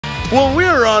Well,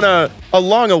 we're on a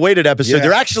long-awaited episode. Yes.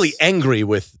 They're actually angry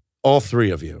with all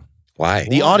three of you. Why?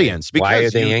 The audience. Because Why are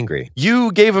they angry?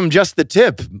 You gave them just the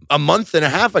tip a month and a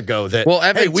half ago that, Well,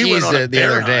 Evan hey, we went teased on a it the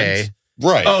bear other day. hunt.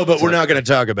 Right. Oh, but we're not going to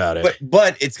talk about it.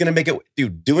 But it's going to make it,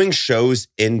 dude, doing shows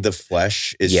in the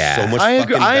flesh is so much I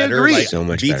fucking agree. I better. agree. Like, So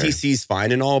much better. BTC's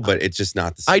fine and all, but it's just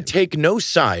not the same. I take no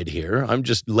side here. I'm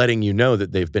just letting you know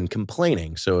that they've been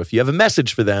complaining. So if you have a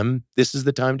message for them, this is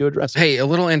the time to address it. Hey, a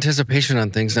little anticipation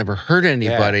on things never hurt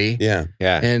anybody. Yeah.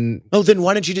 And Oh, then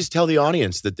why don't you just tell the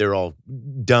audience that they're all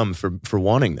dumb for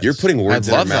wanting this? You're putting I words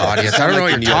in love their the mouth. audience. I don't know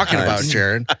what Like you're the New York talking about, Times.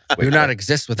 Jared. We would not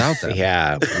exist without them.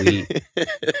 Yeah.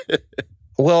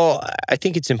 Well, I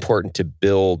think it's important to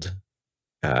build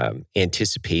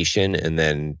anticipation and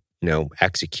then,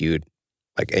 execute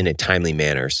like in a timely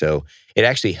manner. So it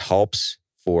actually helps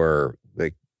for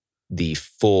like the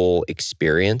full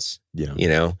experience. Yeah.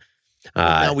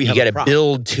 Now we you have got a to prop.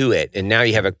 build to it, and now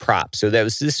you have a prop. So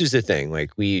this is the thing.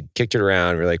 Like we kicked it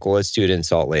around. We're like, well, let's do it in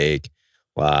Salt Lake.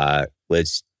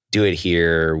 Let's do it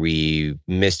here. We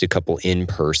missed a couple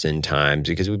in-person times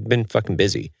because we've been fucking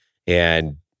busy.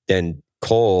 And then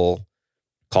Cole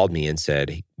called me and said,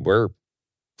 hey, we're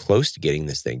close to getting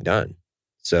this thing done.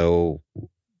 So he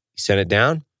sent it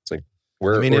down. It's like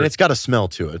and it's got a smell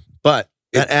to it, but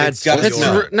that adds. it's got a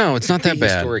smell. No, it's not that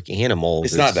bad. Prehistoric animal.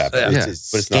 It's not that bad, Yeah. but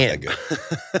it's not that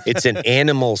good. It's an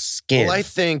animal skin. Well, I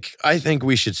think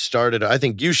we should start it. I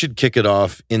think you should kick it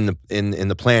off in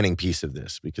the planning piece of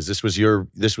this because this was your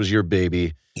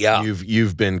baby. Yeah.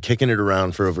 You've been kicking it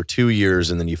around for over 2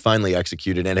 years, and then you finally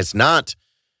executed. And it's not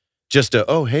just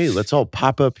hey, let's all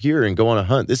pop up here and go on a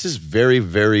hunt. This is very,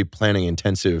 very planning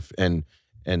intensive and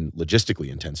logistically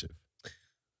intensive.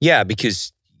 Yeah,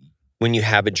 because when you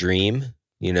have a dream,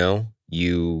 you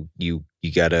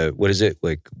gotta, what is it?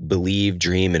 Like believe,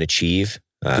 dream, and achieve.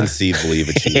 Conceive, believe,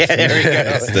 achieve. Yeah, there we go.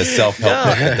 It's the self-help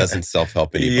book that doesn't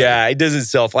self-help anybody. Yeah, it doesn't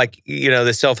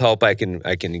the self-help I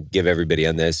can give everybody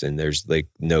on this, and there's like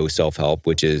no self-help,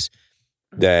 which is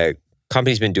the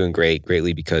company's been doing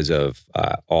greatly because of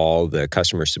all the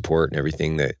customer support and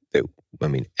everything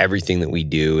everything that we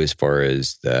do as far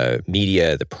as the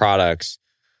media, the products.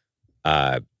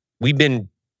 We've been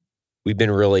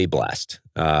really blessed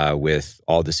with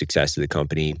all the success of the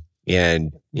company,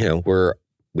 and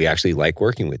we actually like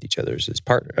working with each other as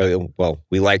partners. Well,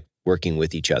 we like working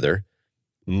with each other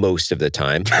most of the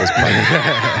time as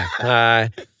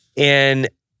partners. And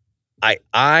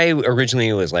I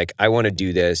originally was like, I want to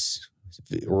do this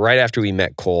right after we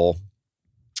met Cole.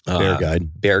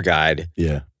 Bear guide.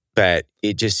 Yeah. But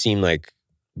it just seemed like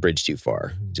a bridge too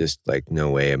far. Just like, no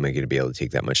way am I going to be able to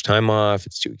take that much time off.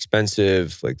 It's too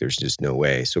expensive. Like, there's just no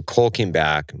way. So Cole came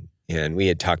back, and we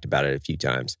had talked about it a few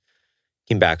times.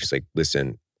 Came back, was like,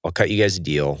 listen, I'll cut you guys a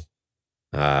deal.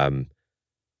 Do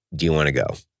you want to go?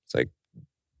 It's like,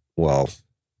 well,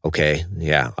 okay.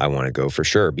 Yeah, I want to go for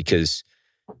sure, because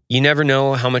you never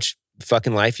know how much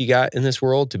fucking life you got in this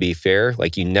world, to be fair.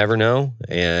 Like, you never know.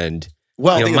 And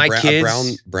my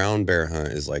kids, brown bear hunt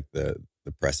is like the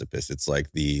precipice. It's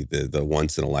like the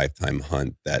once in a lifetime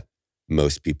hunt that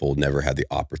most people never had the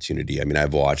opportunity. I mean,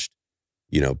 I've watched,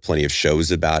 plenty of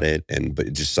shows about it, but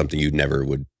it's just something you never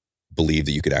would believe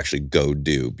that you could actually go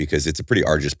do, because it's a pretty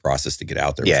arduous process to get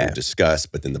out there, which we've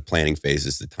discussed. But then the planning phase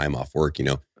is the time off work.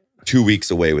 2 weeks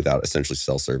away without essentially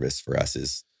cell service for us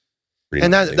is pretty.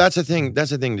 And that's the thing.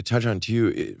 That's the thing to touch on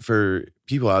too for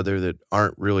people out there that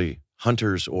aren't really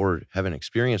hunters or haven't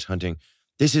experienced hunting.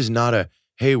 This is not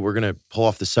hey, we're gonna pull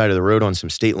off the side of the road on some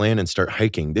state land and start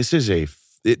hiking. This is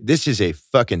a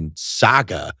fucking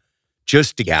saga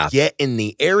just to get in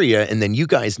the area. And then you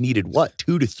guys needed what,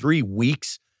 2 to 3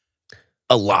 weeks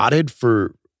allotted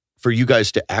for you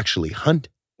guys to actually hunt.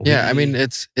 Yeah, I mean,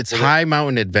 it's high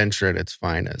mountain adventure at its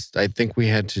finest. I think we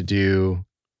had to do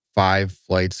 5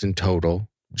 flights in total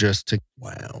just to.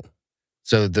 Wow.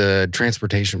 So the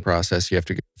transportation process you have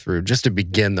to go through just to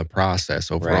begin the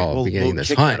process overall, Well, beginning this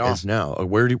kick hunt. that off now.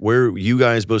 Where you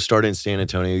guys both started in San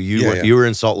Antonio. You were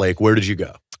in Salt Lake. Where did you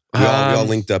go? We all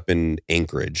linked up in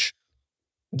Anchorage.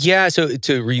 Yeah, so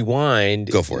to rewind.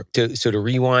 Go for it. To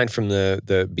rewind from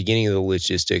the beginning of the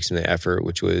logistics and the effort,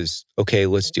 which was, okay,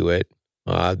 let's do it.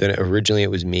 Then originally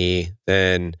it was me.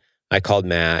 Then I called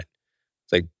Matt.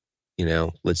 It's like,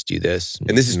 let's do this.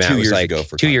 And this is Matt 2 was years like, ago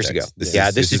for 2 years ago.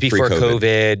 context. This is before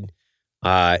COVID.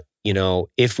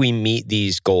 If we meet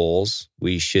these goals,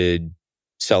 we should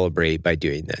celebrate by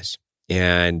doing this.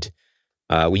 And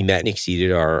we met and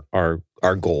exceeded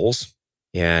our goals.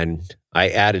 And I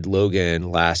added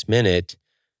Logan last minute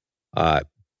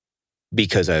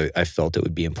because I felt it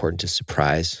would be important to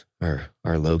surprise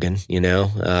our Logan,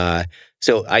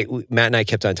 So Matt and I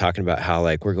kept on talking about how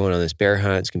like we're going on this bear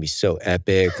hunt. It's gonna be so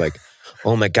epic. Like,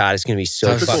 oh my God, it's gonna be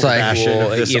so fucking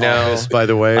cool. Office, by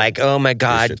the way. Like, oh my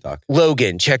God,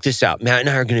 Logan, check this out. Matt and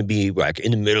I are gonna be like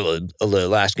in the middle of the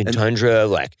Alaskan tundra.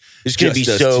 Like, it's gonna be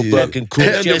so fucking cool.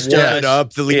 Just warm it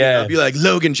up, the lead up. Be like,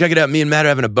 Logan, check it out. Me and Matt are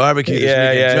having a barbecue this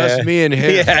weekend. Just me and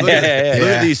him. Look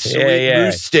at these sweet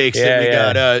moose steaks that we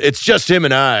got. It's just him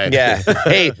and I. Yeah.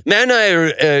 Hey, Matt and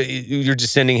I you're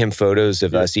just sending him photos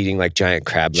of us eating like giant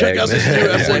crab legs. Check out this new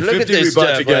F-150 Look at this we bought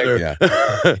stuff. together.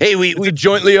 Like, hey, we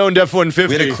jointly owned F-150.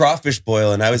 We had a crawfish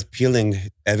boil, and I was peeling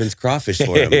Evan's crawfish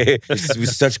for him. It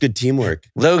was such good teamwork.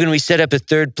 Logan, we set up a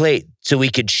third plate so we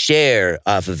could share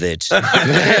off of it.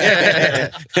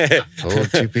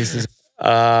 Two pieces.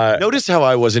 Notice how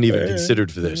I wasn't even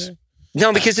considered for this.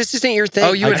 No, because this isn't your thing.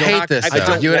 Oh, you would hate this.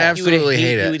 You would absolutely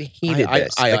hate it. You would hate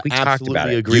this. I we talked about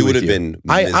it. agree. You with would have been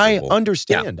miserable. I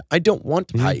understand. I don't want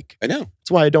to hike. I know.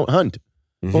 That's why I don't hunt.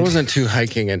 Well, it wasn't too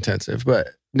hiking intensive, but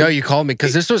no, you called me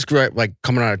because this was great. Like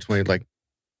coming out of 20, like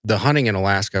the hunting in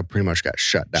Alaska pretty much got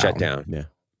shut down.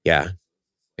 Yeah.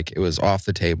 Like it was off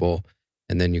the table,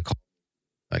 and then you call,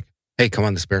 like, "Hey, come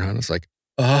on this bear hunt." It's like,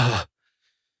 oh,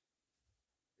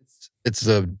 it's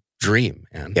a dream,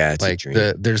 man. Yeah, it's like a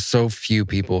dream. There's so few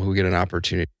people who get an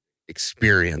opportunity to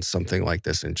experience something like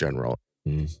this in general.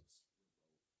 And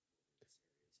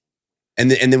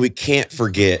then we can't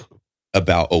forget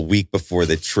about a week before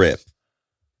the trip.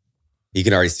 You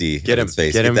can already see his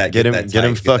face. Get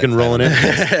him fucking rolling in.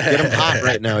 Get him hot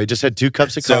right now. He just had 2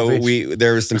 cups of coffee. So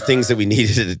there were some things that we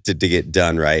needed to get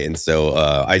done, right? And so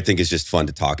I think it's just fun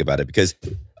to talk about it because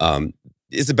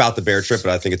it's about the bear trip,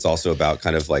 but I think it's also about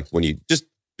kind of like when you just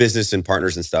business and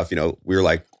partners and stuff, we were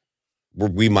like,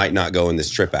 we might not go on this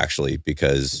trip actually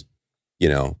because,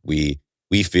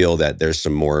 we feel that there's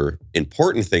some more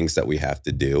important things that we have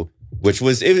to do, which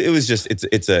was, it was just,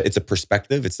 it's a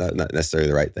perspective. It's not necessarily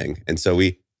the right thing. And so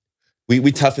we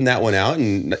toughened that one out,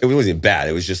 and it wasn't bad.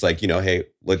 It was just like, hey,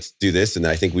 let's do this. And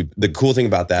then I think the cool thing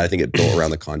about that, I think it built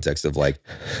around the context of like,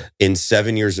 in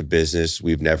 7 years of business,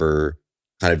 we've never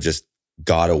kind of just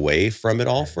got away from it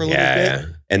all for a little bit.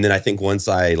 And then I think once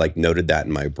I like noted that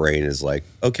in my brain is like,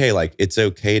 okay, like it's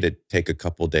okay to take a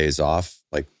couple days off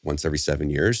like once every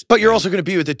 7 years. But you're also going to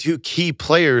be with the 2 key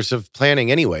players of planning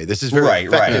anyway. This is very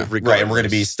effective. Right. And we're going to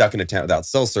be stuck in a town without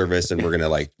cell service, and we're going to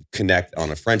like connect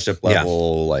on a friendship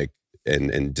level, like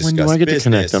and discuss when do I get business to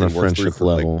connect on and a work through friendship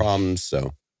level? like, problems.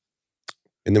 So,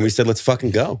 and then we said, let's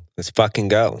fucking go. Let's fucking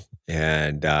go.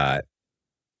 And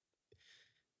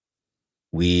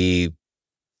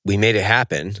we made it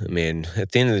happen. I mean,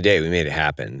 at the end of the day, we made it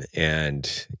happen.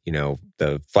 And,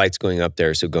 the flights going up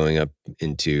there, so going up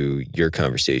into your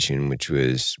conversation, which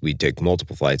was we took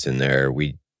multiple flights in there.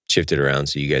 We shifted around.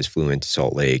 So you guys flew into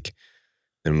Salt Lake,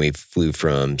 and we flew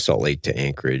from Salt Lake to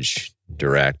Anchorage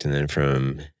direct. And then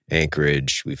from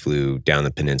Anchorage, we flew down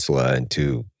the peninsula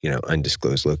into,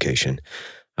 undisclosed location.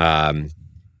 And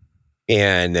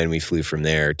then we flew from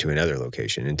there to another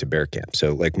location into Bear Camp.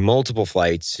 So like multiple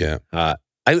flights. Yeah.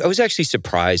 I was actually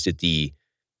surprised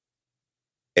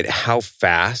at how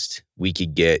fast we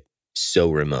could get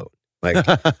so remote. Like,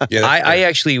 I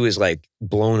actually was like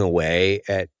blown away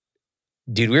at,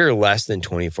 dude, we were less than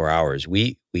 24 hours.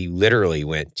 We literally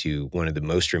went to one of the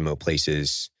most remote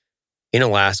places in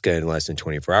Alaska in less than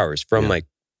 24 hours from like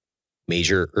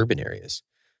major urban areas.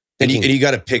 And you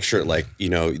got to picture it like,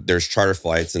 there's charter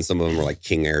flights, and some of them are like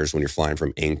King Airs when you're flying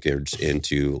from Anchorage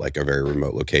into like a very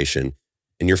remote location.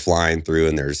 And you're flying through,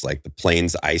 and there's like the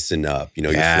planes icing up.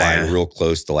 You're flying real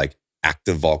close to like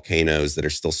active volcanoes that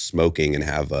are still smoking and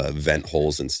have vent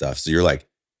holes and stuff. So you're like,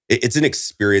 it's an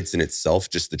experience in itself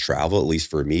just to travel, at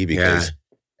least for me, because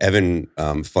Evan,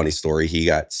 funny story, he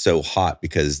got so hot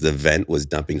because the vent was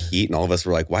dumping heat, and all of us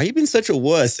were like, why you been such a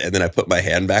wuss? And then I put my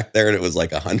hand back there, and it was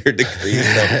like 100 degrees.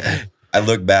 So I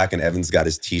look back, and Evan's got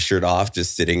his t-shirt off,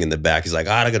 just sitting in the back. He's like,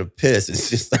 I gotta piss. And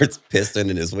just starts pissing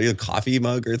in his coffee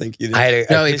mug, or think you did.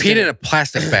 No, he peed in a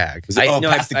plastic bag.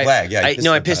 Plastic bag.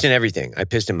 Yeah, I pissed in everything. I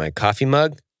pissed in my coffee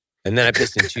mug, and then I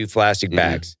pissed in 2 plastic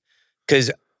bags.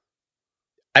 Because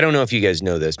I don't know if you guys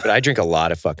know this, but I drink a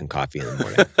lot of fucking coffee in the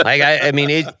morning. Like, I mean,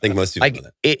 I think most people know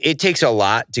that. It takes a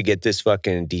lot to get this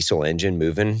fucking diesel engine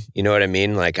moving. You know what I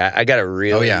mean? Like, I got to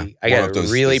really, I got to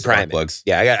really prime it.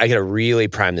 Yeah, I got to really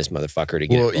prime this motherfucker to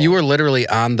get it going. You were literally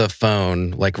on the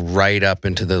phone, like right up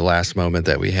into the last moment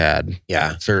that we had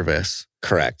service.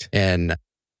 Correct. And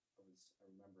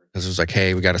because it was like,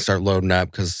 hey, we got to start loading up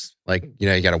because, like,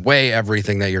 you got to weigh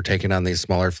everything that you're taking on these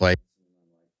smaller flights.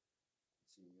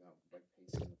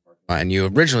 And you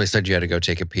originally said you had to go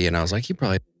take a pee, and I was like, you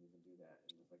probably.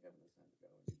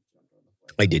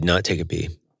 I did not take a pee.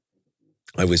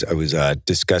 I was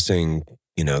discussing,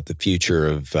 the future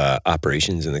of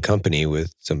operations in the company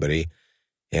with somebody,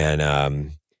 and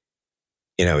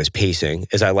I was pacing,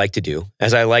 as I like to do,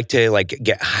 as I like to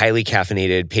get highly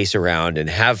caffeinated, pace around, and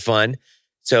have fun.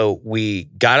 So we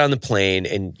got on the plane,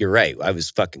 and you're right, I was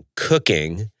fucking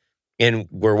cooking, and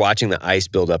we're watching the ice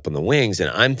build up on the wings, and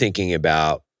I'm thinking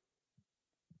about,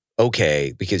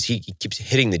 okay, because he keeps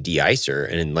hitting the de-icer,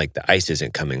 and the ice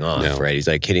isn't coming off, right? He's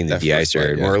hitting the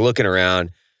de-icer, and we're looking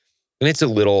around, and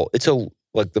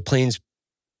the plane's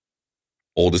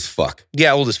old as fuck.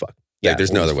 Yeah, old as fuck. Yeah,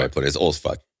 there's no other way to put it. It's old as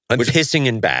fuck. I'm pissing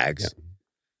in bags. Yeah.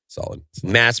 Solid.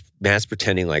 Matt's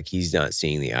pretending like he's not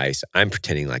seeing the ice. I'm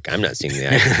pretending like I'm not seeing the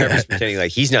ice. Trevor's pretending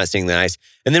like he's not seeing the ice.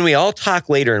 And then we all talk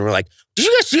later and we're like, did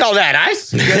you guys see all that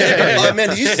ice? Oh, man,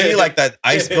 did you see that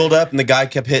ice build up and the guy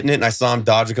kept hitting it and I saw him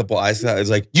dodge a couple ice? I was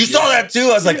like, you saw that too?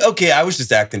 I was like, okay, I was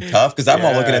just acting tough because I'm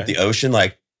all looking at the ocean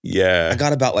I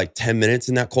got about 10 minutes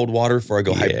in that cold water before I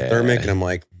go hypothermic. And I'm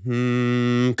like,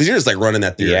 because you're just running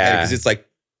that through your head because it's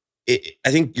I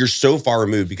think you're so far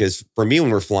removed because for me, when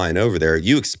we're flying over there,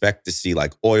 you expect to see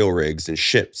oil rigs and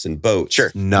ships and boats.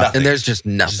 Sure. Nothing. And there's just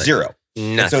nothing. Zero.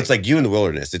 Nothing. And so it's you in the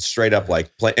wilderness. It's straight up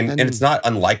and it's not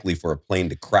unlikely for a plane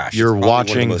to crash. You're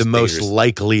watching the most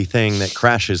likely thing that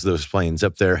crashes those planes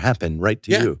up there happen right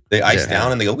to you. They ice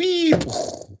down and they go, wee.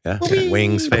 Yeah.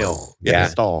 Wings fail. Yeah.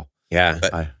 Stall. Yeah.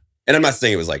 And I'm not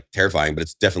saying it was terrifying, but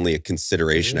it's definitely a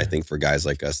consideration, I think, for guys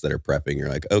like us that are prepping.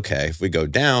 You're okay, if we go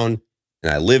down,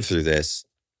 and I lived through this.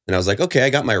 And I was okay, I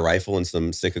got my rifle and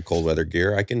some sick of cold weather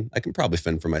gear. I can probably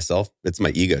fend for myself. It's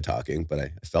my ego talking, but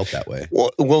I felt that way.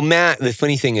 Well, Matt, the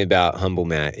funny thing about Humble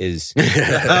Matt is...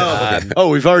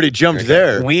 we've already jumped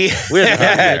there. We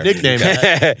have a nickname.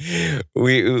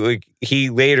 He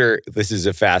later, this is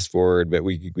a fast forward, but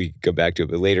we go back to it.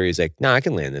 But later he's like, no, I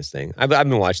can land this thing. I've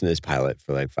been watching this pilot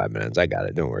for 5 minutes. I got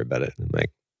it. Don't worry about it. I'm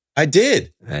like, I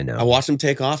did. I know. I watched him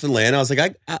take off and land. I was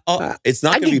like, it's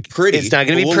not going to be pretty. It's not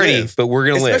going to be pretty, but we're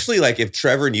going to live. Especially if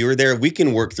Trevor and you were there, we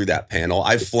can work through that panel.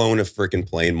 I've flown a freaking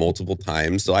plane multiple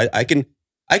times, so I can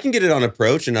get it on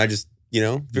approach, and I just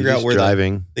figure out where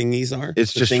the thingies are.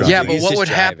 It's just driving. Yeah, but what would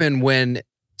happen when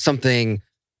something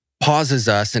pauses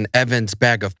us and Evan's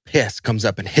bag of piss comes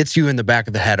up and hits you in the back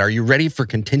of the head? Are you ready for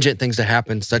contingent things to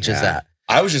happen, such as that?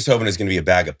 I was just hoping it's going to be a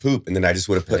bag of poop, and then I just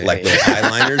would have put little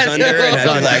eyeliners under, and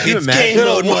I'd be like, "It's game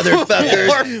mode, motherfuckers!"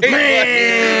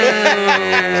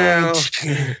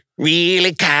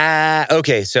 Really?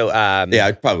 Okay, so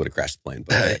I probably would have crashed the plane,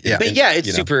 but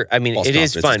it's super. I mean, it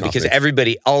is fun because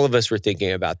all of us were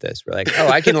thinking about this. We're like, oh,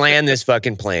 I can land this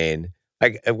fucking plane.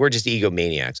 We're just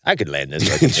egomaniacs. I could land this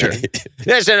fucking plane.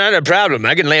 That's not a problem.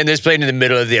 I can land this plane in the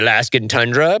middle of the Alaskan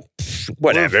tundra.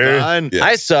 Whatever. Yeah.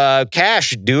 I saw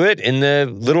Cash do it in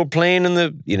the little plane in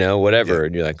the, whatever. Yeah.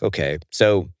 And you're like, okay.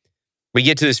 So we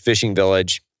get to this fishing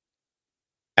village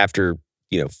after,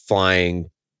 flying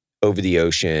over the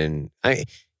ocean.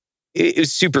 It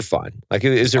was super fun. It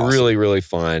was awesome. A really, really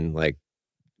fun.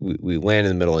 We land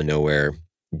in the middle of nowhere,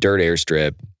 dirt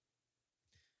airstrip.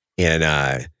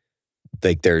 And,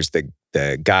 there's the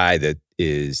guy that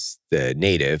is the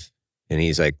native, and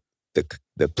he's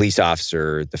the police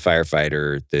officer, the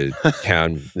firefighter, the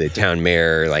town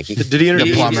mayor. Did he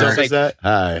introduce himself as that?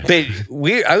 Hi. But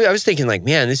I was thinking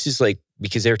man, this is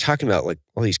because they were talking about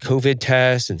all these COVID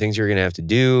tests and things you're gonna have to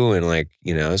do, and I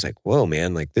was like, whoa,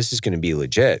 man, this is gonna be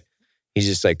legit. He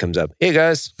just comes up, hey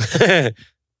guys,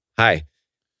 hi.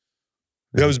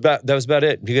 That was about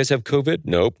it. Do you guys have COVID?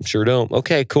 Nope, sure don't.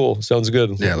 Okay, cool. Sounds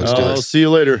good. Yeah, let's do it. See you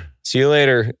later. See you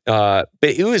later. But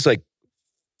it was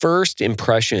first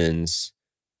impressions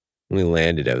when we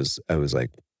landed. I was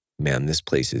like, man, this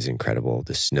place is incredible.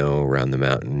 The snow around the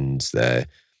mountains,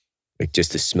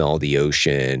 just the smell of the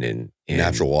ocean and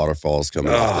natural waterfalls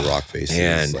coming off the rock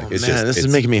faces. This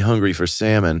is making me hungry for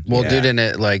salmon. Well, dude, and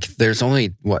there's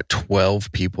only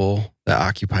 12 people that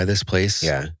occupy this place.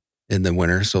 Yeah. In the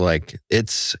winter, so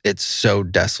it's so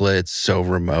desolate, it's so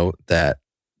remote that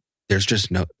there's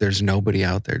nobody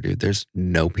out there, dude. There's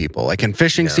no people. In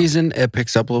fishing season, it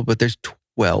picks up a little, but there's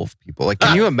 12 people.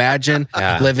 Can you imagine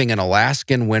living in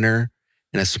Alaskan winter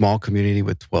in a small community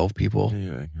with 12 people?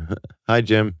 Hi,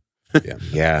 Jim.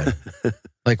 Yeah.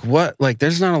 What?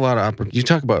 There's not a lot of you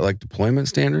talk about deployment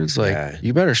standards.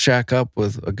 You better shack up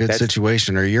with a good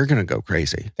situation, or you're gonna go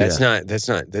crazy. That's not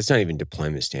even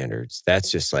deployment standards. That's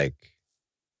just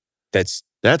that's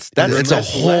it's a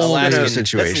whole other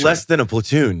situation. That's less than a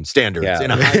platoon standards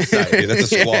in a hindsight.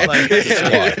 That's a squad.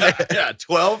 Yeah,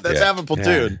 12. That's half a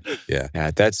platoon. Yeah. I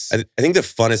think the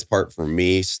funnest part for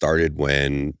me started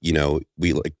when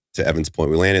we to Evan's point,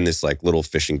 we land in this little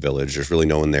fishing village. There's really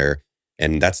no one there.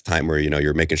 And that's time where,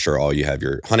 you're making sure you have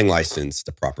your hunting license,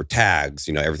 the proper tags,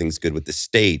 everything's good with the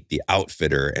state, the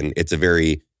outfitter. And it's a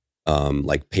very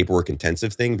like paperwork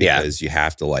intensive thing because you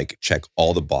have to like check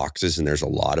all the boxes, and there's a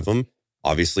lot of them,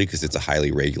 obviously, because it's a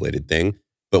highly regulated thing.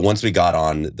 But once we got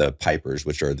on the Pipers,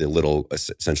 which are the little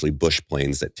essentially bush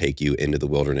planes that take you into the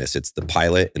wilderness, it's the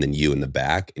pilot and then you in the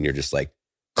back, and you're just like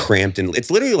cramped in.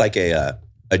 It's literally like a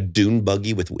dune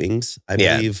buggy with wings, I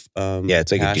believe.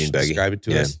 It's like Cash a dune buggy. described it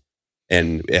to us.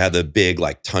 And it had the big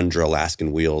like tundra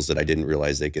Alaskan wheels that I didn't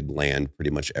realize they could land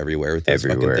pretty much everywhere with those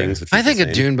fucking things. I think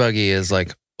a dune buggy is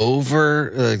like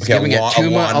giving it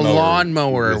too much. A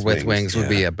lawnmower with wings would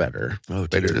be a better. But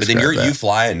then you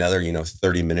fly another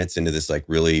 30 minutes into this like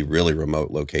really really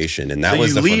remote location, and that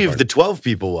was you leave the 12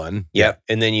 people one. Yep,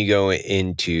 and then you go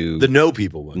into the no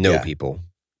people one. No people.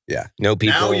 Yeah, no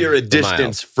people. Now you're a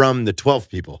distance from the 12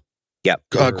 people. Yep,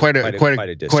 quite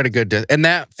a good distance. And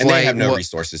that flight, and they have no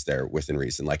resources there within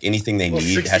reason. Like anything they need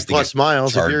 60 has to plus get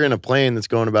miles. charged. If you're in a plane that's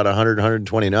going about 100,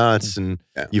 120 knots, and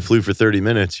you flew for 30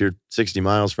 minutes, you're 60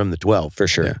 miles from the 12 for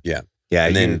sure. Yeah,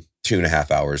 and then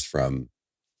 2.5 hours from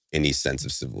any sense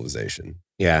of civilization.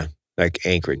 Yeah, like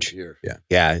Anchorage.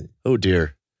 Yeah. Oh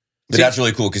dear. But that's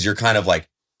really cool because you're kind of like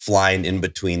flying in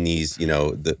between these,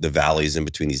 the valleys in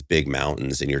between these big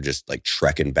mountains, and you're just like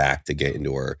trekking back to get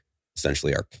into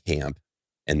essentially our camp.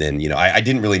 And then, I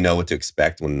didn't really know what to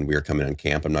expect when we were coming on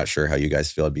camp. I'm not sure how you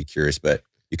guys feel. I'd be curious, but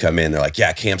you come in, they're like,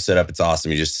 yeah, camp set up. It's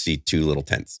awesome. You just see 2 little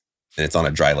tents, and it's on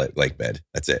a dry lake bed.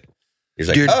 That's it. You're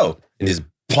just like, and just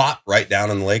plop right down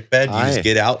on the lake bed. You just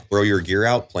get out, throw your gear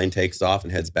out, plane takes off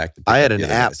and heads back to. I had an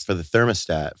app for the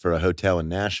thermostat for a hotel in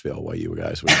Nashville while you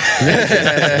guys were.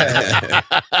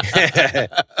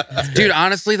 Dude,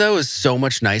 honestly though, it was so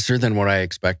much nicer than what I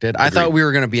expected. I thought we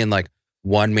were going to be in like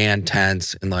one-man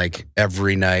tents, and like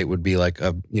every night would be like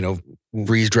a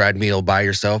freeze-dried meal by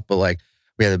yourself. But like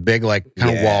we had a big like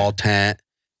kind of wall tent,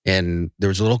 and there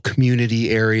was a little community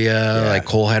area. Like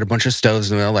Cole had a bunch of stoves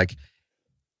in the middle. Like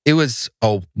it was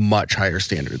a much higher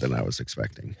standard than I was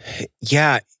expecting.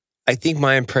 Yeah, I think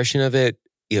my impression of it,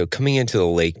 coming into the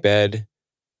lake bed,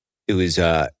 it was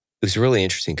really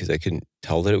interesting because I couldn't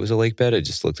tell that it was a lake bed. It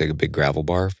just looked like a big gravel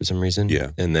bar for some reason.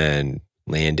 Yeah, and then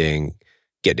landing,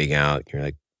 getting out, you're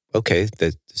like, okay,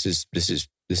 this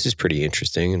is pretty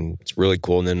interesting, and it's really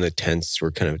cool. And then the tents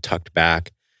were kind of tucked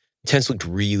back. The tents looked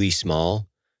really small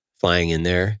flying in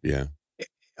there. Yeah.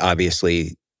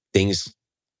 Obviously, things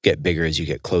get bigger as you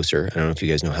get closer. I don't know if you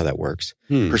guys know how that works.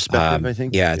 Perspective, I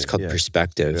think. Yeah, it's called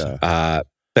perspective. Yeah.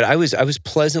 But I was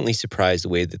pleasantly surprised the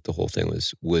way that the whole thing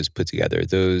was put together.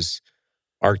 Those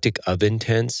Arctic oven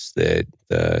tents, the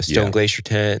Stone Glacier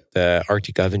tent, the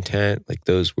Arctic oven tent, like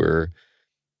those were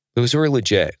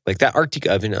legit. Like that Arctic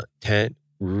oven tent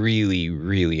really,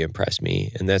 really impressed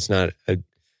me. And that's not an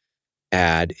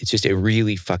ad. It's just, it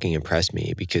really fucking impressed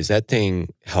me because that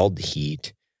thing held the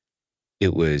heat.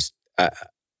 It was, I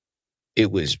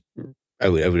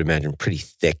would imagine pretty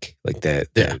thick, like that.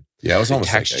 Yeah, it was almost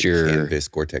texture. Like a canvas,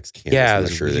 Gore-Tex canvas. Yeah, I'm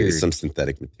not sure that it's some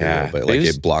synthetic material, but like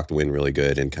it blocked wind really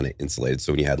good and kind of insulated.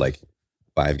 So when you had like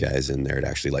 5 guys in there, it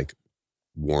actually like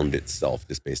warmed itself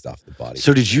just based off the body.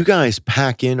 So did you guys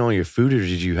pack in all your food, or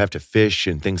did you have to fish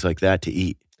and things like that to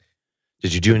eat?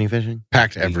 Did you do any fishing?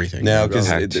 Packed everything. No, because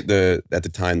at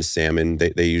the time, the salmon,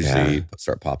 they usually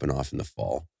start popping off in the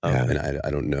fall. And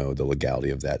I don't know the legality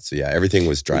of that. So yeah, everything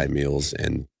was dry meals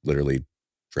and literally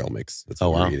trail mix. That's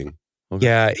what we were eating. Okay.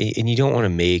 Yeah, and you don't want to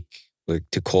make, like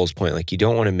to Cole's point, like you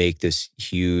don't want to make this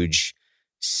huge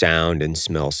sound and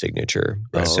smell signature.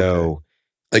 So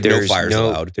like no fires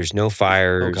allowed. There's no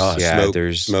fires. Oh gosh.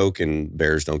 Yeah, smoke and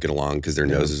bears don't get along because their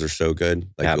noses are so good.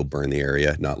 Like you'll burn the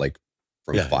area, not like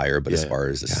from fire, but as far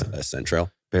as a scent trail.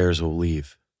 Bears will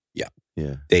leave.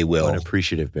 Yeah. They will.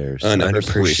 Unappreciative bears.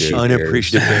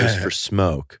 Unappreciative bears for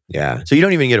smoke. Yeah. So you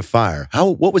don't even get a fire.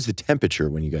 What was the temperature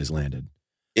when you guys landed?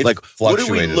 What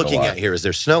are we looking at here? Is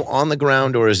there snow on the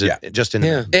ground, or is it just in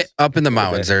the up in the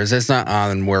mountains? It's not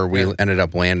on where we ended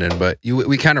up landing, but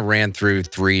we kind of ran through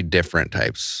 3 different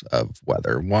types of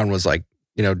weather. One was like,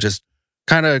 just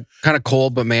kind of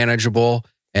cold but manageable,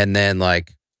 and then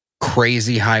like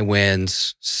crazy high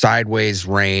winds, sideways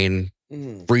rain,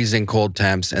 freezing cold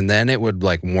temps, and then it would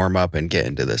like warm up and get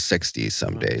into the 60s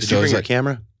some days. Did you bring a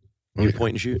camera? You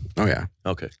point and shoot? Oh yeah.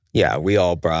 Okay. Yeah, we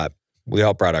all brought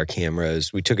our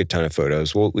cameras. We took a ton of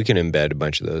photos. We can embed a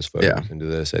bunch of those photos into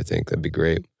this. I think that'd be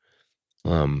great.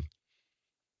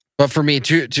 But for me,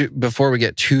 before we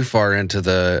get too far into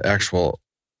the actual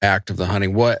act of the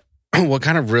hunting, what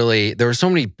kind of really, there were so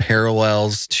many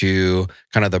parallels to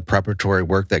kind of the preparatory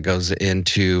work that goes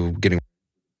into getting.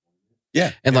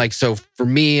 Yeah. And like, so for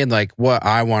me and like what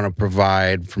I want to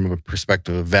provide from a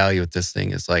perspective of value with this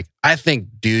thing is like, I think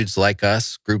dudes like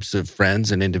us, groups of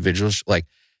friends and individuals, like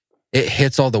it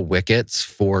hits all the wickets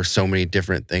for so many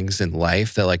different things in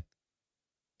life that like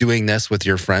doing this with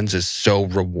your friends is so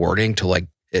rewarding to like,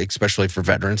 especially for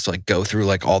veterans to like go through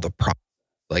like all the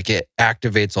like it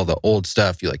activates all the old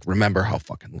stuff. You like remember how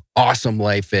fucking awesome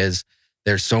life is.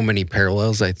 There's so many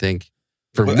parallels, I think,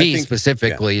 for me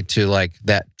specifically to like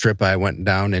that trip I went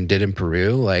down and did in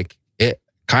Peru. Like it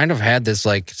kind of had this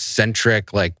like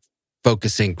centric, like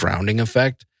focusing grounding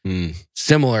effect,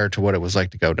 similar to what it was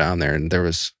like to go down there. And there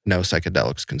was no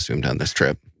psychedelics consumed on this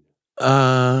trip.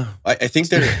 I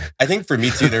think for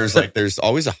me too, there's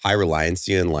always a high reliance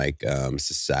in like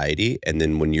society. And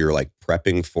then when you're like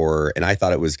prepping for, and I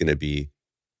thought it was going to be,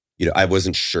 you know, I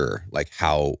wasn't sure like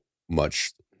how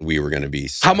much we were going to be.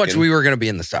 How much we were going to be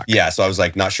in the stock. Yeah. So I was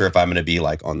like, not sure if I'm going to be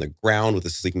like on the ground with a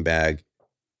sleeping bag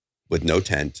with no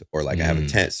tent or like I have a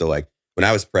tent. So like when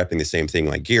I was prepping the same thing,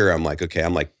 like gear, I'm like, okay,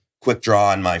 I'm like quick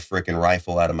drawing my freaking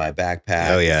rifle out of my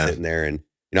backpack. Oh yeah. Sitting there. And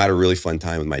you know, I had a really fun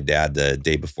time with my dad the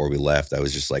day before we left. I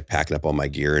was just like packing up all my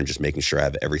gear and just making sure I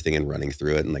have everything and running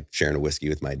through it and like sharing a whiskey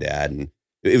with my dad. And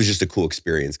it was just a cool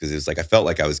experience because it was like, I felt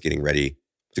like I was getting ready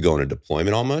to go on a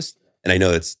deployment almost. And I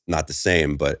know it's not the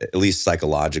same, but at least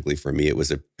psychologically for me, it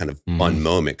was a kind of fun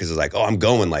moment because it's like, oh, I'm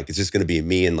going, like, it's just going to be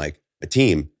me and like a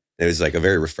team. And it was like a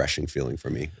very refreshing feeling for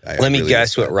me. Let me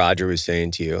guess what Roger was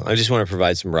saying to you. I just want to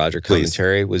provide some Roger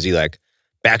commentary. Was he like,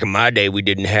 back in my day, we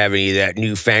didn't have any of that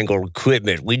newfangled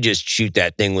equipment. We just shoot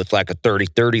that thing with like a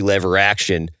 30-30 lever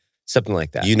action, something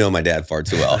like that. You know my dad far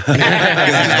too well. Because he's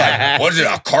like, what is it,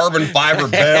 a carbon fiber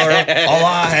barrel? All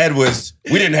I had was,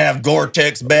 we didn't have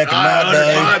Gore-Tex back in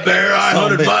my day. I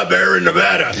hunted my bear in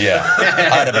Nevada. Yeah.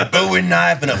 I had a Bowie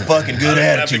knife and a fucking good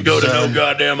attitude. Go to no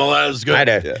goddamn Alaska. I had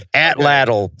a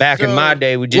Atlatl. Back in my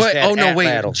day, we just had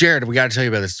Atlatl. Jared, we got to tell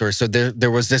you about this story. So there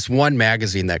was this one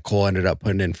magazine that Cole ended up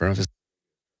putting in front of us.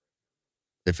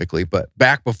 Specifically, but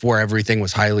back before everything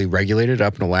was highly regulated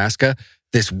up in Alaska,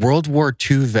 this World War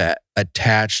II vet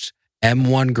attached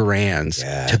M1 Garands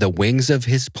to the wings of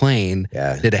his plane,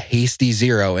 did a hasty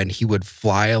zero, and he would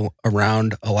fly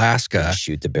around Alaska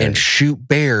and shoot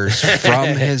bears from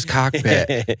his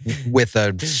cockpit with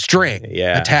a string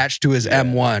attached to his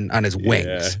M1 on his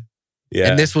wings.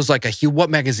 Yeah. And this was like what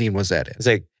magazine was that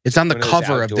in? It's on the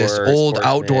cover of this old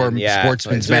outdoor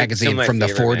sportsman's magazine from the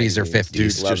 40s or 50s.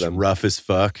 Dude's just rough as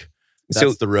fuck.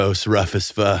 That's the roast, rough as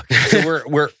fuck. So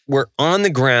we're on the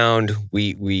ground.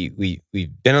 We've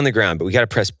been on the ground, but we got to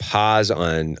press pause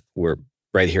on. We're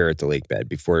right here at the Lakebed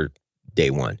before day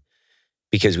one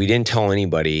because we didn't tell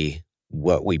anybody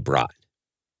what we brought,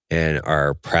 and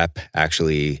our prep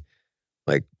actually,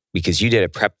 like, because you did a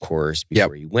prep course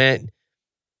before you went.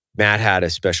 Matt had a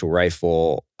special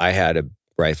rifle. I had a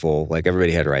rifle. Like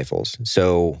everybody had rifles.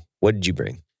 So what did you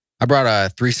bring? I brought a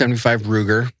 375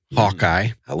 Ruger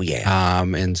Hawkeye. Oh yeah.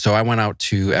 And so I went out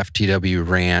to FTW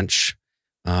Ranch,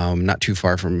 not too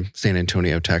far from San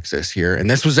Antonio, Texas here. And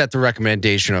this was at the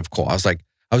recommendation of Cole. I was like,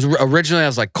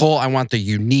 Cole, I want the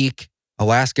unique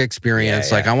Alaska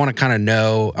experience. Like I want to kind of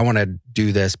know, I want to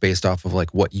do this based off of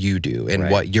like what you do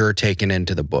and what you're taking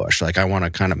into the bush. Like I want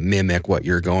to kind of mimic what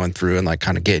you're going through and like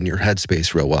kind of get in your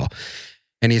headspace real well.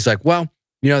 And he's like, well,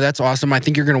 you know, that's awesome. I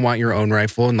think you're going to want your own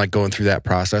rifle and like going through that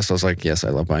process. I was like, yes, I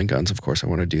love buying guns. Of course I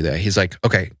want to do that. He's like,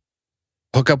 okay,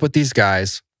 hook up with these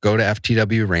guys, go to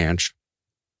FTW Ranch,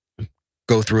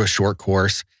 go through a short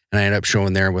course. And I ended up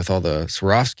showing there with all the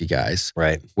Swarovski guys.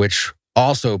 Right. Which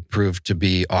also proved to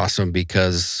be awesome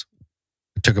because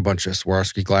I took a bunch of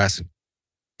Swarovski glass and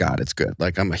God, it's good.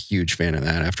 Like I'm a huge fan of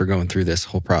that after going through this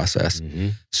whole process.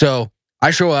 So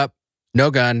I show up, no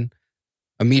gun.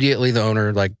 Immediately the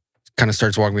owner like kind of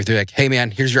starts walking me through like, hey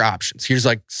man, here's your options. Here's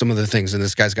like some of the things. And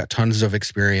this guy's got tons of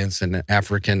experience in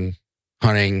African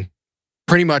hunting,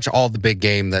 pretty much all the big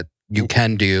game that you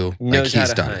can do. Like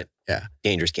he's done it. Yeah.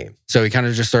 Dangerous game. So he kind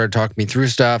of just started talking me through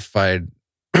stuff. I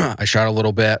shot a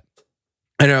little bit.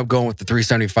 I ended up going with the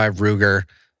 375 Ruger.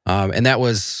 And that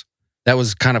was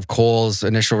kind of Cole's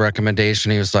initial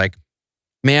recommendation. He was like,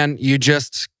 man, you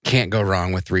just can't go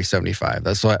wrong with 375.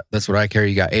 That's what I carry.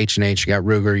 You got H&H, you got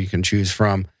Ruger you can choose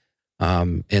from.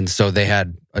 And so they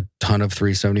had a ton of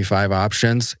 375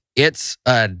 options. It's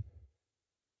a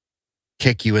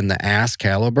kick you in the ass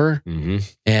caliber.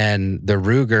 And the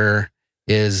Ruger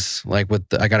is like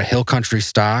I got a Hill Country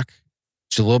stock.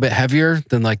 It's a little bit heavier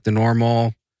than like the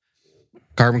normal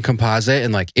carbon composite.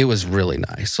 And like, it was really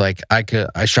nice. Like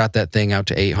I shot that thing out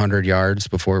to 800 yards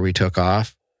before we took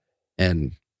off.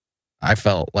 And I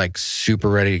felt like super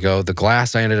ready to go. The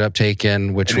glass I ended up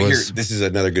taking, which was this is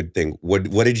another good thing.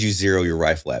 What did you zero your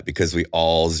rifle at? Because we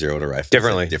all zeroed a rifle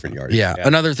differently, at different yards. Yeah.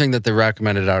 Another thing that they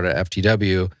recommended out at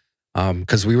FTW,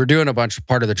 because we were doing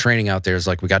part of the training out there is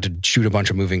like we got to shoot a bunch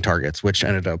of moving targets, which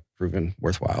ended up proving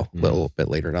worthwhile a little bit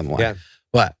later down the line. Yeah.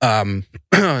 But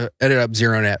ended up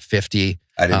zeroing at 50.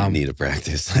 I didn't need to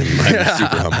practice. I'm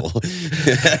super humble.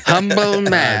 Humble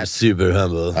mad. I'm super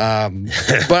humble.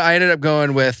 But I ended up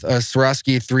going with a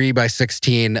Swarovski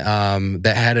 3x16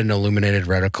 that had an illuminated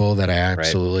reticle that I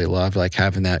absolutely loved, like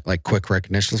having that like quick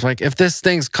recognition. It's like if this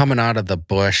thing's coming out of the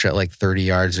bush at like 30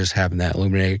 yards, just having that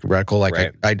illuminated reticle,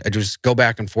 like I just go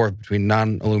back and forth between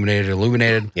non-illuminated and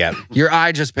illuminated. Yeah. Your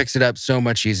eye just picks it up so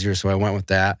much easier. So I went with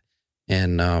that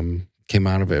and came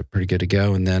out of it pretty good to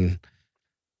go. And then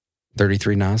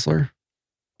 33 Nosler.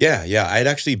 Yeah. I had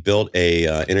actually built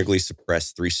a integrally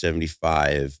suppressed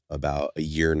 375 about a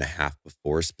year and a half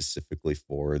before, specifically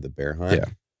for the bear hunt. Yeah,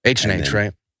 H&H,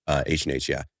 right? H&H,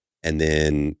 yeah. And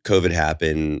then COVID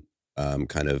happened,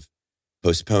 kind of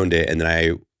postponed it, and then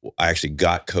I actually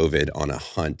got COVID on a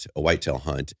hunt, a whitetail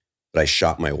hunt, but I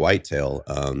shot my whitetail.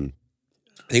 I think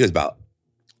it was about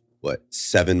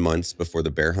 7 months before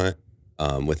the bear hunt,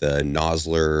 with a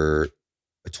Nosler.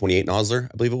 A 28 Nosler,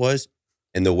 I believe it was.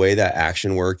 And the way that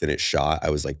action worked and it shot,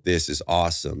 I was like, this is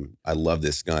awesome. I love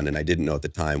this gun. And I didn't know at the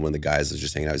time when the guys was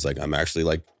just hanging out, I was like, I'm actually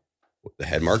like the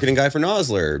head marketing guy for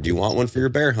Nosler. Do you want one for your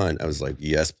bear hunt? I was like,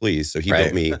 yes, please. So he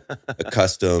built me a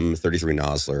custom 33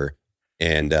 Nosler.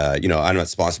 And, I'm not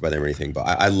sponsored by them or anything, but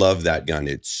I love that gun.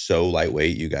 It's so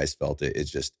lightweight. You guys felt it.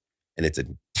 It's just, and it's a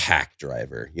tack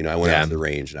driver. I went out to the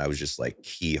range and I was just like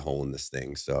keyholing this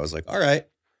thing. So I was like, all right.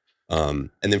 And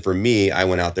then for me, I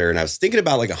went out there and I was thinking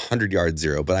about like 100-yard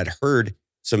zero, but I'd heard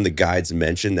some of the guides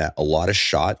mention that a lot of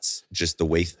shots, just the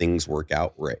way things work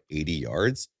out, were at 80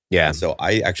 yards. Yeah. And so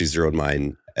I actually zeroed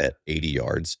mine at 80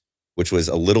 yards, which was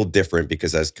a little different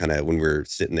because I was kind of, when we're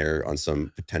sitting there on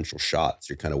some potential shots,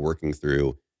 you're kind of working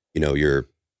through, your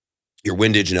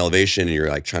windage and elevation, and you're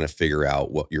like trying to figure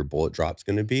out what your bullet drop's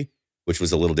going to be, which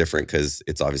was a little different because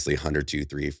it's obviously 100, 2,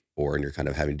 3, 4, and you're kind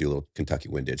of having to do a little Kentucky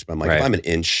windage. But I'm like, if I'm an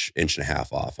inch and a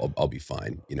half off, I'll be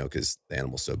fine, because the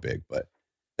animal's so big. But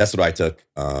that's what I took.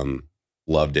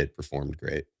 Loved it. Performed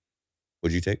great.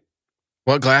 What'd you take?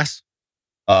 What glass?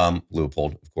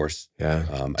 Leopold, of course.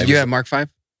 Yeah. Did you have Mark V?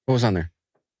 What was on there?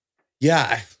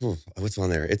 Yeah. What's on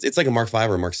there? It's like a Mark V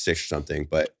or a Mark VI or something,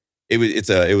 but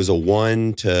it was a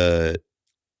 1 to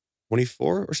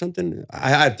 24 or something. I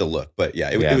had to look, but yeah,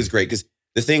 it was great because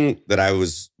the thing that I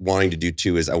was wanting to do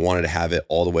too is I wanted to have it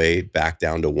all the way back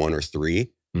down to 1 or 3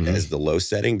 as the low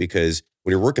setting, because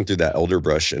when you're working through that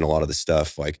elderbrush and a lot of the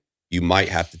stuff, like you might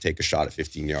have to take a shot at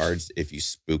 15 yards if you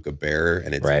spook a bear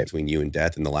and it's between you and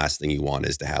death. And the last thing you want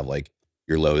is to have like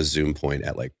your lowest zoom point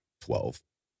at like 12.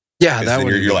 Yeah, that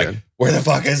would you're like, where the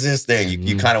fuck is this thing?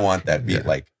 You kind of want that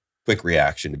like quick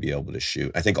reaction to be able to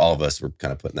shoot. I think all of us were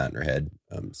kind of putting that in our head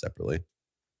separately.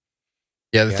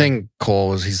 Yeah, the thing, Cole,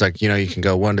 was he's like, you can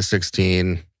go 1 to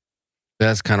 16.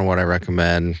 That's kind of what I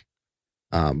recommend.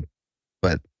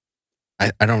 But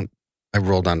I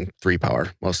rolled on 3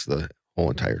 power most of the whole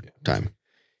entire time.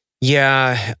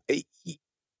 Yeah.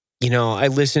 I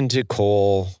listened to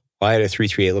Cole. I had a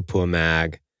 338 Lapua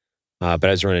mag, but I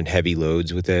was running heavy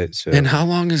loads with it. So. And how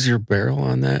long is your barrel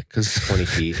on that? Because 20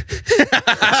 feet.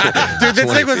 Dude,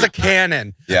 this thing was a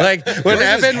cannon. Yeah. Like when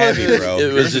Evan was,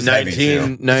 it was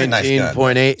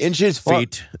 19.8 inches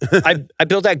feet. I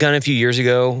built that gun a few years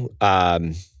ago.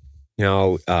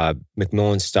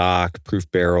 Macmillan stock,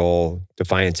 proof barrel,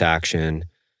 Defiance action.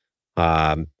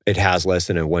 It has less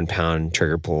than a 1 pound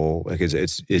trigger pull. Like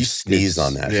it's you sneeze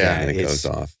on that and it goes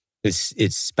off.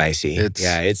 It's spicy. It's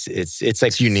like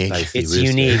it's unique. It's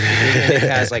unique. It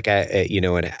has like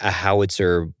a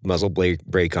howitzer muzzle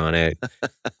brake on it.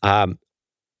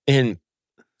 And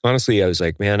honestly, I was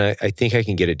like, man, I think I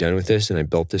can get it done with this. And I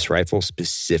built this rifle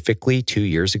specifically 2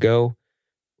 years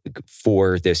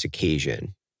for this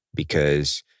occasion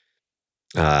because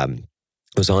I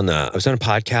was on a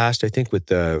podcast, I think, with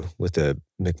the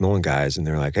Macmillan guys, and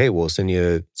they're like, hey, we'll send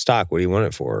you stock. What do you want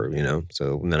it for?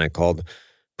 So and then I called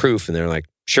Proof, and they're like,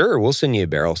 sure, we'll send you a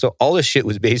barrel. So all this shit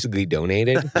was basically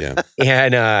donated. Yeah.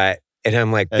 And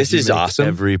I'm like, this is awesome.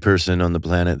 Every person on the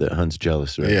planet that hunts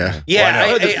jealous right now.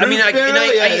 Yeah. I mean, must be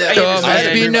nice.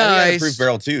 I had a proof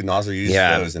barrel too. Nosler used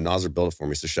those, and Nosler built it for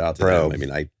me. So shout out to them. I mean,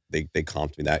 they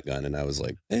comped me that gun, and I was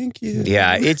like, thank you.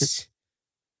 Yeah,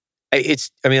 I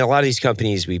mean, a lot of these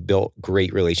companies, we built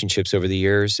great relationships over the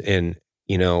years, and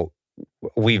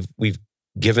we've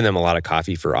given them a lot of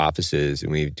coffee for offices,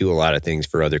 and we do a lot of things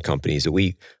for other companies that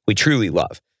we truly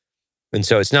love. And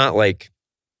so it's not like,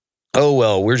 oh,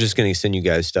 well, we're just going to send you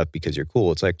guys stuff because you're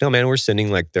cool. It's like, no, man, we're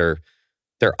sending like their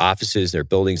offices, their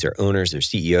buildings, their owners, their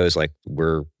CEOs. Like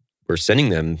we're sending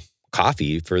them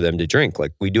coffee for them to drink.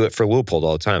 Like we do it for Leupold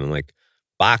all the time. I'm like,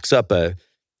 box up a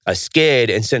skid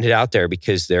and send it out there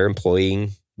because they're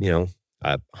employing,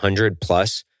 100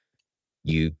 plus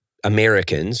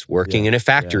Americans working in a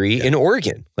factory in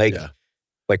Oregon. Like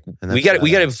we got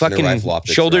to fucking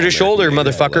shoulder to shoulder,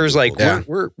 motherfuckers. Like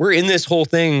we're in this whole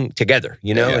thing together,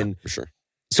 and for sure.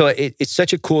 So it's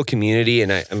such a cool community.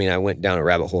 And I went down a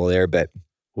rabbit hole there, but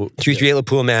 338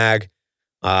 Lapua Mag.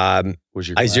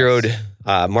 I zeroed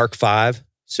Mark V.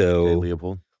 So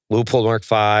Leupold Mark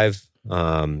V.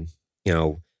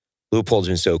 Leupold's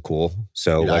been so cool.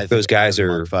 So those guys are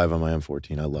Mark V on my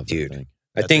M14. I love that thing.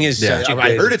 That thing is such a good,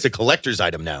 I heard it's a collector's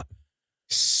item now.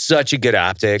 Such a good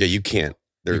optic. Yeah, you can't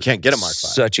get a Mark V.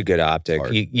 Such a good optic.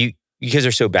 You because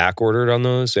they're so back ordered on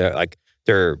those. Like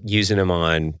they're using them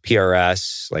on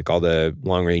PRS. Like all the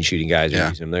long range shooting guys are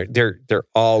using them. They're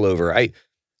all over. I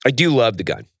do love the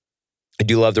gun. I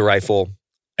do love the rifle.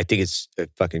 I think it's a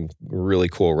fucking really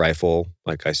cool rifle.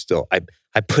 Like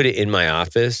I put it in my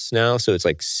office now, so it's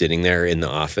like sitting there in the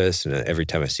office, and every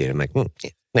time I see it, I'm like,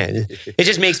 man, it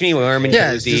just makes me warm and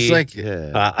cozy. It's just like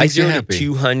I zeroed a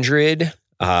 200,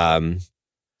 and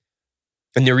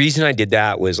the reason I did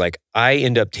that was like I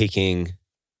end up taking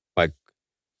like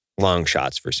long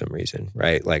shots for some reason,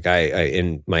 right? Like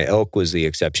and my elk was the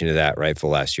exception to that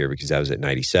rifle last year because I was at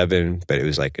 97, but it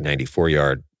was like a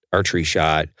 94-yard archery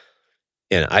shot,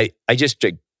 and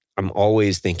I'm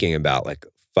always thinking about like,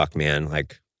 fuck, man,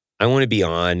 like I want to be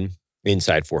on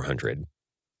inside 400.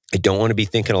 I don't want to be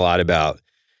thinking a lot about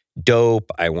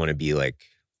dope. I want to be like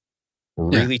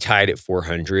really tight at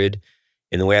 400.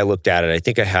 And the way I looked at it, I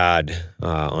think I had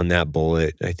on that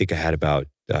bullet, I think I had about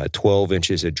 12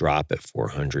 inches of drop at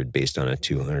 400 based on a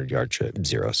 200-yard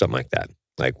zero, something like that.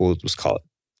 Like we'll just call it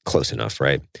close enough,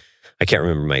 right? I can't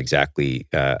remember my exactly.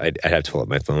 I'd have to pull up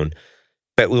my phone.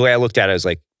 But the way I looked at it, I was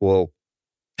like, well,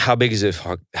 how big is a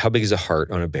heart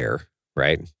on a bear,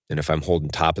 right? And if I'm holding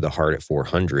top of the heart at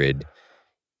 400,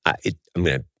 I'm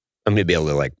gonna be able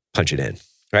to like punch it in,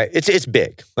 right? It's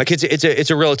big, like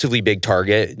it's a relatively big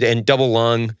target, and double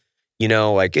lung,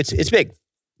 like it's big.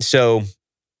 So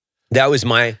that was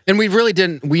and we really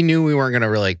didn't. We knew we weren't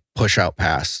gonna really push out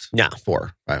past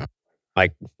 4.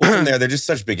 Like from there, they're just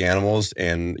such big animals,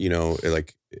 and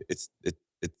like it's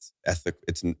ethical.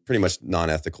 It's pretty much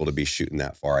non-ethical to be shooting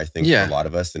that far, I think, for a lot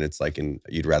of us. And it's like,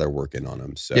 you'd rather work in on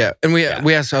them. So and we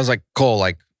asked. I was like, Cole,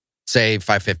 like, say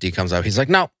 550 comes up. He's like,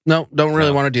 no, don't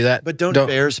really want to do that. But don't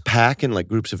bears pack in like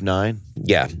groups of 9?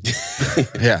 Yeah,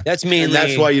 That's mainly. And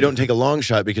that's why you don't take a long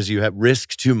shot, because you have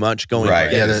risk too much going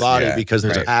in the body because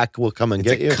the pack will come and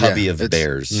get you. Covey of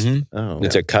bears. Mm-hmm. Oh,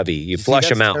 it's a covey. You flush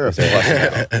them out.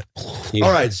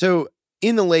 All right. So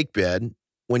in the lake bed,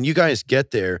 when you guys get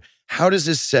there, how does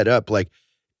this set up? Like,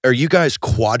 are you guys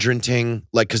quadranting?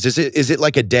 Like, because is it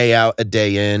like a day out, a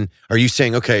day in? Are you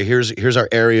saying, okay, here's our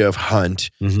area of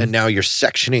hunt, and now you're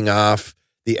sectioning off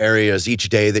the areas each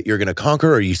day that you're going to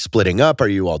conquer? Are you splitting up? Are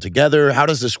you all together? How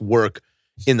does this work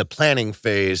in the planning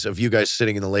phase of you guys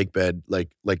sitting in the lake bed?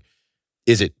 Like,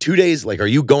 is it 2 days? Like, are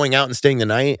you going out and staying the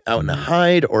night out in a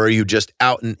hide, or are you just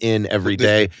out and in every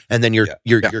day, and then you're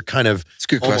kind of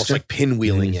almost like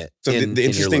pinwheeling it? So the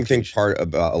interesting thing part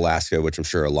about Alaska, which I'm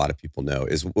sure a lot of people know,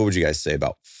 is what would you guys say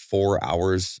about 4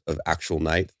 hours of actual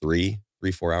night? 3,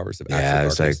 4 hours of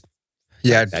actual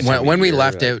darkness? When we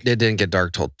left, it didn't get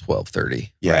dark till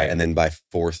 12:30. Yeah, right. And then by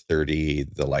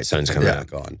 4:30, the lights come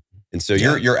back on, and so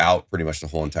you're out pretty much the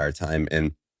whole entire time.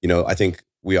 And I think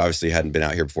we obviously hadn't been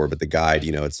out here before, but the guide,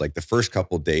 it's like the first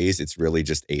couple of days, it's really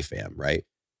just AFAM, right?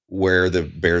 Where the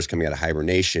bear's coming out of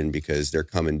hibernation because they're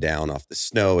coming down off the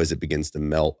snow as it begins to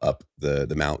melt up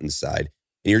the mountainside.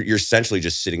 And you're essentially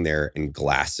just sitting there and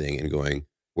glassing and going,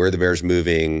 where are the bears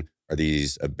moving? Are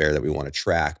these a bear that we want to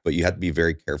track? But you have to be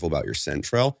very careful about your scent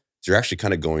trail. So you're actually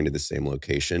kind of going to the same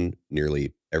location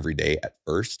nearly every day at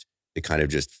first to kind of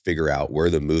just figure out where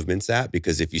the movement's at.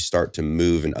 Because if you start to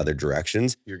move in other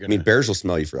directions, bears will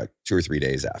smell you for like 2 or 3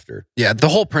 days after. Yeah, the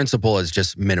whole principle is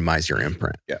just minimize your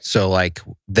imprint. Yeah. So like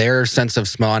their sense of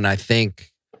smell, and I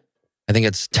think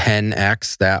it's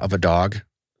 10x that of a dog.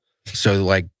 So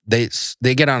like they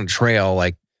get on a trail,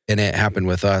 like, and it happened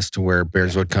with us to where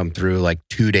bears would come through like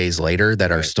 2 days later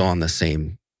that are still on the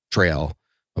same trail,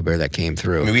 a bear that came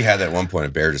through. I mean, we had that at one point, a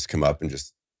bear just come up and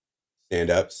just stand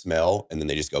up, smell, and then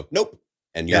they just go, nope.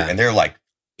 And they're like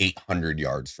 800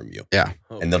 yards from you. Yeah.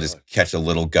 And they'll just catch a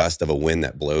little gust of a wind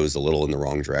that blows a little in the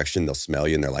wrong direction. They'll smell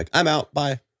you and they're like, I'm out,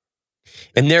 bye.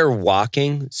 And they're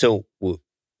walking. So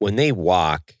when they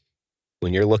walk,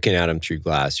 when you're looking at them through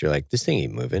glass, you're like, this thing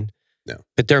ain't moving. No.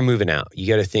 But they're moving out. You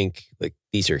got to think like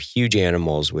these are huge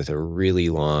animals with a really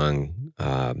long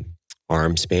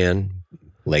arm span,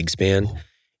 leg span.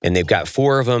 And they've got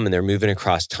 4 of them and they're moving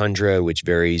across tundra, which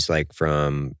varies like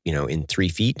from, in 3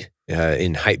 feet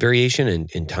in height variation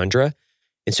in tundra.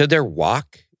 And so their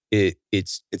walk,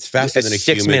 it's faster than a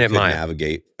 6 human minute could mile.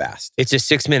 navigate fast. It's a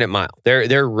 6 minute mile.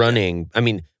 They're running. I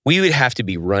mean, we would have to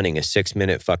be running a 6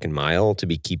 minute fucking mile to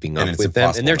be keeping up And it's with them.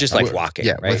 impossible And they're to just cover. like walking.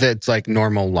 Yeah, right? with it's like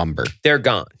normal lumber. They're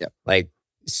gone. Yep. Like,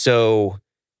 so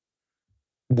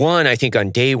one, I think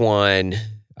on day one,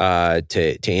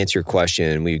 to answer your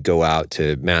question, we go out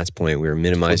to Matt's point, we were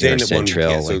minimizing our scent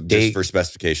trail. So just for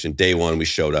specification, day one, we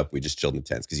showed up, we just chilled in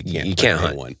tents because you can't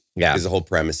hunt. day one. Yeah. Because the whole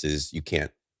premise is you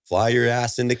can't fly your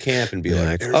ass into camp and be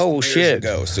like, "There's oh bears shit, to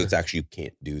go." So it's actually, you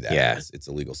can't do that. Yeah. It's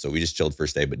illegal. So we just chilled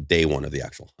first day, but day one of the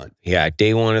actual hunt. Yeah,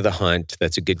 day one of the hunt.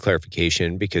 That's a good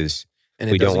clarification because And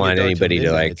we it don't doesn't want get dark till anybody to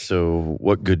midnight, like. So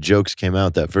what good jokes came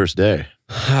out that first day?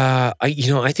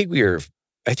 I think we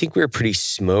were pretty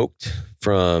smoked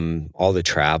from all the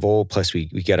travel. Plus, we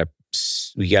got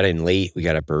in late. We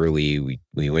got up early.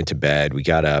 We went to bed. We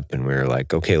got up and we were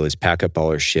like, okay, let's pack up all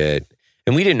our shit.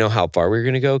 And we didn't know how far we were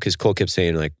going to go because Cole kept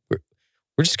saying like,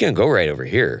 we're just going to go right over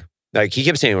here. Like he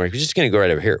kept saying, we're just going to go right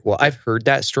over here. Well, I've heard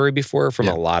that story before from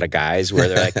a lot of guys where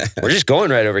they're like, we're just going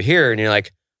right over here. And you're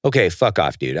like, okay, fuck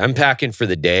off, dude. I'm packing for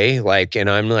the day. Like, and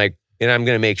I'm going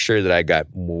to make sure that I got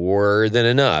more than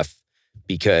enough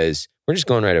because we're just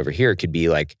going right over here. It could be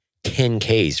like 10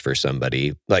 Ks for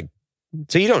somebody. Like,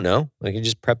 so you don't know. Like you're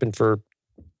just prepping for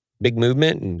big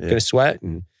movement and going to sweat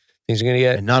and things are going to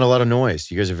get. And not a lot of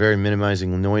noise. You guys are very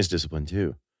minimizing noise discipline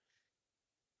too.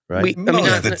 Right?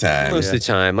 Most of the time. Most of the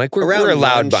time. Like we're Around a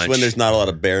loud lunch, bunch. when there's not a lot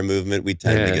of bear movement, we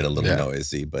tend to get a little Yeah.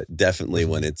 noisy. But definitely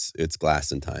when it's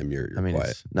glass and time, you're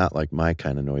quiet. It's not like my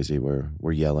kind of noisy where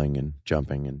we're yelling and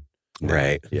jumping and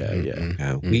Right. yeah.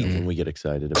 Yeah, When we get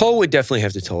excited. Cole would definitely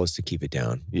have to tell us to keep it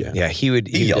down. Yeah. Yeah, he would.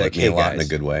 He He'd yelled be at like, me a "Hey, lot in a guys."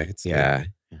 good way. It's Yeah.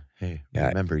 Hey, Yeah.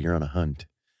 remember you're on a hunt.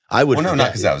 I would. Well, no,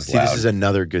 not forget. 'cause I was See, loud. this is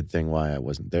another good thing why I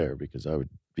wasn't there because I would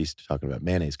be talking about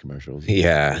mayonnaise commercials.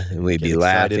 Yeah, and we'd Get be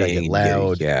excited, laughing. I get and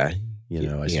loud. Yeah, You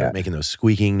know, I Yeah. start making those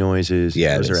squeaking noises.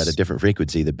 Yeah, Those are at that's- a different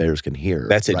frequency that bears can hear.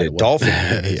 that's a right away. dolphin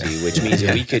Yeah. frequency, which means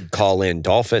that we could call in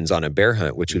dolphins on a bear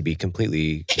hunt, which would be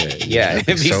completely yeah, it'd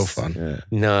be So fun. Yeah.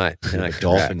 not A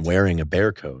dolphin wearing a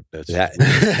bear coat. That's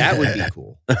That would be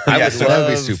cool. I would so that would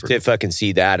be love super to fucking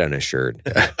see that on a shirt.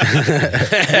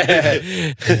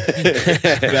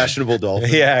 fashionable dolphin.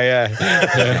 Yeah.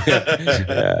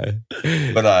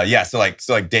 But so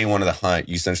like day one of the hunt,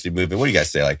 you essentially move in. What do you guys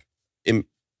say? Like in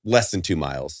less than 2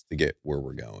 miles to get where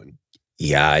we're going.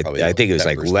 Yeah, I Probably think it was that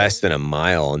like first less than a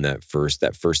mile on that first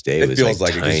day. It was feels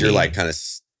like it because you're tiny. like kind of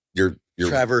you're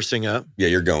Traversing up. yeah,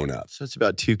 you're going up. So it's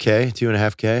about 2K,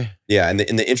 2.5K. Yeah, and the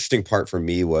interesting part for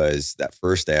me was that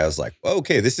first day I was like, well,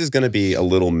 okay, this is going to be a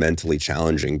little mentally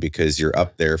challenging because you're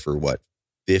up there for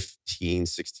 15,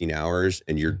 16 hours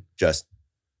and you're just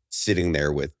sitting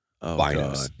there with Oh, binos,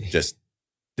 God. just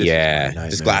This is Yeah. my nightmare.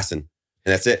 just glassing.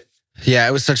 And that's it. Yeah,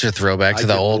 it was such a throwback to I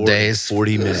the get old bored in days.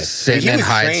 40 minutes. Sitting He in was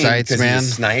hide trained sites, 'cause man. he's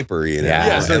a sniper, you know. Yeah.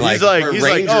 Yeah, so And he's like- for a he's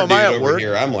like, ranger oh, am I dude at over work?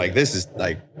 Here, I'm like, this is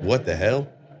like, what the hell?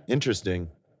 Interesting.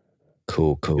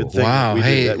 Cool. Good thing Wow, we,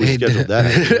 hey, did that. We hey, scheduled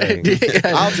that.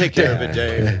 Yeah. I'll take care of it,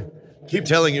 Dave. Keep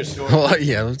telling your story. Well,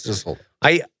 yeah, let's just hold.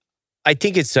 I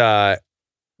think it's that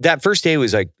first day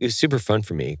was like it was super fun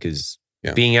for me because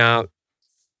Yeah. being out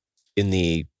in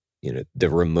the the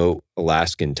remote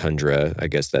Alaskan tundra, I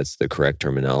guess that's the correct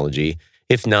terminology.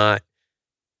 If not,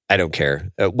 I don't care.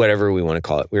 Whatever we want to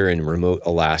call it. We were in remote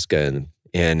Alaska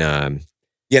and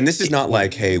Yeah, and this is not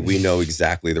like, hey, we know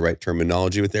exactly the right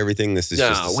terminology with everything. This is No,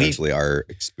 just essentially our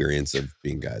experience of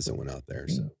being guys that went out there.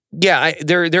 So. yeah,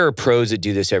 there are pros that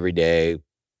do this every day.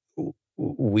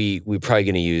 We're probably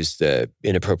going to use the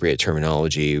inappropriate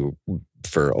terminology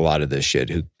for a lot of this shit.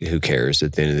 Who cares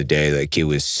at the end of the day? Like it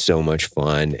was so much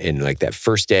fun. And like that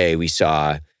first day we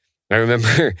saw, I remember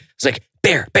it's like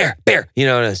bear. You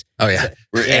know, and it was, Oh yeah,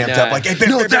 We're And, amped up like, hey, bear,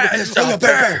 no, bear, that bear, is oh, a yeah,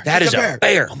 bear. that is a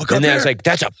bear. Oh my God, And then I was bear. like,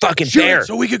 that's a fucking Shoot bear. it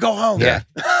so we could go home. Yeah.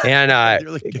 And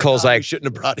You're like, Cole's "God, we like, shouldn't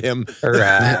have brought him.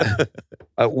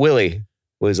 or Willie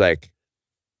was like,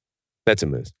 that's a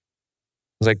moose.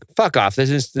 I was like, fuck off. This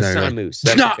is No, not you're a like, moose.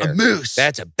 It's That's not a bear. a moose.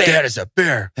 That's a bear. That is a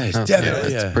bear. That is Oh,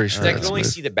 definitely that's a- pretty sure. So I that's could only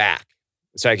smooth. see the back.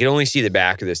 So I could only see the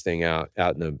back of this thing out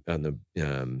in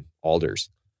the alders,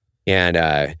 and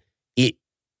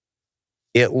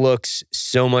it looks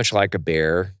so much like a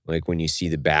bear. Like when you see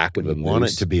the back When of a you want it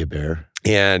moose, to be a bear.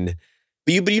 and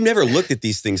But you never looked at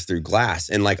these things through glass.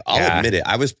 And like, I'll admit it,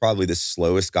 I was probably the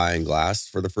slowest guy in glass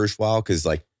for the first while. Cause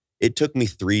like it took me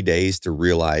 3 days to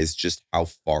realize just how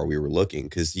far we were looking.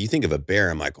 Cause you think of a bear,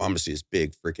 I'm like, oh, I'm gonna see this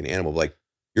big freaking animal. But like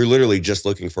you're literally just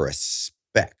looking for a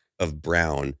speck of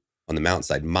brown on the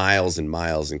mountainside, miles and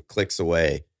miles and clicks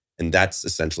away. And that's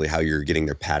essentially how you're getting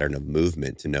their pattern of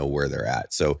movement to know where they're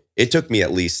at. So it took me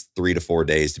at least 3 to 4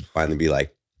 days to finally be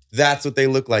like, that's what they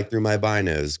look like through my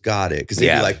binos. Got it. Cause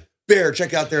they'd be like, bear,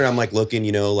 check out there. And I'm like looking,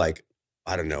 you know, like,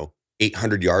 I don't know,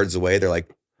 800 yards away. They're like,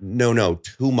 no,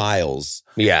 2 miles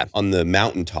on the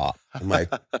mountaintop. I'm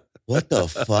like, what the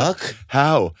fuck?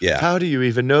 How? Yeah. How do you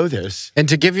even know this? And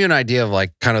to give you an idea of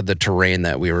like kind of the terrain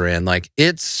that we were in, like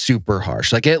it's super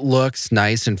harsh. Like it looks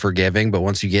nice and forgiving, but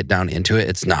once you get down into it,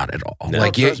 it's not at all. No,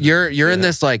 like you're in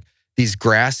this like these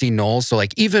grassy knolls. So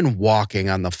like even walking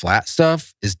on the flat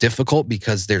stuff is difficult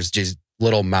because there's just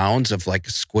little mounds of like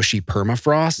squishy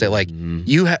permafrost that like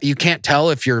you can't tell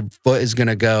if your foot is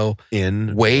gonna go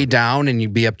in way down and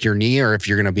you'd be up to your knee or if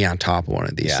you're gonna be on top of one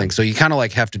of these things. So you kind of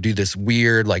like have to do this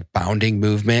weird like bounding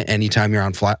movement anytime you're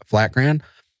on flat ground.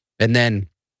 And then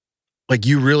like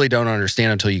you really don't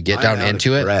understand until you get down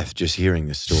into it. Breath just hearing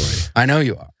this story. I know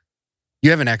you are.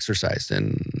 You haven't exercised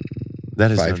in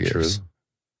that is 5 not years. true.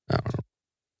 I don't know.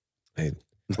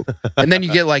 And then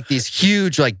you get like these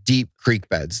huge, like deep creek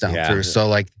beds down through. So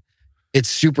like it's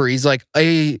super easy. Like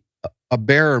a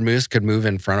bear or moose could move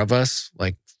in front of us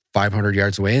like 500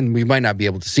 yards away and we might not be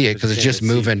able to see it because it's just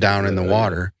moving down in the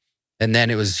water. And then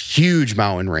it was huge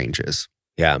mountain ranges.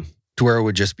 Yeah. To where it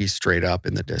would just be straight up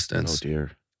in the distance. Oh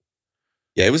dear.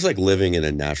 Yeah, it was like living in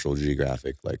a National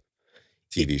Geographic like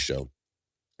TV show.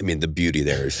 I mean, the beauty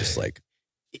there is just like.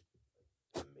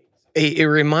 It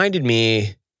reminded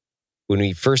me when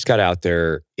we first got out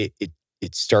there, it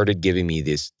started giving me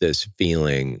this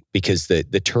feeling because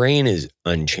the terrain is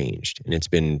unchanged and it's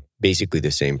been basically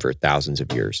the same for thousands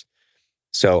of years.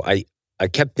 So I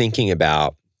kept thinking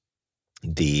about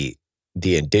the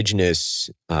indigenous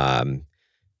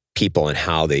people and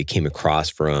how they came across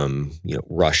from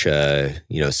Russia,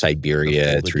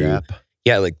 Siberia through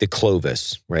like the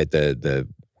Clovis, right? The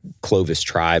Clovis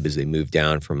tribe as they moved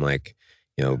down from like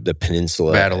the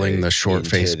peninsula, battling the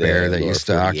short-faced bear that used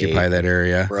to occupy that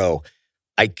area. Bro,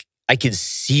 I could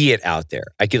see it out there.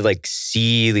 I could like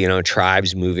see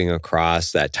tribes moving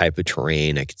across that type of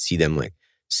terrain. I could see them like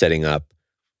setting up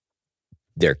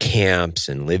their camps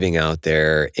and living out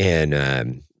there.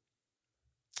 And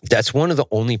that's one of the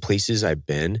only places I've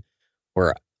been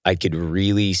where I could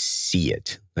really see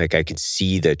it. Like I could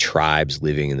see the tribes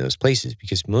living in those places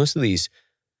because most of these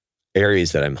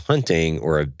areas that I'm hunting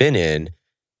or have been in,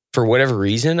 for whatever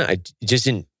reason, it just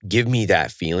didn't give me that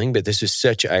feeling. But this is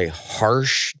such a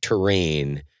harsh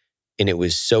terrain and it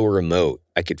was so remote.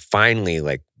 I could finally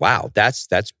like, wow,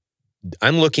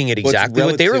 I'm looking at exactly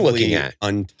what they were looking at.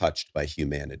 Untouched by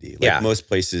humanity. Like most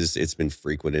places, it's been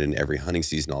frequented in every hunting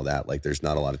season, all that. Like there's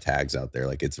not a lot of tags out there.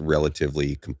 Like it's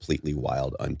relatively completely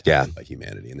wild, untouched by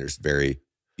humanity. And there's very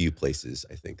few places,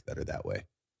 I think, that are that way.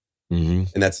 Mm-hmm.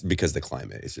 And that's because the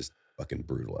climate is just fucking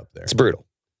brutal up there. It's brutal.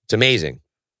 It's amazing.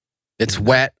 It's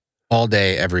wet all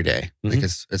day, every day. Like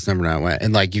it's never not wet.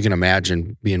 And like you can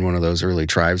imagine being one of those early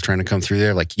tribes trying to come through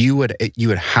there. Like you would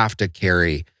have to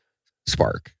carry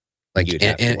spark, like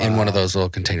in one of those little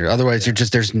containers. Otherwise,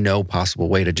 there's no possible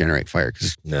way to generate fire.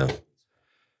 No,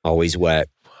 always wet,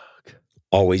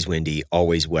 always windy,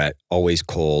 always wet, always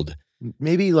cold.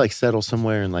 Maybe like settle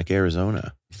somewhere in like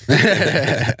Arizona.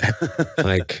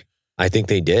 Like. I think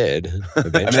they did. I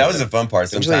mean, that was the fun part.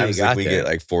 Sometimes like, we get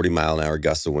like 40-mile-an-hour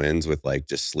gusts of winds with like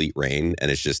just sleet rain,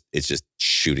 and it's just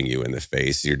shooting you in the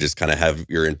face. You're just kind of have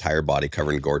your entire body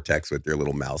covered in Gore-Tex with your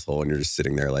little mouth hole, and you're just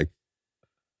sitting there like,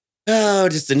 oh,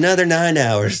 just another 9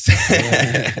 hours.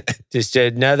 Just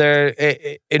another,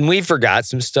 and we forgot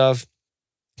some stuff.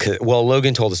 Well,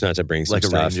 Logan told us not to bring some like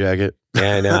stuff. A rain jacket.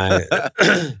 And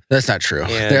that's not true.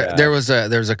 And, there was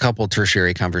a couple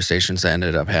tertiary conversations that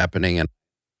ended up happening, and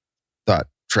thought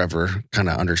Trevor kind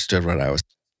of understood what I was.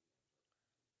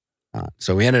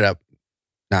 So we ended up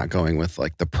not going with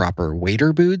like the proper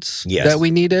wader boots that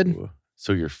we needed.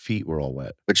 So your feet were all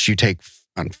wet, which you take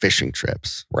on fishing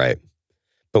trips, right?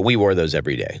 But we wore those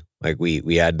every day. Like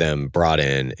we had them brought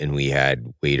in, and we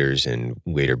had waders and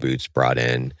wader boots brought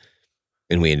in,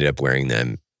 and we ended up wearing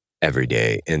them every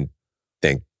day. And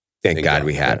thank God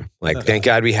we had them. Like thank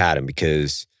God we had them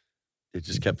because it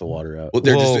just kept the water out. Well,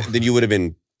 then you would have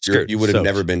been. You would have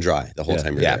never been dry the whole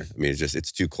time you're there. I mean,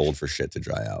 it's too cold for shit to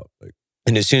dry out. Like,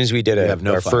 and as soon as we did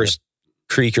our first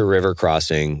creek or river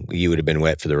crossing, you would have been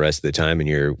wet for the rest of the time, and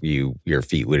your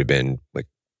feet would have been like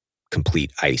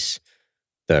complete ice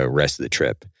the rest of the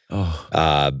trip. Oh,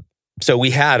 So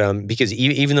we had them because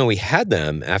even though we had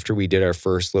them after we did our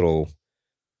first little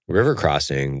river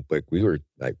crossing, like we were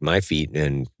like my feet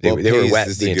and they were wet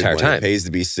the entire time. It pays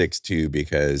to be 6'2"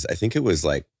 because I think it was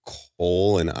like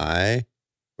Cole and I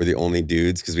were the only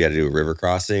dudes because we had to do a river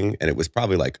crossing and it was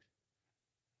probably like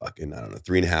fucking, I don't know,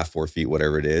 3.5, 4 feet,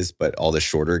 whatever it is. But all the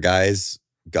shorter guys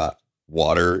got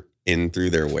water in through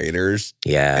their waders.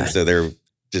 Yeah. And so they're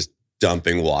just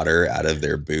dumping water out of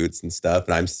their boots and stuff.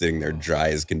 And I'm sitting there dry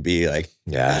as can be like,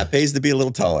 yeah, it pays to be a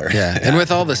little taller. Yeah. And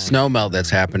with all the snow melt that's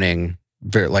happening,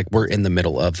 like we're in the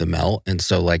middle of the melt. And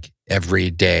so like every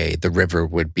day the river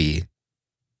would be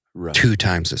 2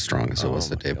 times as strong as it was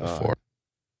the day before.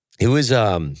 It was,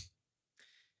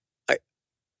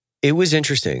 it was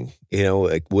interesting. You know,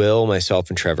 like Will, myself,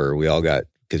 and Trevor, we all got,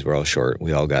 because we're all short,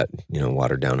 we all got,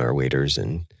 water down our waders.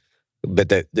 But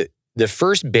the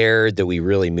first bear that we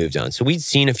really moved on, so we'd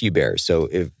seen a few bears. So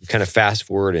if kind of fast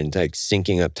forward and like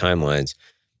syncing up timelines,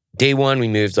 day 1, we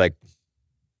moved like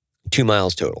 2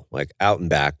 miles total, like out and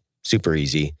back, super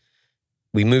easy.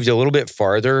 We moved a little bit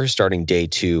farther, starting day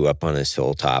 2 up on this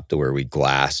hilltop to where we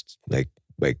glassed like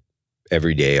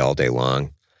every day, all day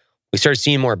long. We started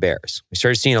seeing more bears. We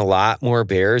started seeing a lot more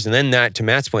bears. And then that, to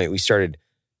Matt's point, we started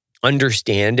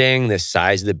understanding the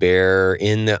size of the bear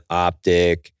in the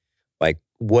optic. Like,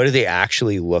 what do they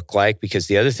actually look like? Because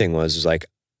the other thing was like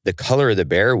the color of the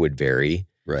bear would vary.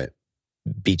 Right.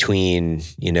 Between,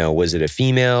 was it a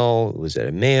female? Was it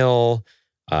a male?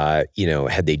 Had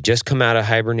they just come out of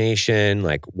hibernation?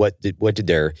 Like, what did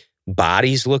their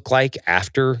bodies look like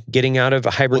after getting out of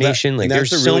a hibernation? Well,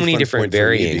 there's so many different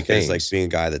varying things. Like being a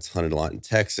guy that's hunted a lot in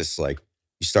Texas, like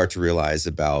you start to realize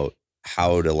about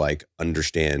how to like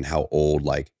understand how old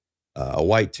like a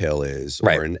whitetail is,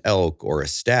 or an elk or a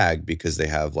stag, because they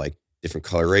have like different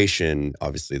coloration,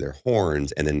 obviously their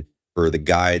horns, and then for the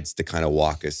guides to kind of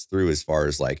walk us through as far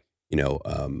as like,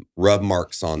 rub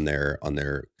marks on their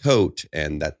coat.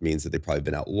 And that means that they've probably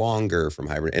been out longer from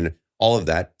hibernation and all of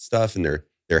that stuff. And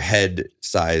their head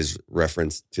size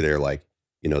reference to their like,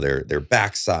 their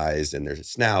back size and their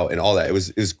snout and all that. It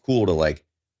was cool to like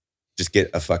just get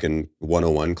a fucking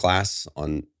 101 class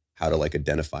on how to like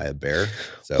identify a bear.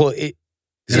 So,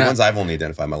 because the ones I've only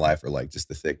identified in my life are like just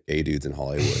the thick gay dudes in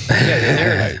Hollywood.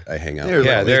 I hang out.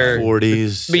 They're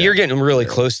 40s. But you're getting really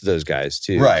close to those guys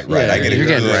too. Right. Yeah, You're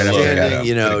getting right up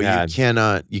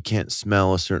there. You can't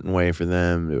smell a certain way for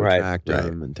them to attract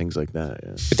them and things like that.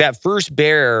 Yeah. But that first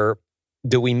bear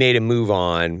that we made a move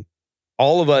on,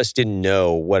 all of us didn't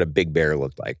know what a big bear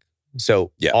looked like.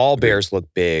 So all bears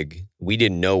look big. We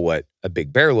didn't know what a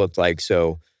big bear looked like.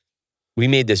 So we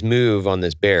made this move on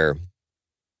this bear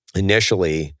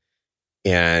initially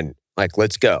and like,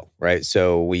 let's go, right?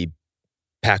 So we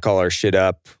pack all our shit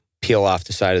up, peel off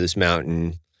the side of this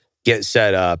mountain, get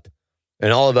set up,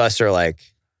 and all of us are like,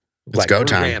 let's go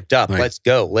time. Ramped up. Let's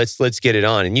go. Let's get it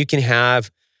on. And you can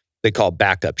have, they call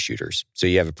backup shooters. So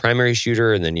you have a primary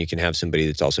shooter and then you can have somebody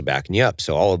that's also backing you up.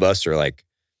 So all of us are like,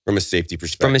 from a safety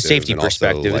perspective.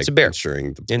 It's a bear.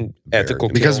 Ensuring and ethical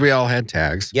kill. Because we all had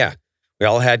tags. Yeah. We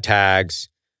all had tags.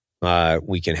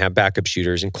 We can have backup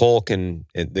shooters, and Cole and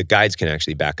the guides can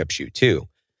actually backup shoot too.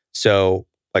 So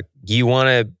like you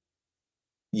want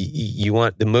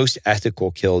the most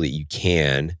ethical kill that you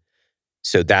can.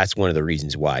 So that's one of the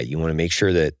reasons why you want to make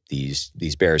sure that these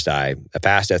bears die a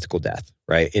fast, ethical death,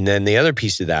 right? And then the other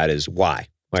piece of that is why.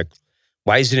 Like,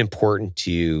 why is it important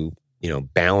to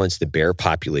balance the bear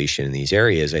population in these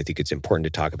areas? I think it's important to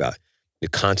talk about the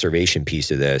conservation piece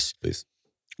of this, please,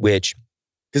 which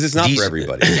because it's not for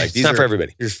everybody. Like it's not for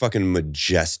everybody. They're fucking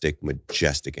majestic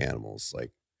animals.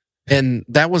 Like, and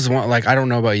that was one. Like, I don't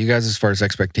know about you guys as far as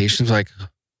expectations. Like,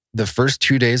 the first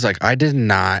 2 days, like I did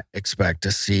not expect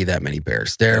to see that many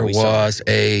bears. There was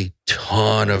a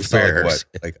ton of bears.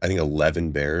 Like I think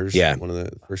 11 bears. Yeah, one of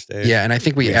the first days. Yeah, and I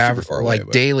think we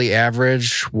averaged daily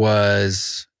average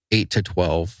was 8 to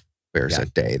 12 bears a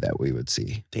day that we would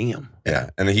see. Damn.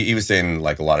 Yeah, and he was saying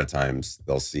like a lot of times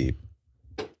they'll see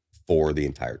 4 the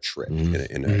entire trip in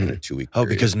a 2 week. Oh,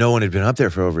 because no one had been up there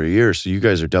for over a year, so you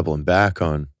guys are doubling back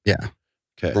on. Yeah.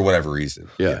 Okay. For whatever reason.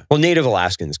 Yeah. Well, native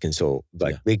Alaskans can still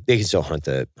they can still hunt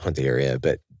the area,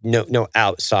 but no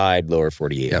outside lower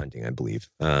 48 hunting, I believe.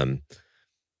 And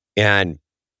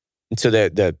so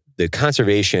the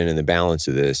conservation and the balance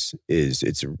of this is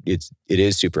it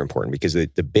is super important because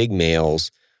the big males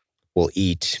will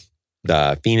eat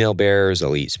the female bears,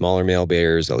 they'll eat smaller male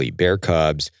bears, they'll eat bear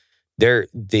cubs.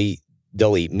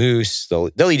 They'll eat moose,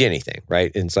 they'll eat anything,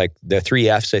 right? And it's like the 3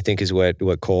 Fs, I think, is what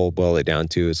Cole boiled it down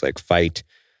to. It's like fight,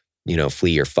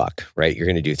 flee or fuck, right? You're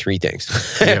going to do three things.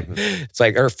 It's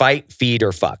like, or fight, feed,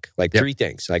 or fuck. Like three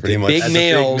things. Like Pretty the much. big As a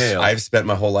males. I've spent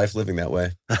my whole life living that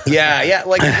way. Yeah.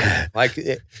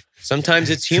 Sometimes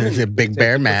it's human. It's a big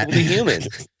bear, Matt. It's human.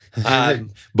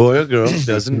 Boy or girl,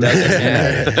 doesn't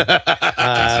matter.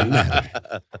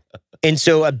 And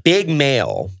so a big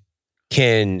male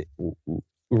can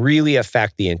really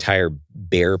affect the entire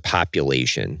bear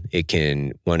population. It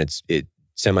can, when it's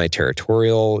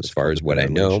semi-territorial as far as what I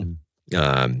know.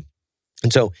 And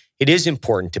so it is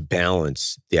important to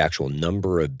balance the actual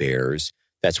number of bears.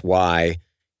 That's why,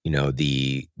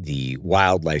 the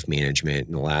wildlife management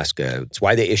in Alaska, it's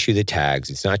why they issue the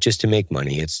tags. It's not just to make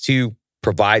money. It's to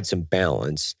provide some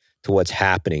balance to what's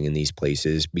happening in these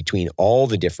places between all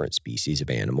the different species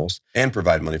of animals. And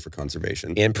provide money for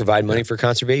conservation.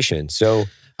 So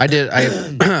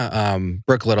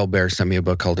Brooke Little Bear sent me a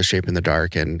book called A Shape in the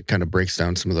Dark and kind of breaks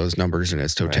down some of those numbers in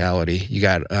its totality. Right. You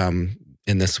got, and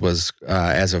this was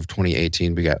as of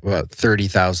 2018, we got about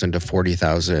 30,000 to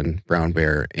 40,000 brown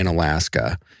bear in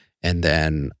Alaska. And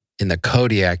then in the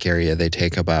Kodiak area, they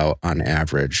take about, on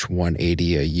average,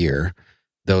 180 a year.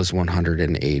 Those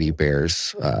 180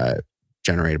 bears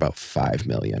generate about $5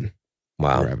 million in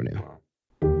revenue.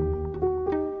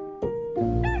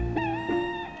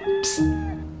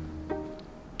 Psst.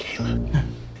 Caleb,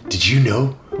 did you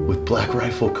know with Black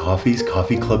Rifle Coffee's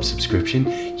Coffee Club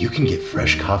subscription, you can get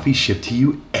fresh coffee shipped to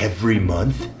you every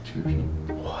month?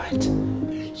 What?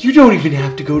 You don't even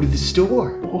have to go to the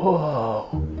store. Whoa.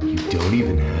 You don't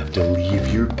even have to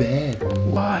leave your bed.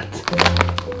 What?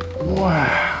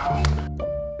 Wow.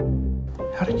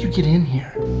 How did you get in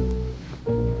here?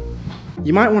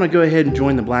 You might want to go ahead and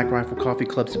join the Black Rifle Coffee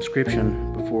Club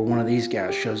subscription before one of these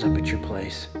guys shows up at your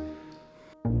place.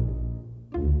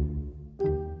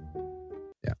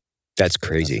 Yeah. That's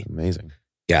crazy. That's amazing.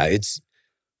 Yeah,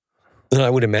 I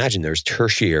would imagine there's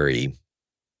tertiary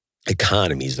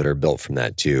economies that are built from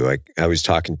that too. Like I was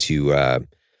talking to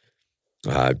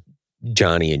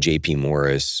Johnny and JP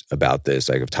Morris about this.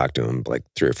 Like I've talked to them like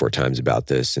 3 or 4 times about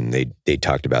this, and they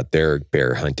talked about their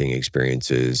bear hunting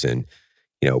experiences and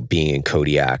being in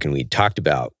Kodiak, and we talked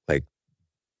about like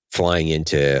flying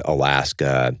into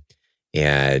Alaska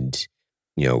and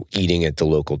eating at the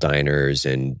local diners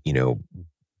and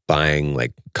buying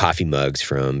like coffee mugs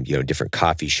from different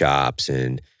coffee shops,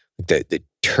 and the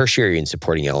tertiary and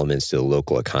supporting elements to the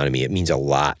local economy. It means a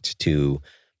lot to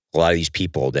a lot of these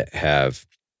people that have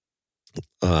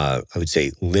I would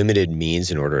say limited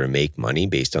means in order to make money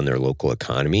based on their local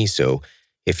economy. So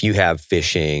if you have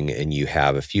fishing and you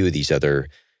have a few of these other,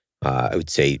 I would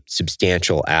say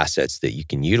substantial assets that you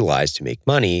can utilize to make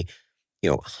money,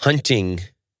 hunting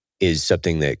is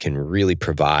something that can really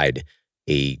provide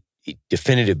a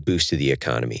definitive boost to the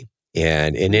economy.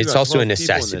 And it's also a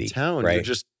necessity, town, right?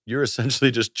 You're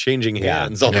essentially just changing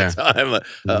hands all the time.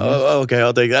 Okay,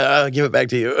 I'll take that. I'll give it back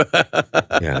to you.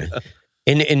 Yeah.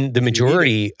 And the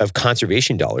majority of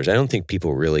conservation dollars, I don't think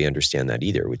people really understand that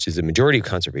either, which is the majority of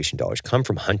conservation dollars come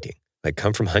from hunting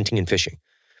and fishing.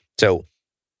 So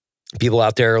people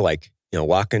out there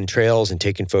walking trails and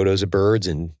taking photos of birds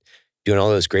and doing all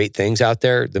those great things out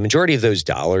there, the majority of those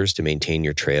dollars to maintain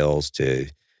your trails, to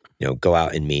go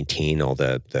out and maintain all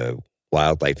the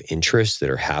wildlife interests that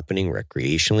are happening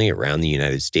recreationally around the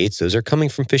United States, those are coming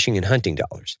from fishing and hunting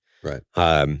dollars. Right.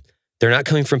 They're not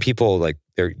coming from people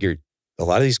a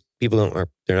lot of these people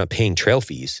they're not paying trail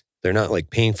fees. They're not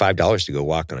paying $5 to go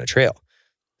walk on a trail.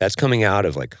 That's coming out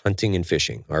of hunting and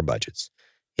fishing, our budgets.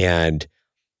 And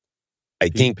I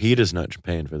think Pete is not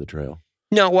paying for the trail.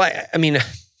 No, I mean,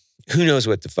 who knows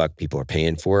what the fuck people are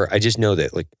paying for? I just know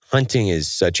that hunting is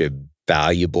such a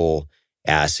valuable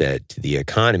asset to the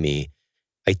economy.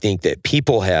 I think that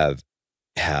people have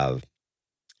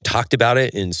talked about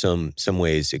it in some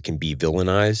ways. It can be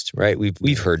villainized, right?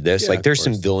 We've heard this. There's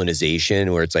some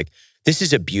villainization where it's this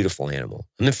is a beautiful animal.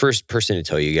 I'm the first person to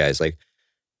tell you guys,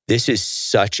 this is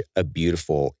such a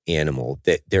beautiful animal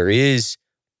that there is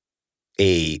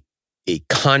a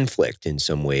conflict in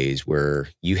some ways where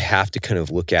you have to kind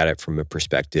of look at it from a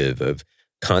perspective of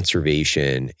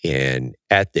conservation and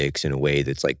ethics in a way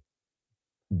that's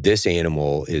this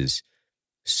animal is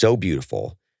so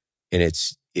beautiful, and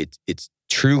it's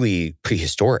truly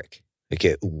prehistoric.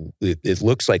 It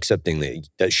looks like something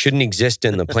that shouldn't exist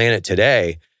in the planet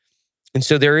today. And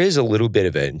so there is a little bit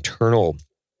of an internal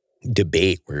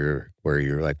debate where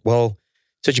you're well,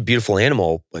 such a beautiful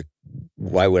animal,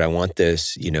 why would I want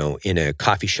this, in a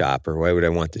coffee shop, or why would I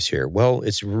want this here? Well,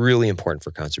 it's really important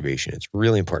for conservation. It's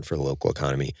really important for the local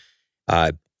economy.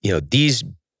 These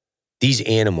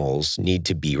animals need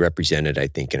to be represented, I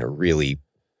think, in a really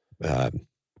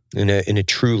in a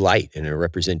true light, in a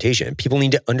representation. And people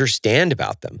need to understand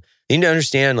about them. They need to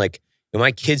understand, like,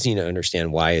 my kids need to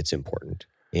understand why it's important.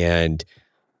 And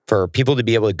for people to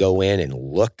be able to go in and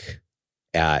look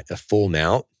at a full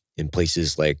mount in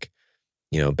places like,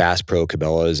 Bass Pro,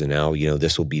 Cabela's, and now,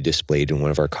 this will be displayed in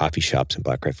one of our coffee shops in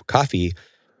Black Rifle Coffee.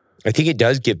 I think it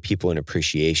does give people an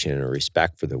appreciation and a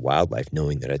respect for the wildlife,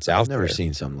 knowing that it's out there. I've never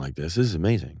seen something like this. This is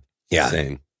amazing. Yeah.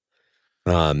 Same.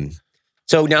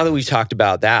 So now that we've talked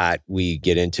about that, we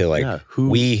get into like,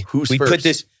 we put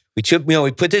this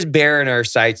bear in our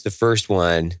sights, the first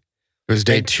one. It was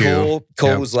day 2.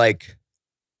 Cole was like,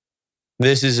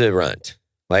 this is a runt.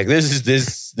 Like,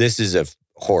 this is a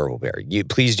horrible bear.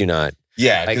 Please do not.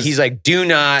 Yeah. Like, he's like, do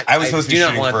not. I was supposed to be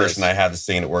shooting first, this. and I had this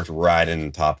thing that worked right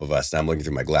in top of us. And I'm looking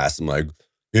through my glass. I'm like,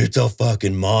 it's a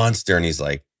fucking monster. And he's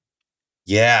like,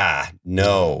 yeah,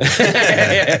 no.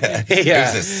 It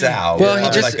was a sow. Well,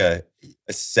 it was like a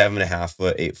 7.5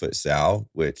 foot, 8 foot sow,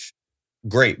 which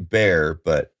great bear,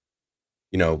 but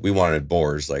we wanted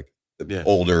boars, like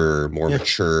older, more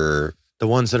mature. The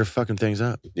ones that are fucking things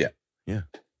up. Yeah. Yeah.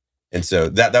 And so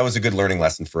that was a good learning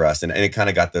lesson for us. And it kind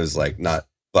of got those, like, not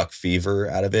buck fever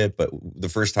out of it, but the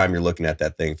first time you're looking at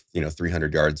that thing,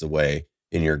 300 yards away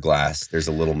in your glass, there's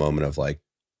a little moment of like,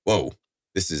 whoa,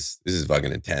 this is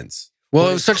fucking intense. Well,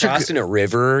 it was such crossing a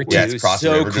river. Dude. Yeah, it's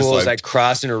crossing a river. Cool. It's like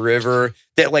crossing a river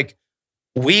that, like,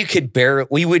 we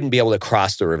wouldn't be able to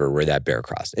cross the river where that bear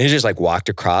crossed. And it just like walked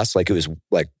across like it was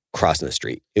like crossing the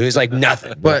street. It was like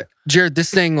nothing. But Jared,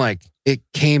 this thing, like, it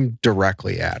came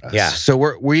directly at us. Yeah. So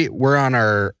we're on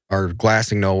our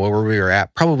glassing knoll where we were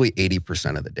at probably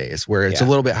 80% of the days, where it's a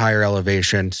little bit higher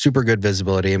elevation, super good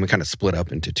visibility, and we kind of split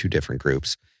up into 2 different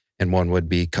groups. And one would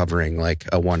be covering like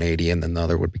a 180, and then the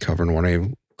other would be covering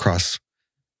 180 cross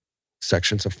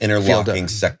sections of interlocking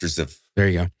sectors of there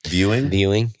you go.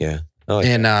 Viewing. Yeah.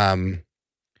 And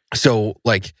so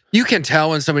like you can tell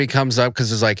when somebody comes up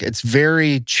because it's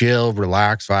very chill,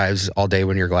 relaxed vibes all day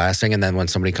when you're glassing, and then when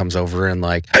somebody comes over and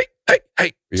like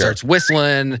hey starts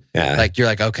whistling, like you're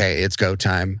like, okay, it's go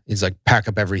time. He's like, pack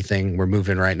up everything, we're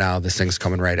moving right now. This thing's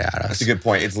coming right at us. That's a good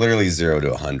point. It's literally 0 to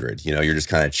 100. You're just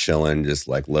kind of chilling, just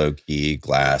like low key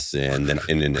glassing, and then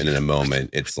in a moment,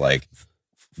 it's like,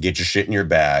 get your shit in your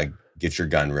bag, get your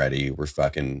gun ready. We're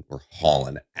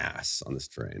hauling ass on this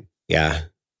terrain. Yeah.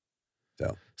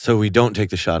 So we don't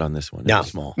take the shot on this one. No.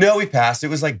 Small. No, we passed. It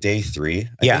was like day 3.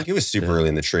 I think it was super early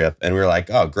in the trip, and we were like,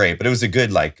 oh, great. But it was a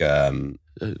good like run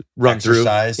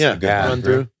exercise. Through. Yeah, run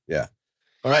through. Yeah.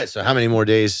 All right. So how many more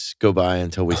days go by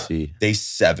until we see day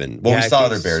 7? Well, we saw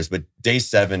other bears, but day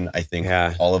 7, I think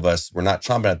all of us were not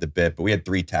chomping at the bit, but we had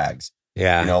 3 tags.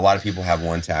 Yeah. A lot of people have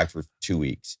 1 tag for 2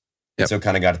 weeks. And so it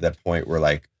kind of got to that point where,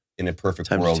 like, in a perfect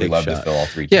world, we love to fill all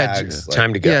 3 tags.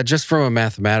 Time to go. Yeah, just from a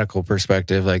mathematical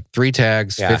perspective, like 3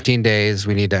 tags, 15 days,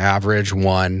 we need to average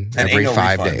 1 and every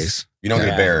 5 refunds. days. You don't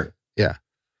get a bear. Yeah.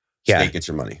 State gets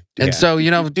your money. And so,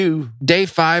 day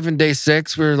 5 and day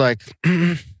 6, we were like,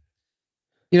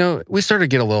 we started to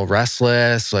get a little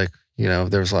restless. Like,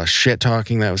 there was a lot of shit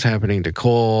talking that was happening to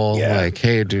Cole. Yeah. Like,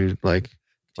 hey, dude, like,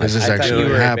 is this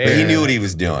actually happening? He knew what he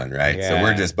was doing, right?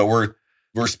 Yeah. So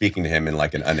we're speaking to him in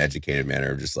like an uneducated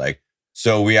manner, just like,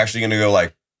 so we actually going to go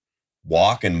like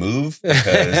walk and move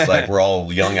because like we're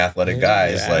all young athletic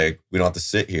guys. Yeah. Like we don't have to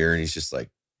sit here. And he's just like,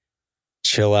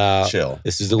 chill out. Chill.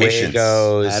 This is the way it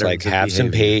goes. Patterns like of have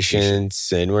some behavior.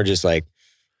 patience. And we're just like,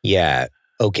 yeah,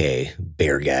 okay,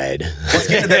 bear guide. Let's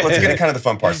get to kind of the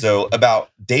fun part. So about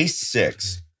day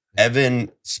 6,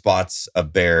 Evan spots a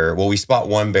bear. Well, we spot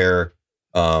one bear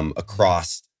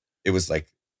across. It was like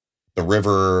the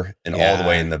river and all the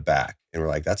way in the back. And we're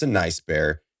like, that's a nice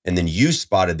bear. And then you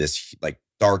spotted this like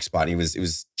dark spot. And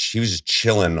she was just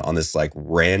chilling on this like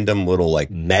random little like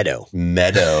meadow.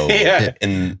 Yeah.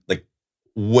 And like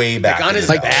way back. Like on his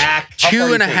back.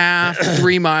 2.5,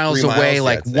 3 miles 3 away, miles,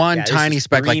 like one tiny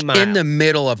speck, like 3 miles. in the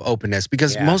middle of openness.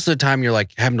 Because most of the time you're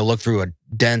like having to look through a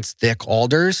dense, thick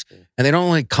alders, and they don't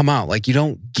like come out. Like you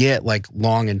don't get like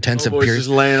long, intensive periods. Just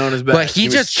laying on his back. But he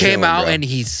just came chilling, out bro. and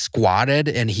he squatted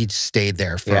and he stayed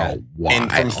there for a while.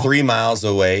 And from 3 miles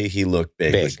away, he looked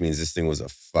big, which means this thing was a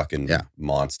fucking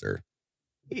monster.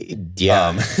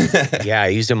 Yeah. Yeah,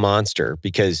 he's a monster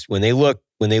because when they look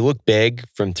big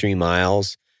from 3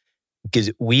 miles,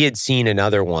 because we had seen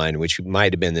another one, which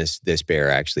might have been this bear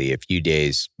actually a few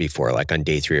days before, like on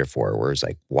day 3 or 4, where it's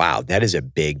like, wow, that is a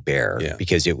big bear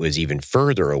because it was even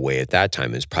further away at that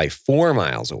time. It was probably 4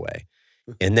 miles away.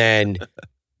 And then,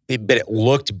 but it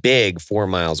looked big 4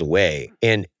 miles away.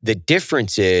 And the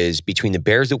difference is between the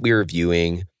bears that we were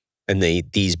viewing and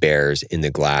these bears in the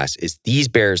glass is these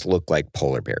bears look like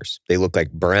polar bears. They look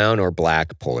like brown or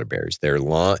black polar bears. They're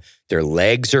long. Their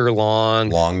legs are long.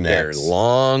 Long necks. They're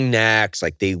long necks.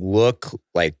 Like they look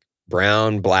like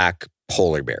brown, black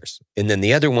polar bears. And then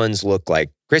the other ones look like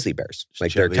grizzly bears.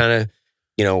 Like they're kind of,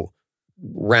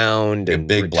 round and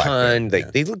big black rotund. bear,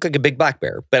 They look like a big black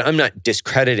bear. But I'm not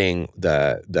discrediting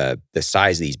the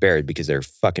size of these bears because they're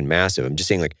fucking massive. I'm just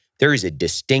saying like there is a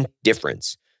distinct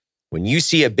difference. When you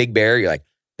see a big bear, you're like,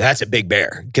 that's a big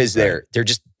bear. Because they're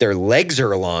just, their legs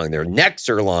are long, their necks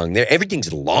are long,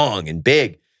 everything's long and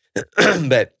big.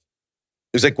 But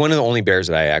it was like one of the only bears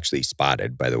that I actually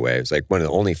spotted, by the way. It was like one of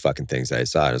the only fucking things that I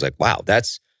saw. I was like, wow,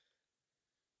 that's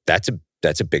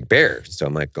a big bear. So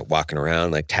I'm like walking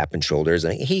around, like tapping shoulders,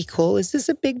 like, hey, Cole, is this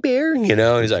a big bear? And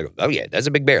he's like, oh yeah, that's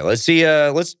a big bear. Let's see,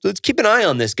 let's keep an eye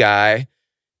on this guy.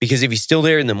 Because if he's still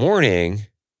there in the morning,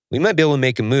 we might be able to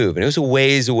make a move. And it was a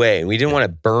ways away. And we didn't want to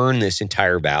burn this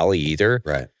entire valley either.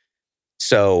 Right.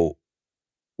 So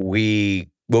we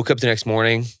woke up the next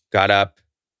morning, got up,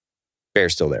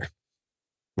 bear's still there.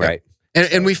 Right.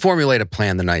 And we formulated a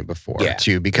plan the night before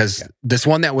too, because this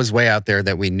one that was way out there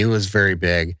that we knew was very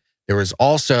big, we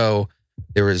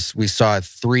saw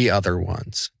 3 other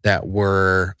ones that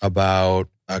were about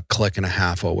a click and a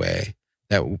half away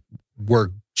that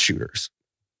were shooters.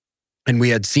 And we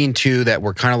had seen 2 that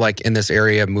were kind of like in this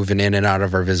area moving in and out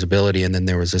of our visibility. And then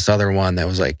there was this other one that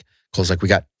was like, close, like we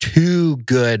got 2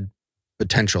 good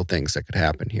potential things that could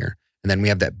happen here. And then we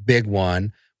have that big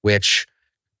one, which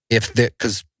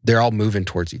because they're all moving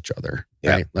towards each other,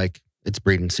 right? Like it's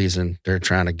breeding season. They're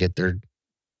trying to get their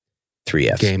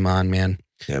 3F game on, man.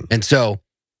 Yeah. And so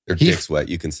Their dick's wet.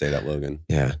 You can say that, Logan.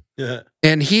 Yeah.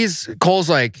 And Cole's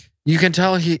like, you can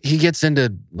tell he gets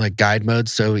into like guide mode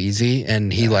so easy.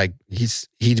 And he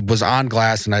was on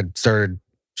glass, and I started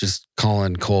just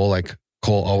calling Cole, like,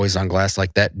 Cole always on glass.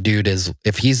 Like that dude is,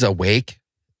 if he's awake,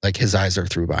 like his eyes are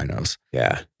through binos.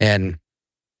 Yeah. And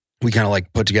we kind of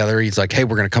like put together, he's like, hey,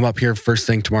 we're going to come up here first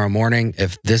thing tomorrow morning.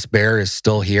 If this bear is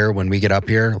still here when we get up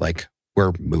here, like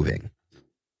we're moving.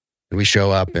 And we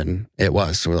show up, and it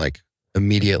was. So we're like,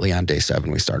 immediately on day 7,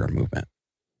 we start our movement.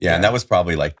 Yeah, and that was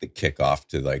probably like the kickoff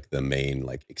to like the main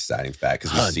like exciting fact,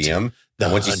 because we see him.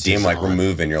 And once you see him, like we're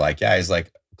moving, you're like, yeah, he's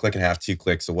like click and a half, 2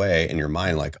 clicks away. In your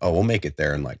mind, like, oh, we'll make it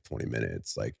there in like 20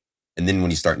 minutes. Like, and then when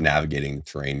you start navigating the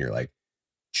terrain, you're like,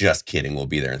 just kidding, we'll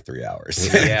be there in 3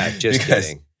 hours. Yeah, just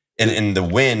kidding. And the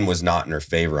wind was not in our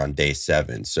favor on day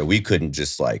 7. So we couldn't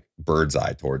just like bird's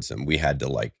eye towards him. We had to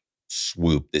like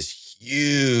swoop this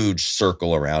huge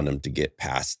circle around him to get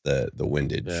past the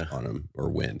windage on him, or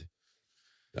wind.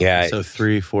 Yeah. So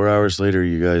 3-4 hours later,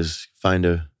 you guys find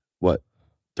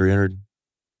 300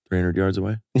 yards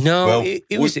away? No, Well,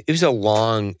 it was a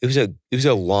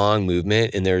long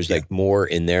movement, and there's like more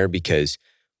in there because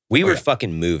we were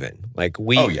fucking moving. Like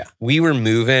we were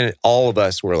moving. All of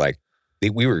us were like,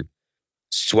 we were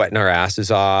sweating our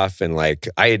asses off, and like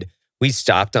we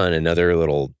stopped on another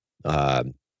little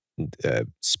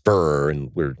spur,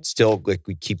 and we're still like,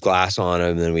 we keep glass on them,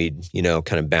 and then we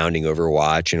kind of bounding over,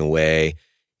 watching away.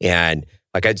 And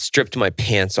like I'd stripped my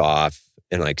pants off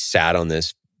and like sat on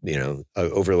this,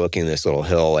 overlooking this little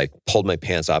hill, like pulled my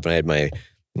pants off, and I had my,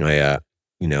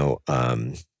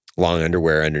 long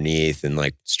underwear underneath, and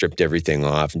like stripped everything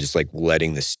off, and just like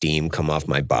letting the steam come off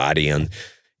my body. And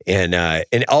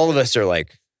all of us are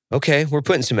like, okay, we're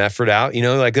putting some effort out,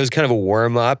 like it was kind of a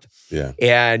warm up. Yeah.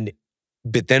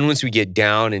 But then once we get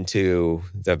down into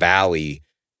the valley,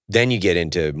 then you get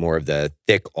into more of the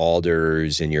thick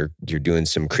alders, and you're doing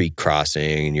some creek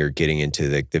crossing, and you're getting into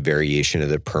the variation of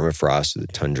the permafrost of the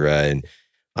tundra, and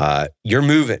you're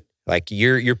moving. Like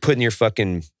you're putting your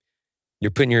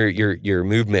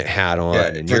movement hat on. Yeah,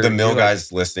 and for the mill like,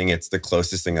 guys listening, it's the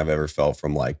closest thing I've ever felt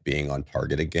from like being on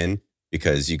target again,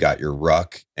 because you got your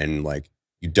ruck, and like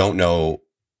you don't know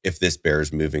if this bear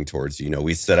is moving towards you.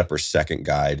 We set up our second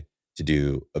guide to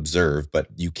do observe, but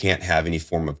you can't have any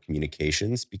form of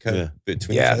communications between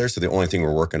each other. So the only thing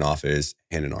we're working off is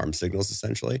hand and arm signals,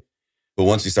 essentially. But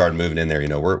once we started moving in there,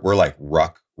 we're like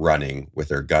ruck running with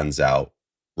our guns out,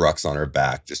 rucks on our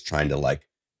back, just trying to like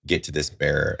get to this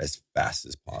bear as fast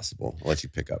as possible. I'll let you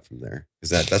pick up from there,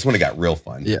 because that's when it got real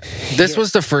fun. Yeah, this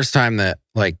was the first time that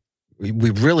like we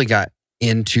really got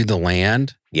into the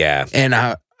land. Yeah, and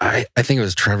I think it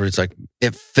was Trevor. It's like,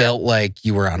 it felt like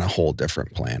you were on a whole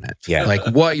different planet. Yeah. Like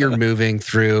what you're moving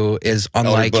through is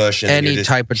unlike any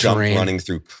type of terrain. Running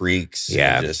through creeks.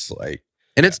 Yeah. And just like.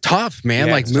 And it's tough, man.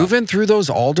 Yeah, like moving through those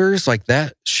alders, like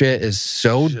that shit is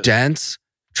so dense.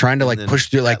 Trying to like push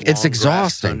through, like it's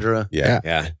exhausting. Tundra. Yeah.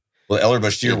 Yeah. Well,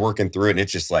 elderbush, you're working through it and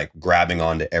it's just like grabbing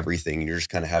onto everything. And you're just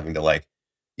kind of having to like,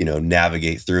 you know,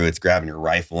 navigate through. It's grabbing your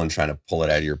rifle and trying to pull it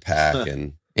out of your pack.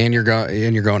 And you're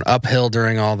going uphill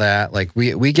during all that. Like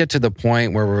we get to the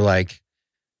point where we're like,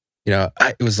 you know,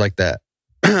 it was like that,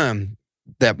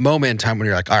 that moment in time when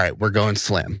you're like, all right, we're going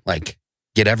slim. Like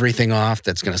get everything off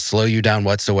that's going to slow you down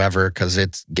whatsoever. Cause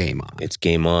it's game on. It's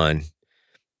game on.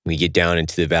 We get down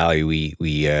into the valley. We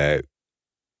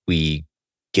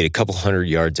get a couple 100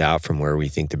 yards out from where we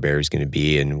think the bear is going to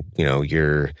be. And, you know,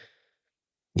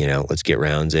 let's get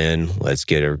rounds in. Let's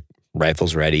get our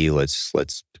rifles ready. Let's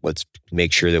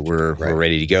make sure that we're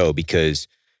ready to go, because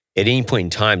at any point in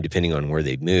time, depending on where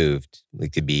they moved,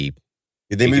 like they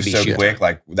moved so quick.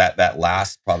 Like that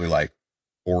last probably like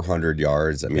 400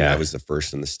 yards. I mean, I was the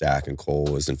first in the stack and Cole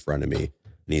was in front of me.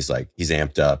 And he's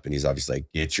amped up and he's obviously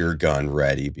like, get your gun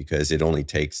ready, because it only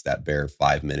takes that bear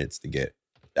 5 minutes to get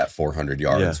that 400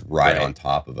 yards right on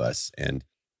top of us. And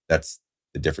that's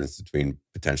the difference between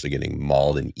potentially getting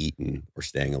mauled and eaten or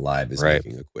staying alive, is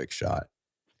making a quick shot.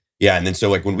 Yeah. And then so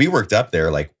like when we worked up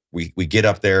there, like we get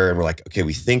up there and we're like, okay,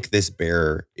 we think this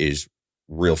bear is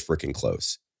real freaking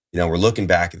close. You know, we're looking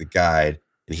back at the guide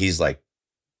and he's like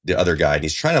the other guide and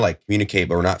he's trying to like communicate,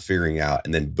 but we're not figuring out.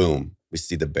 And then boom, we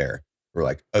see the bear. We're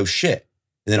like, oh shit.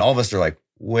 And then all of us are like,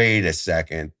 wait a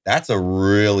second. That's a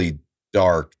really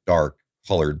dark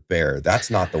colored bear.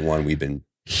 That's not the one we've been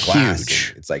glassing.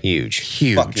 Huge. It's like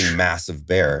huge, fucking massive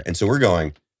bear. And so we're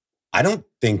going, I don't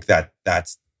think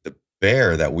that's the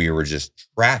bear that we were just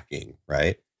tracking,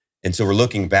 right? And so we're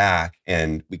looking back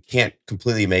and we can't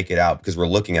completely make it out because we're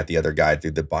looking at the other guy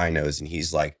through the binos and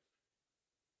he's like,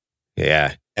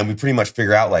 yeah. And we pretty much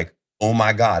figure out like, oh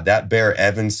my God, that bear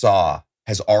Evan saw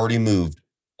has already moved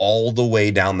all the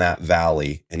way down that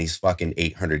valley and he's fucking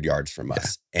 800 yards from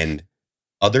us. And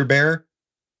other bear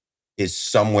is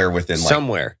somewhere within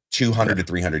like 200 to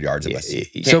 300 yards of us.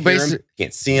 So basically,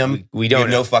 can't see him. We don't have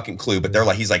no fucking clue, but they're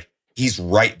like, he's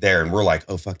right there. And we're like,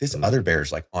 oh fuck, this other bear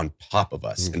is like on top of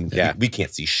us. And we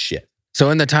can't see shit.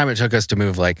 So in the time it took us to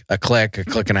move like a click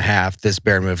and a half, this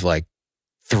bear moved like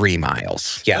 3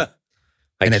 miles. Yeah.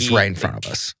 Like and it's right in front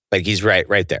of us. Like he's right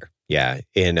there. Yeah.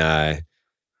 And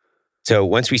so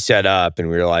once we set up and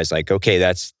we realized like, okay,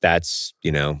 that's,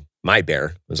 you know, my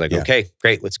bear. I was like, okay,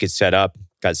 great. Let's get set up.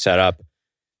 Got set up.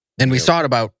 And we saw it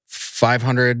about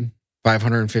 500,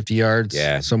 550 yards.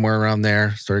 Yeah. Somewhere around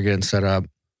there. Started getting set up.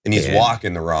 And he's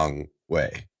walking the wrong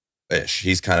way.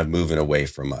 He's kind of moving away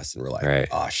from us. And we're like,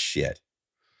 oh shit.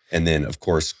 And then of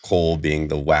course, Cole being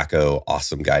the wacko,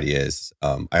 awesome guy he is.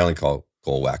 I only call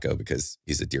Cole wacko because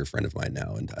he's a dear friend of mine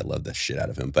now. And I love the shit out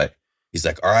of him. But he's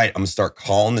like, all right, I'm gonna start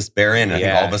calling this bear in. And I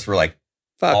think all of us were like,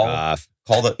 fuck off.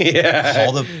 Call the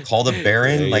bear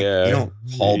in. Like you don't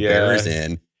call bears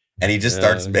in. And he just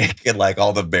starts making like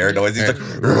all the bear noise. He's like,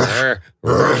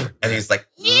 and he's like,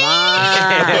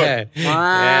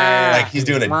 like he's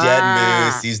doing a dead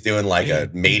moose. He's doing like a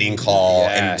mating call,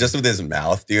 and just with his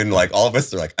mouth, dude. And like all of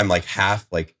us are like, I'm like half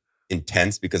like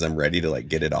intense because I'm ready to like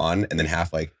get it on, and then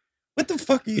half like, what the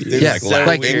fuck are you doing? Yeah, like, so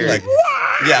laughing, weird.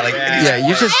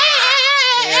 You just.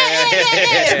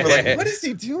 We're like, what is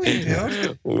he doing,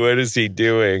 dude? What is he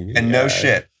doing? And no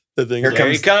shit.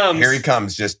 Here he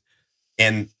comes. Just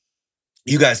and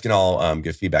you guys can all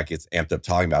give feedback. It's amped up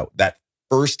talking about that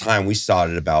first time we saw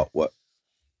it at about what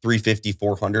 350,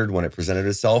 400 when it presented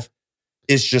itself.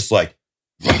 It's just like,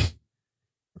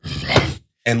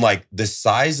 and like the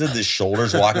size of the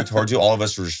shoulders walking towards you. All of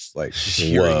us were just like,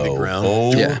 hearing the ground.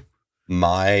 Oh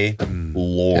my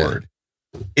Lord.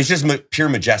 It's just pure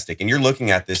majestic. And you're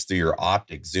looking at this through your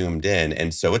optic zoomed in.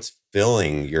 And so it's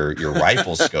filling your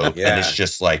rifle scope. And it's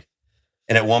just like,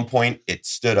 and at one point it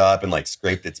stood up and like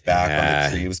scraped its back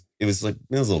on the tree. It was a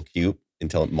little cute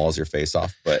until it mauls your face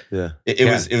off. But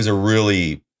it was a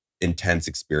really intense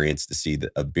experience to see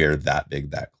a bear that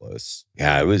big, that close.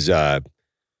 Yeah, it was, it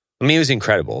was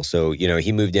incredible. So, you know,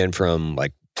 he moved in from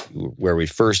like where we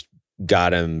first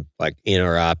got him like in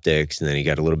our optics, and then he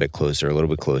got a little bit closer.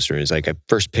 And it's like I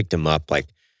first picked him up like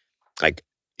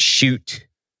shoot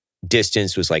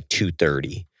distance was like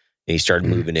 230, and he started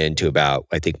moving into about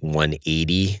I think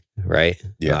 180, right?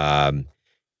 Yeah.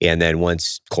 And then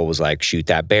once Cole was like, shoot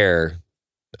that bear,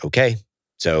 okay,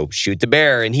 so shoot the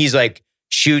bear, and he's like,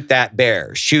 shoot that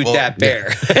bear, that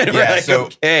bear. Like, so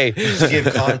okay. To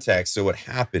give context, so what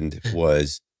happened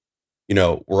was, you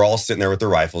know, we're all sitting there with the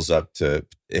rifles up to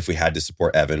if we had to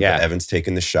support Evan, but Evan's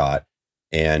taking the shot.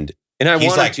 And I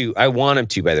want him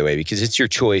to, by the way, because it's your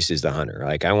choice as the hunter.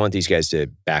 Like, I want these guys to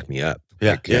back me up.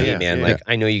 Like,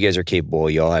 I know you guys are capable.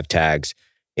 You all have tags.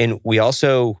 And we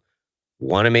also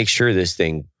want to make sure this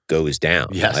thing goes down.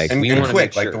 Yes. Like, and we want to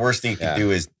quick. make Like the sure. worst thing you can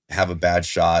do is have a bad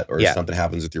shot or Yeah. something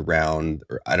happens with your round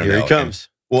or I don't Here know. he comes.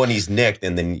 And he's nicked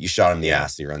and then you shot him in the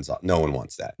ass and he runs off. No one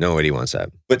wants that. Nobody wants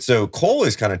that. But so Cole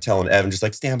is kind of telling Evan, just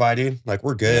like, stand by, dude. Like,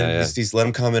 we're good. Yeah. He's let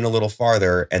him come in a little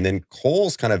farther. And then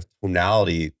Cole's kind of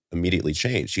tonality immediately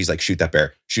changed. She's like, shoot that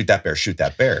bear, shoot that bear, shoot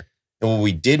that bear. And what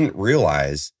we didn't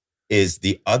realize is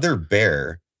the other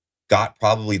bear got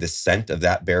probably the scent of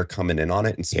that bear coming in on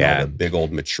it and smelled Yeah. a big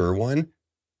old mature one.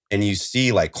 And you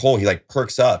see like Cole, he like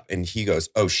perks up and he goes,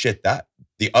 oh shit, that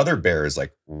the other bear is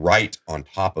like right on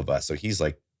top of us. So he's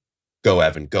like, go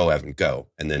Evan, go Evan, go.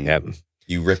 And then Yep.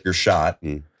 you rip your shot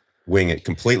and wing it,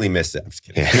 completely miss it. I'm just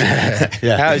kidding.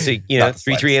 Yeah. How is it? Not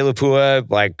 3-3 Elapua,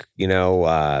 like, it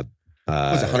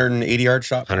was a 180 yard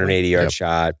shot. 180 yard Yep.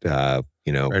 shot, Right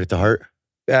at the heart,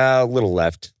 a little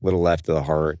left of the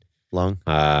heart. lung.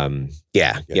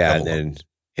 Yeah. double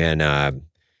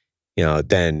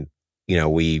Then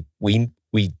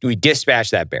we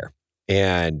dispatched that bear,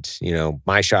 and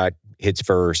my shot hits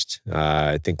first.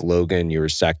 I think Logan, you were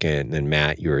second, and then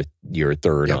Matt, you were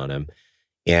third Yep. on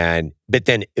him. But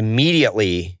then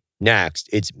immediately next,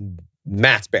 it's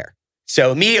Matt's bear.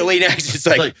 So immediately next, it's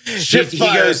like shift he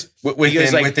fire. goes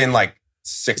Within like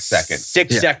 6 seconds.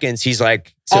 6 Yeah. seconds. He's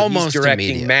like, so Almost he's directing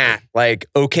immediately. Matt, like,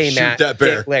 okay, Shoot Matt, that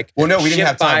bear. like, Well, no, we didn't shift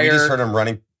have time. We just fire. heard him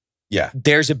running. Yeah.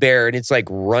 There's a bear, and it's like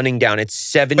running down. It's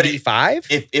 75.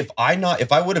 If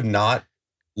I would have not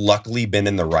luckily been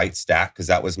in the right stack, because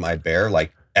that was my bear,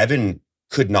 like Evan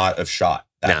could not have shot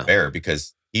that No. bear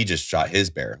because he just shot his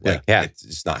bear. Like Yeah. it's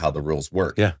just not how the rules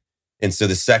work. Yeah. And so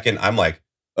the second I'm like,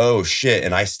 oh shit,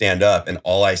 and I stand up and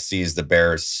all I see is the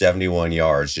bear 71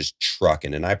 yards just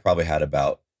trucking. And I probably had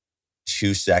about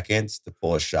 2 seconds to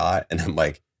pull a shot. And I'm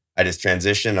like, I just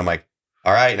transitioned. I'm like,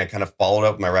 all right. And I kind of followed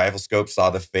up with my rifle scope, saw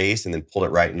the face, and then pulled it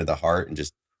right into the heart and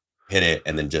just hit it.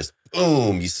 And then just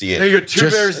boom, you see There it. you go, two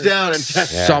Just- bears down and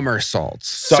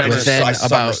Somersaults. I Within about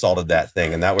somersaulted that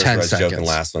thing, and that was 10 where I was joking seconds.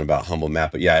 last one about humble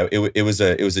Matt. But yeah, it was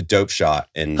a dope shot.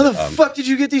 And how the fuck did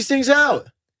you get these things out?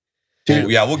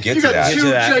 yeah, we'll get You to got that. two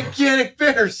that. gigantic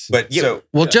bears. But so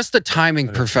Well, yeah. just the timing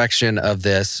perfection of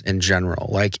this in general.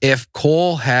 Like if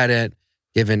Cole hadn't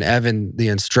given Evan the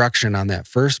instruction on that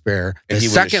first bear, And the he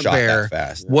wouldn't have second shot that bear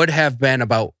fast. would have been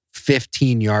about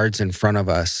 15 yards in front of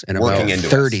us in Working about into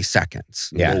 30 us. seconds.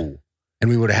 Yeah. Whoa. And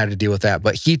we would have had to deal with that.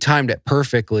 But he timed it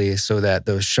perfectly so that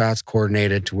those shots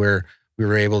coordinated to where we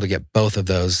were able to get both of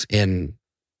those in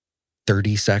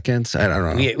 30 seconds. I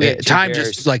don't know. We had two Time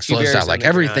bears- just like two slows bears down. on Like the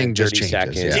everything ground, just 30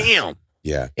 changes. seconds. Yeah. Damn.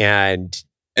 Yeah. And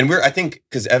And I think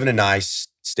because Evan and I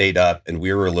stayed up and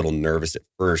we were a little nervous at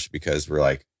first because we're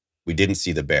like, we didn't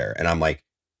see the bear. And I'm like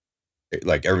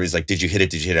everybody's like, did you hit it?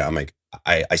 Did you hit it? I'm like,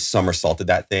 I somersaulted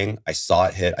that thing. I saw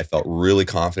it hit. I felt really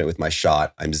confident with my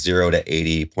shot. I'm 0 to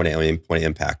 80, point of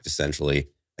impact, essentially.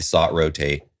 I saw it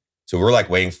rotate. So we're like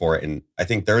waiting for it. And I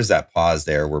think there was that pause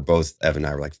there where both Evan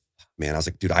and I were like, man, I was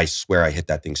like, dude, I swear I hit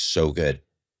that thing so good.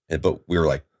 But we were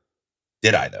like,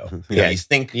 did I though? You know, you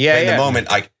think in the moment,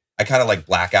 I kind of like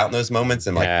black out in those moments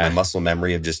and like my muscle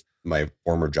memory of just my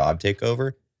former job take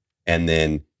over. And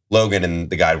then Logan and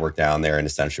the guy worked down there and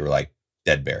essentially were like,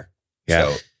 dead bear.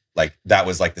 Yeah. So like that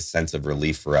was like the sense of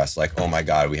relief for us. Like, oh my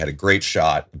God, we had a great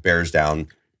shot. The bear's down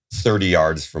 30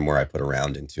 yards from where I put a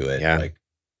round into it. Yeah. Like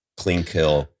clean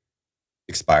kill,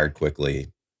 expired quickly.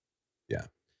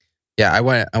 Yeah, I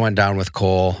went down with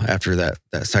Cole after that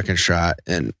second shot,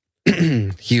 and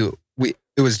it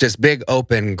was just big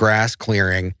open grass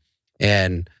clearing,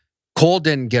 and Cole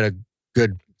didn't get a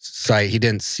good sight. He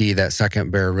didn't see that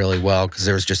second bear really well because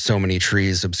there was just so many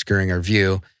trees obscuring our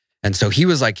view, and so he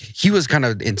was kind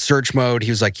of in search mode.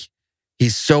 He was like,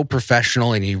 he's so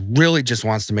professional, and he really just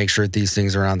wants to make sure that these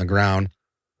things are on the ground.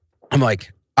 I'm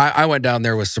like, I went down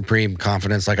there with supreme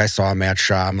confidence. Like I saw a match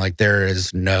shot. I'm like, there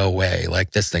is no way.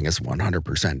 Like this thing is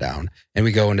 100% down. And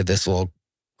we go into this little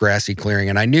grassy clearing,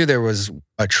 and I knew there was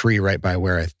a tree right by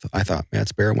where I thought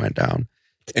Matt's bear went down.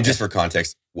 And just for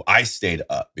context, I stayed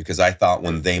up because I thought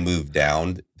when they moved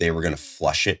down, they were going to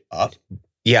flush it up.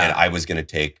 yeah, And I was going to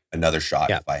take another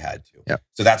shot if I had to. Yep.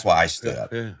 So that's why I stood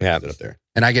up. Yeah. Stood up there.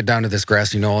 And I get down to this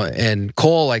grassy knoll, and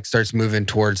Cole like starts moving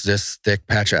towards this thick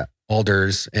patch of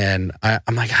alders, and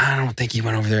I'm like, I don't think he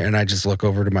went over there. And I just look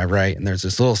over to my right, and there's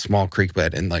this little small creek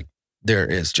bed, and like there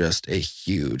is just a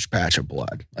huge patch of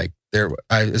blood. Like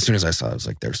as soon as I saw it, I was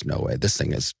like, there's no way. This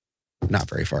thing is not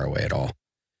very far away at all.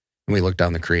 And we looked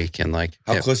down the creek, and like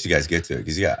How close did you guys get to it?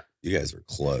 Because you guys were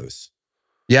close.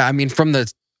 yeah, I mean from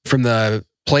the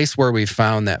place where we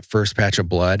found that first patch of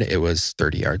blood, it was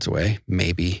 30 yards away,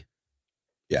 maybe.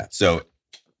 Yeah. So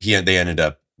they ended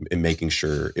up and making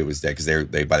sure it was there because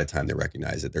they by the time they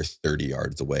recognize it, they're 30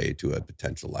 yards away to a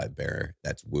potential live bear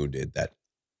that's wounded. That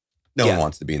no one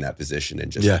wants to be in that position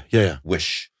and just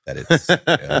wish that it's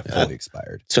fully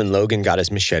expired. So when Logan got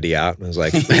his machete out and was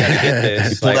like, we gotta get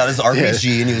this. He pulled out his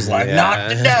RPG and he was like, not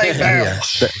today, bear.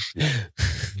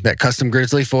 That custom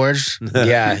Grizzly Forge.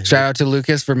 Yeah. Shout out to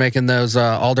Lucas for making those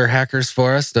alder hackers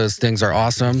for us. Those things are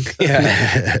awesome.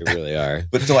 Yeah, they really are.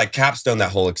 But to like capstone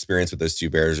that whole experience with those two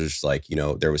bears, was just like,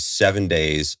 there was 7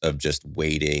 days of just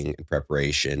waiting and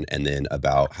preparation. And then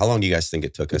about, how long do you guys think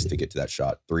it took us to get to that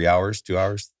shot? 3 hours, 2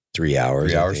 hours? 3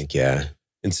 hours, I think, yeah.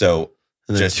 And so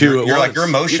just you're like your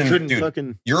emotion,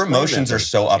 dude, your emotions are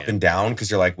so up and down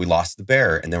because you're like, we lost the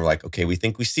bear. And then we're like, okay, we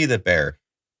think we see the bear.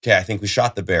 Okay, I think we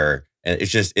shot the bear. And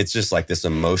it's just like this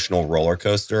emotional roller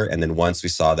coaster. And then once we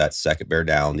saw that second bear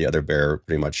down, the other bear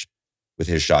pretty much with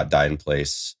his shot died in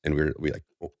place. And we like,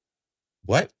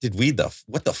 what did we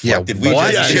what the fuck did we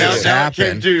just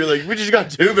happen? You're like, we just got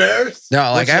 2 bears?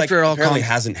 No, like after like, all apparently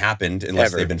hasn't happened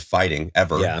unless they've been fighting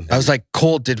ever. Yeah. I was like,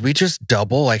 Cole, did we just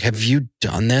double? Like, have you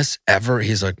done this ever?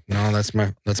 He's like, no, that's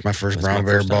my first brown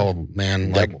bear ball,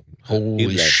 man. Like,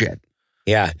 holy shit.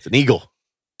 Yeah. It's an eagle.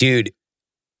 Dude.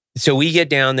 So we get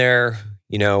down there,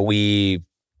 we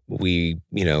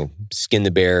skin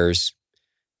the bears,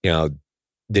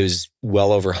 there's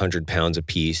well over 100 pounds a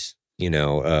piece,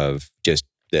 of just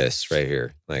this right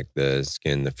here, like the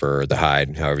skin, the fur, the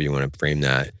hide, however you want to frame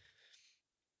that.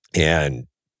 And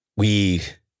we're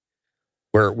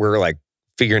like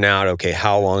figuring out, okay,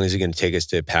 how long is it going to take us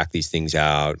to pack these things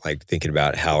out? Like thinking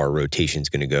about how our rotation's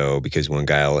going to go, because one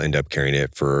guy will end up carrying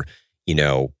it for,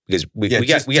 because we got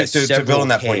to build on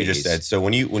that point you just said. So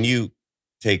when you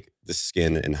take the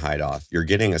skin and hide off, you're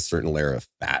getting a certain layer of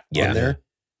fat on there.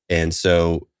 And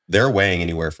so they're weighing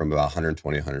anywhere from about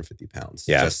 120, 150 pounds.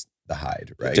 Yeah. Just the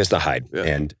hide, right? Just the hide. Yeah.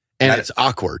 And it's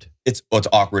awkward. It's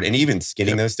awkward. And even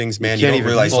skinning those things, man, you don't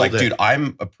realize, like, dude,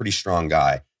 I'm a pretty strong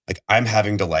guy. Like, I'm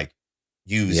having to like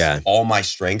use all my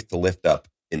strength to lift up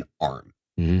an arm.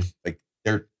 Mm-hmm. Like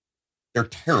they're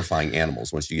terrifying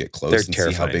animals once you get close and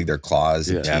see how big their claws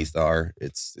and teeth are.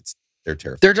 They're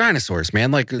terrifying. They're dinosaurs,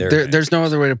 man. Like there's no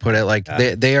other way to put it. Like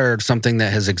they are something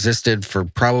that has existed for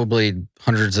probably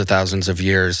hundreds of thousands of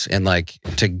years, and like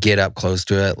to get up close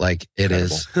to it, like it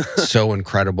is so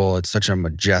incredible. It's such a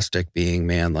majestic being,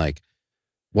 man. Like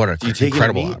what an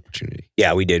incredible opportunity.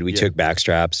 Yeah, we did. We took back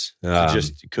straps.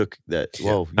 Just cook that.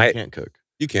 Well, you can't cook.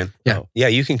 You can. Yeah. Yeah,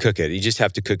 you can cook it. You just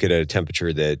have to cook it at a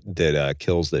temperature that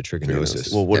kills the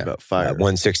trichinosis. Well, what about fire?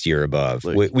 160 or above.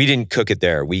 Like, we didn't cook it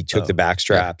there. We took the back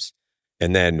straps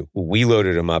and then we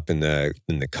loaded them up in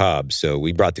the cub. So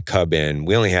we brought the cub in.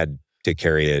 We only had to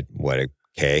carry it, a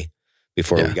K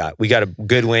before we got a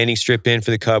good landing strip in for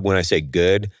the cub. When I say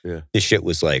good, this shit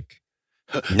was like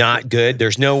not good.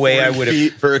 There's no way I would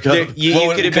have for a cub. You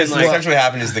could have been like, essentially what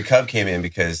happened is the cub came in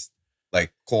because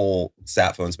like Cole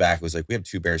sat phones back, was like, we have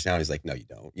 2 bears now. He's like, no, you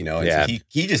don't. And so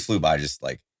he just flew by, just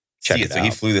like see it. So he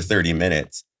flew the 30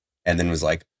 minutes and then was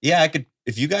like, yeah, I could,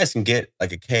 if you guys can get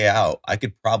like a K out, I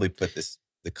could probably put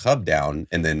the cub down.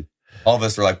 And then all of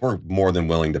us were like, we're more than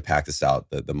willing to pack this out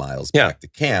the miles back to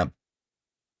camp.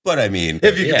 But I mean,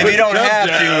 if you don't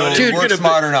have to, work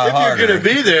smarter, not harder. If you're going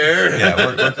to be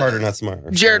there. Work harder, not smarter.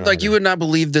 Jared, like you would not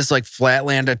believe this like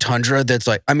flatland of tundra that's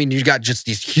like, I mean, you got just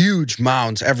these huge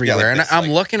mounds everywhere. Like and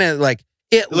I'm looking at it like,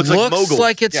 it looks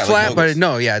like it's flat, but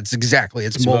no, it's exactly,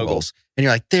 it's moguls. And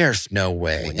you're like, there's no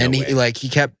way. And he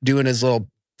kept doing his little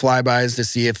flybys to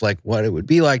see if like what it would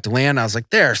be like to land. I was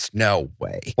like, there's no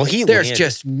way. Well, there's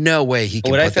just no way he can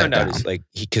what put I found that out down. is like,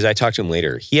 because I talked to him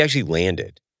later, he actually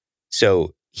landed.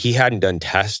 So he hadn't done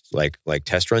tests, like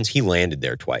test runs. He landed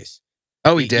there twice.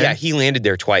 Oh, he did? Yeah, he landed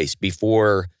there twice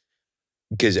before,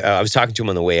 because I was talking to him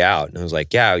on the way out, and I was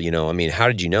like, yeah, I mean, how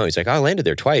did you know? He's like, I landed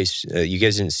there twice. You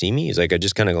guys didn't see me? He's like, I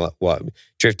just kind of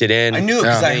drifted in. I knew it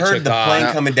because I heard the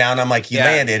plane coming down. I'm like, he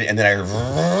landed, and then I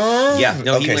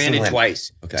heard, he landed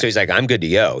twice. Okay. So he's like, I'm good to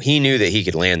go. He knew that he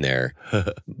could land there,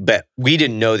 but we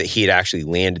didn't know that he had actually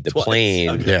landed the plane.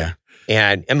 Okay. Yeah.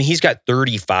 And I mean, he's got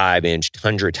 35-inch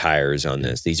tundra tires on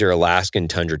this. These are Alaskan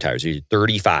tundra tires. These are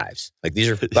 35s. Like these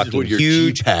are fucking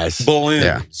huge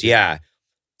balloons. Yeah.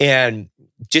 And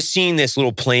just seeing this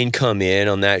little plane come in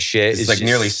on that shit is like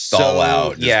nearly stall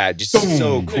out. Yeah, just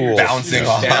so cool. Bouncing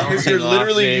off. You're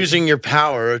literally using your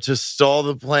power to stall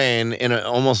the plane in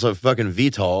almost a fucking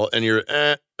VTOL, and you're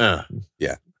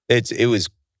Yeah. It was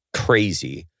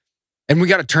crazy. And we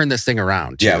got to turn this thing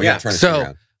around. Yeah, we got to turn this thing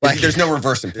around. Like, there's no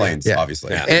reverse in planes,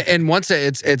 obviously. Yeah. And once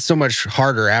it's so much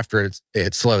harder after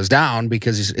it slows down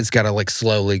because it's got to like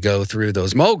slowly go through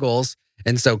those moguls.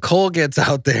 And so Cole gets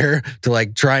out there to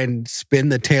like try and spin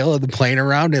the tail of the plane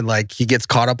around, and like he gets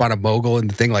caught up on a mogul, and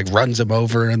the thing like runs him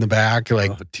over in the back. Like,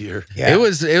 oh dear. Yeah. it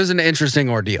was an interesting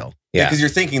ordeal. Yeah. Because you're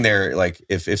thinking there, like,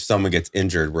 if someone gets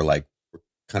injured, we're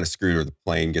kind of screwed, or the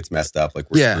plane gets messed up, like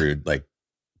we're screwed. Like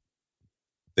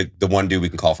the one dude we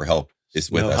can call for help is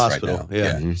with us hospital. right now.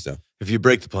 Yeah. Mm-hmm. So If you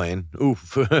break the plane,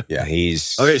 oof. yeah,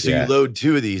 He's Okay, so you load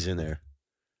 2 of these in there.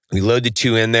 we load the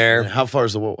 2 in there, And how far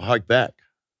is the hike back?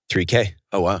 3K.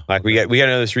 Oh wow. Like we got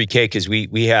another 3K because we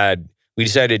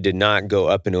decided to not go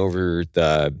up and over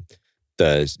the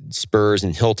spurs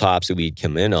and hilltops that we'd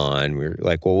come in on. We were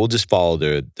like, well, we'll just follow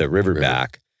the river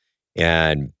back.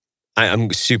 And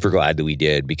I'm super glad that we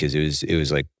did, because it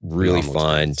was like really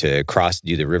fun to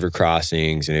do the river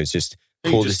crossings, and it was just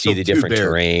cool to see the different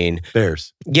terrain.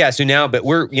 Bears. Yeah. So now, but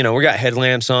we got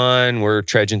headlamps on. We're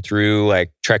trudging through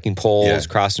like trekking poles,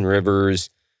 crossing rivers,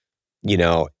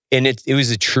 and it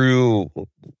was a true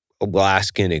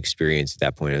Alaskan experience at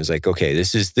that point. I was like, okay,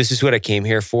 this is what I came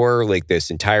here for. Like this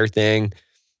entire thing.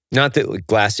 Not that like,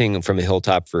 glassing from a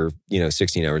hilltop for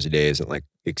 16 hours a day isn't like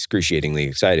excruciatingly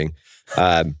exciting,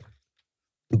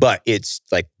 but it's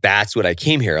like that's what I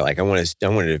came here. Like I wanted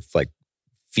to like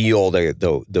feel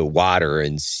the water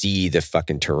and see the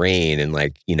fucking terrain and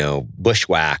like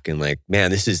bushwhack and like,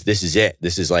 man, this is it.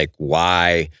 This is like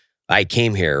why I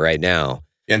came here right now.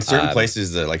 Yeah, in certain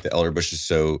places, like the elderbush is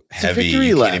so heavy,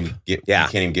 you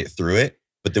can't even get through it.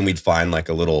 But then we'd find like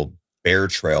a little bear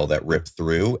trail that ripped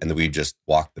through, and then we'd just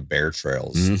walk the bear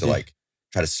trails to like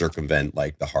try to circumvent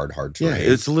like the hard terrain.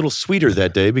 Yeah, it's a little sweeter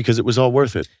that day because it was all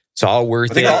worth it. It's all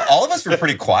worth it. All of us were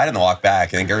pretty quiet on the walk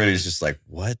back. I think everybody was just like,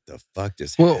 what the fuck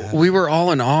just happened? We were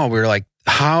all in awe. We were like,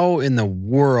 how in the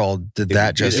world did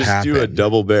that just happen? Do a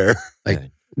double bear.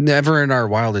 Like, never in our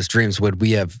wildest dreams would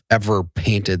we have ever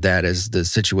painted that as the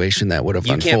situation that would have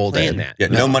unfolded. Can't plan that. Yeah,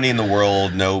 no money in the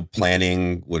world, no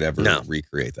planning would ever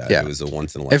recreate that. Yeah. It was a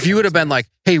once in a lifetime. If you would have been like,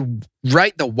 hey,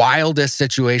 write the wildest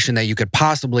situation that you could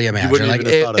possibly imagine, like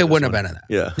it wouldn't have been in that.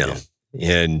 Yeah. No.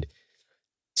 And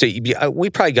so we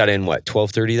probably got in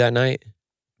 12:30 that night.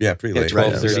 Yeah, pretty late.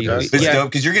 12:30. But still,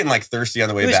 because you're getting like thirsty on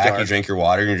the way back. Dark. You drink your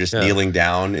water and you're just kneeling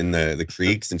down in the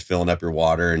creeks and filling up your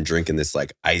water and drinking this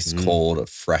like ice cold,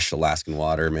 fresh Alaskan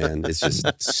water, man. It's just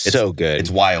so good. It's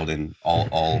wild in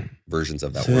all versions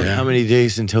of that So word. how many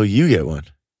days until you get one?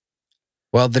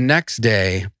 Well, the next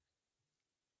day,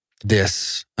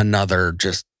 another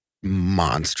just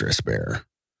monstrous bear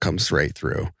comes right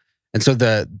through. And so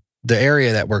the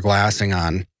area that we're glassing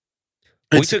on,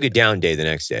 we took a down day the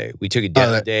next day. We took a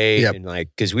down day and like,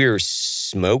 cause we were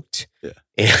smoked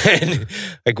and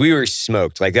like we were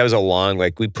smoked. Like that was a long,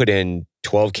 like we put in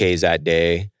 12 Ks that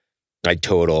day, like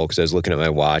total. Cause I was looking at my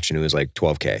watch and it was like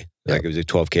 12K. Like it was a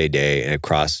 12K day and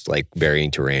across like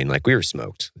varying terrain. Like we were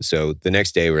smoked. So the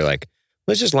next day we were like,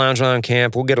 let's just lounge around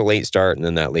camp. We'll get a late start. And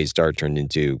then that late start turned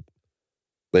into,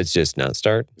 let's just not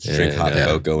start. Drink hot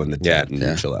cocoa in the tent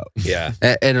and chill out. Yeah.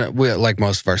 And we, like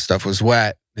most of our stuff was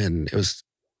wet, and it was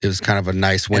kind of a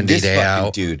nice windy day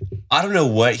out. Dude, I don't know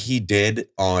what he did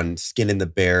on skinning the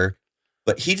bear,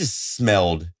 but he just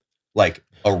smelled like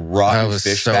a rotten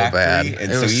fish factory. Bad.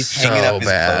 And so he's hanging up his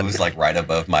clothes like right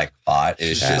above my cot.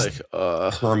 It's just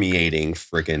permeating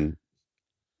freaking.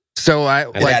 So I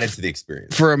added to the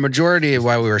experience. For a majority of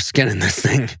while we were skinning this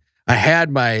thing, I had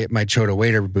my Chota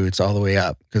wader boots all the way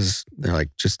up because they're like,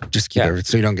 just keep everything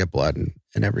so you don't get blood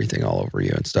and everything all over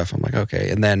you and stuff. I'm like, okay.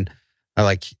 And then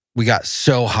we got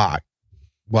so hot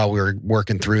while we were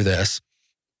working through this.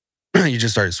 You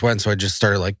just started sweating. So I just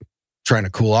started like trying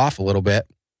to cool off a little bit.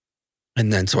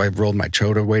 And then so I rolled my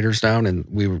Chota waders down, and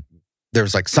there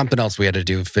was like something else we had to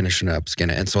do finishing up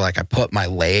skinning it. And so like I put my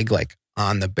leg like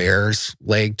on the bear's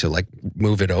leg to like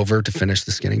move it over to finish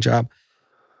the skinning job.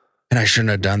 And I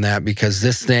shouldn't have done that because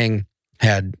this thing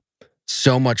had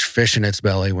so much fish in its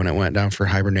belly when it went down for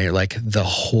hibernate. Like the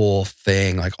whole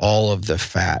thing, like all of the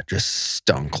fat just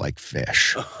stunk like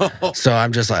fish. So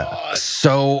I'm just like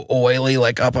so oily,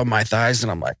 like up on my thighs.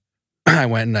 And I'm like, I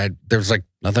went and there was like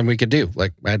nothing we could do.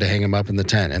 Like I had to hang them up in the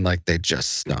tent, and like they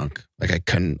just stunk. Like I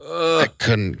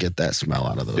couldn't get that smell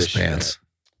out of those Fish pants.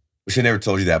 We should have never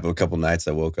told you that, but a couple nights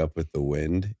I woke up with the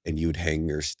wind, and you would hang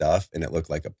your stuff and it looked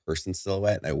like a person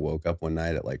silhouette. And I woke up one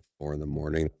night at like 4 a.m.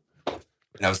 and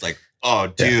I was like, oh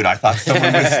dude, I thought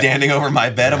someone was standing over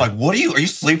my bed. I'm like, are you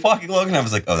sleepwalking, Logan? I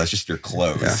was like, oh, that's just your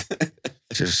clothes. Yeah.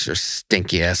 Just your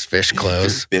stinky ass fish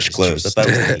clothes. Fish clothes. I thought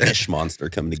it was a fish monster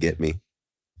coming to get me.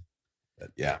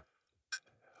 But yeah.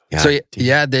 So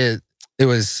yeah, it it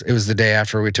was the day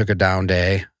after we took a down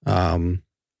day.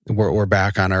 We're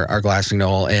back on our glassing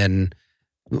knoll, and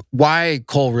why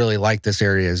Cole really liked this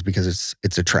area is because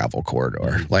it's a travel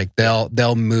corridor. Like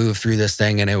they'll move through this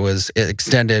thing, and it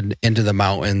extended into the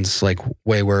mountains, like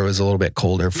way where it was a little bit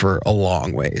colder for a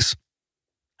long ways.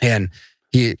 And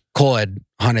Cole had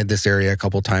hunted this area a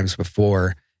couple times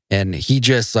before, and he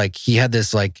had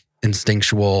this like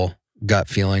instinctual gut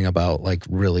feeling about like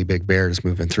really big bears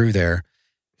moving through there.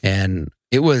 And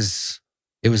it was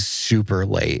super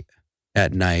late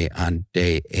at night on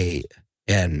day 8,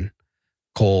 and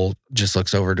Cole just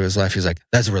looks over to his left. He's like,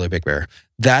 "That's a really big bear.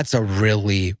 That's a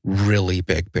really, really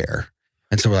big bear."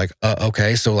 And so we're like,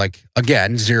 okay. So like,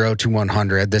 again, 0 to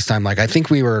 100. This time, like, I think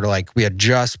we had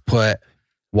just put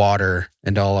water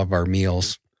into all of our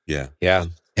meals. Yeah. Yeah.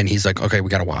 And he's like, "Okay, we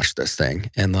got to watch this thing."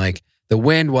 And like, the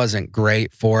wind wasn't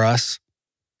great for us,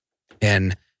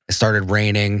 and it started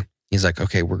raining. He's like,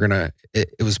 "Okay,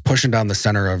 it was pushing down the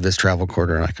center of this travel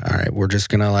corridor." Like, all right, we're just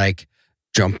going to like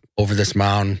jump over this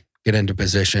mound, get into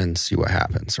position, see what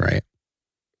happens, right?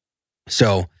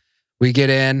 So we get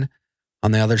in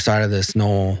on the other side of this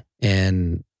knoll,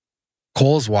 and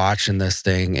Cole's watching this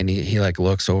thing, and he like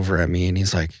looks over at me, and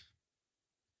he's like,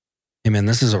 "Hey man,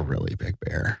 this is a really big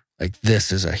bear. Like,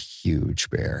 this is a huge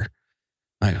bear."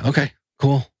 I'm like, "Okay,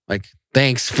 cool. Like,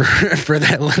 thanks for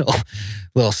that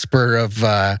little spur of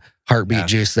heartbeat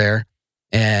juice there."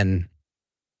 And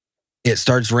it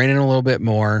starts raining a little bit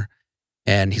more.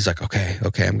 And he's like, okay,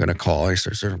 I'm going to call. And he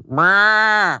starts sort of,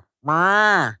 "Mah,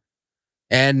 mah."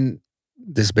 And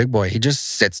this big boy, he just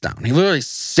sits down. He literally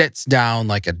sits down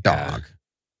like a dog.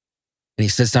 And he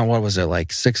sits down, what was it,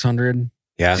 like 600?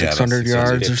 Yeah. 600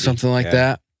 yards or 650. something like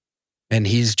that. And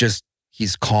he's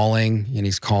calling and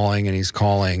he's calling and he's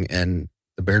calling. And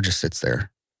the bear just sits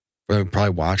there. We probably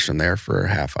watched him there for a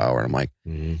half hour. And I'm like,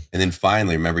 And then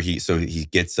finally, remember, he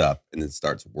gets up and then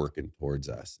starts working towards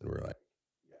us. And we're like,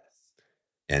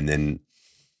 and then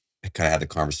I kind of had the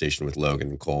conversation with Logan,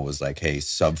 and Cole was like, "Hey,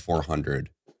 sub 400,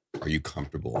 are you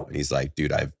comfortable?" And he's like,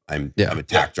 "Dude, I'm a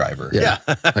tack driver. Yeah.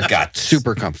 I got this."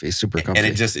 super comfy. And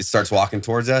it starts walking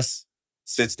towards us,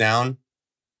 sits down, and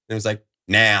it was like,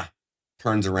 "Nah,"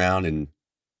 turns around and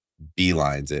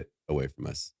beelines it away from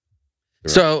us.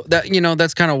 So that,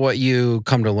 that's kind of what you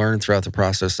come to learn throughout the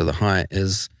process of the hunt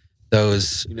is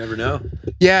those. You never know.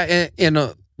 Yeah.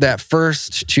 And that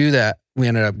first 2 that we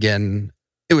ended up getting,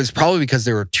 it was probably because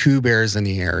there were 2 bears in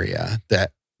the area.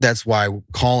 That's why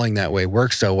calling that way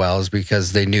worked so well, is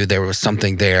because they knew there was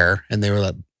something there, and they were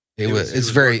like, it's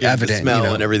very evident. The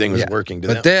smell and everything was working.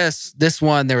 But this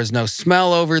one, there was no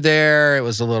smell over there. It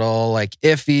was a little like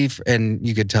iffy, and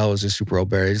you could tell it was a super old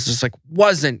bear. It's just like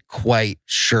wasn't quite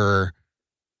sure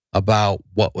about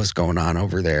what was going on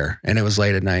over there. And it was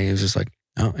late at night. He was just like,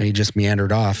 oh, and he just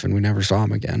meandered off, and we never saw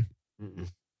him again.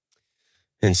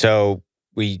 And so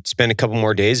we spent a couple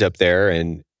more days up there,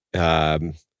 and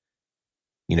I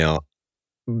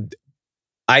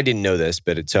didn't know this,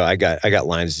 but so I got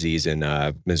Lyme disease in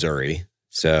Missouri.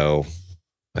 So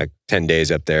like 10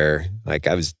 days up there, like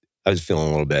I was feeling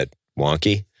a little bit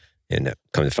wonky, and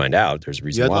come to find out, there's a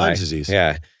reason why. Lyme disease.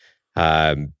 Yeah.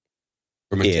 From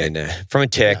a tick. From a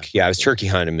tick. Yeah, I was turkey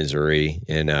hunting in Missouri,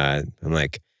 and I'm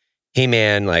like, "Hey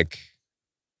man, like,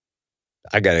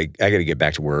 I gotta get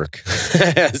back to work."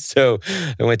 So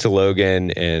I went to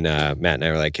Logan, and Matt and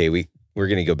I were like, "Hey, we're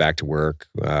gonna go back to work.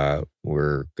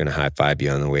 We're gonna high five you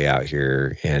on the way out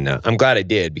here." And I'm glad I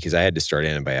did, because I had to start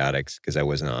antibiotics because I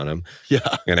wasn't on them. Yeah,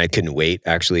 and I couldn't wait.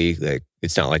 Actually, like,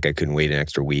 it's not like I couldn't wait an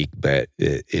extra week, but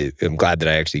I'm glad that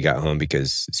I actually got home,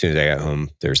 because as soon as I got home,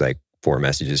 there's like 4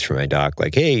 messages from my doc,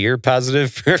 like, "Hey, you're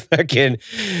positive for fucking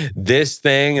this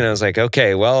thing." And I was like,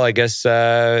 okay, well, I guess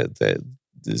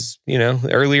this,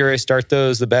 earlier I start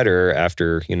those, the better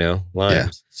after, Lyme. Yeah.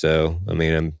 So, I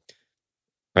mean,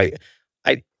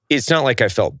 it's not like I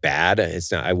felt bad.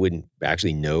 It's not, I wouldn't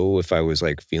actually know if I was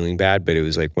like feeling bad, but it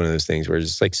was like one of those things where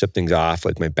it's like something's off.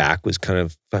 Like my back was kind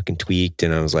of fucking tweaked,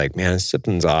 and I was like, man,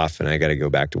 something's off, and I got to go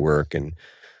back to work. And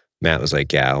Matt was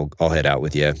like, "Yeah, I'll head out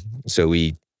with you." So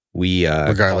we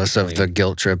regardless of the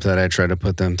guilt trip that I tried to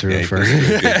put them through for.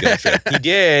 He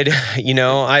did,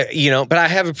 but I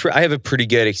have a pretty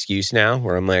good excuse now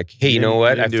where I'm like, "Hey, you know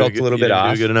what? I felt a little bit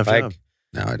off." Good enough like, job.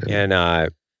 No, I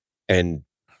didn't. And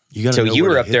so you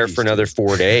were up there for another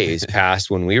 4 days past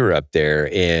when we were up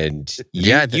there, and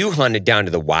you hunted down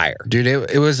to the wire, dude.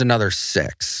 It was another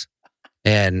 6,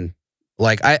 and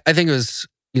like I think it was,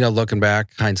 looking back,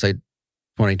 hindsight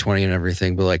 2020 and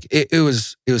everything, but like it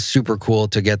was super cool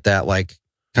to get that like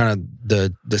kind of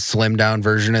the slim down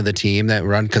version of the team that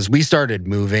run, because we started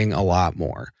moving a lot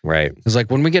more. Right. It's like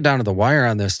when we get down to the wire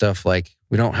on this stuff, like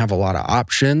we don't have a lot of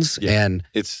options, and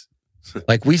it's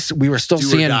like we were still do or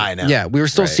seeing, die now. yeah, we were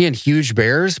still seeing huge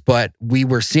bears, but we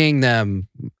were seeing them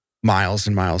miles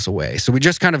and miles away. So we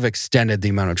just kind of extended the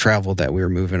amount of travel that we were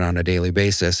moving on a daily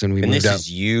basis, and we moved this out.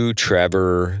 is you,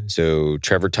 Trevor. So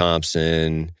Trevor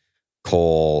Thompson,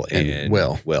 Cole, and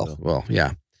Will. Well,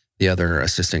 yeah, the other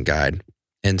assistant guide.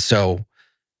 And so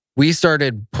we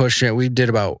started pushing. We did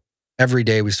about every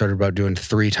day. We started about doing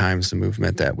 3 times the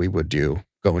movement that we would do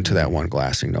going to that one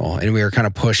glassing knoll. And we were kind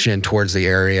of pushing towards the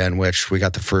area in which we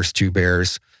got the first 2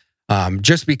 bears.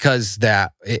 Just because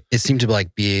that it seemed to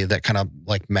like be that kind of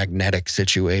like magnetic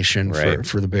situation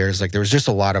for the bears. Like there was just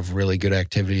a lot of really good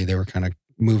activity. They were kind of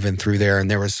moving through there,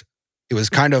 and it was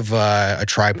kind of a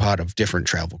tripod of different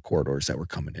travel corridors that were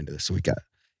coming into this. So it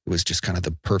was just kind of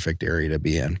the perfect area to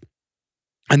be in.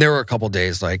 And there were a couple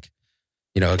days like,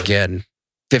 again,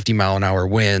 50-mile-an-hour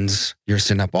winds. You're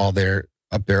sitting up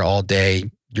there all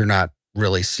day. You're not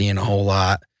really seeing a whole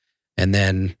lot. And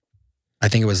then I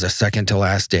think it was the second to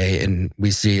last day, and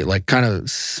we see like kind of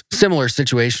similar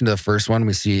situation to the first one.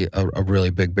 We see a really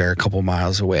big bear a couple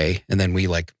miles away, and then we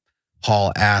like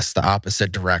haul ass the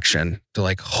opposite direction to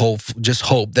like hope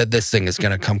that this thing is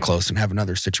going to come close and have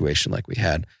another situation like we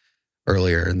had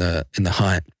earlier in the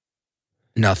hunt.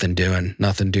 Nothing doing.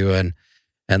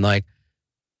 And like,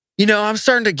 I'm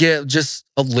starting to get just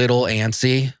a little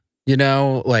antsy,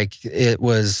 like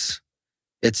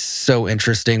it's so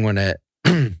interesting when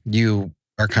you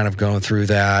are kind of going through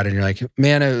that, and you're like,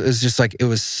 man, it was just like, it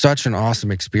was such an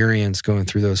awesome experience going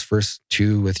through those first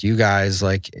 2 with you guys.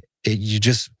 Like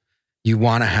you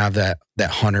want to have that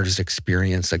hunter's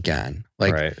experience again.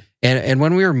 Like, right. And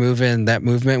when we were moving, that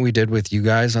movement we did with you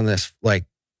guys on this, like,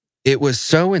 it was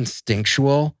so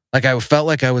instinctual. Like I felt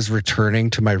like I was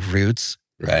returning to my roots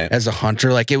as a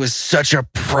hunter. Like it was such a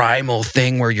primal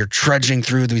thing where you're trudging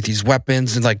through with these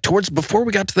weapons, and like before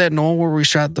we got to that knoll where we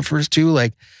shot the first 2,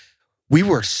 like we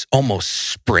were almost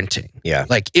sprinting. Yeah.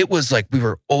 Like it was like we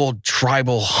were old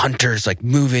tribal hunters, like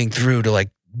moving through to like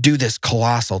do this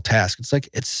colossal task. It's like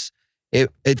it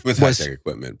with was high-tech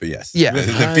equipment, but yes, yeah,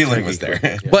 the feeling was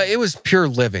there. But it was pure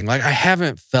living. Like I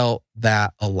haven't felt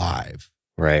that alive,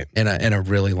 right, in a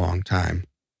really long time.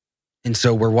 And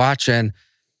so we're watching.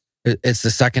 It's the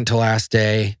second to last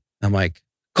day. I'm like,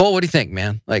 Cole, what do you think,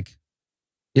 man? Like,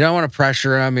 I don't want to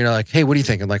pressure him. Like, hey, what do you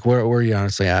think? I'm like, where are you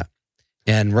honestly at?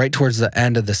 And right towards the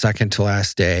end of the second to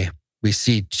last day, we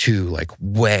see 2 like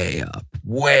way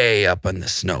up on the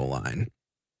snow line.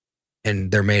 And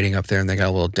they're mating up there, and they got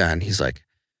a little den. He's like,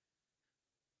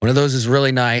 one of those is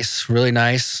really nice, really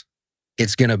nice.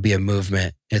 It's going to be a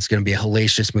movement. It's going to be a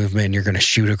hellacious movement, and you're going to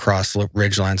shoot across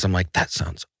ridge lines. I'm like, that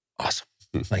sounds awesome.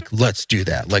 Like, let's do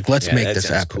that. Like, let's make this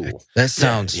happen. Cool. That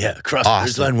sounds across awesome. the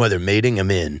ridge line where they're mating, I'm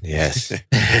in. Yes.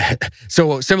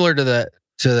 So similar to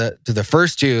the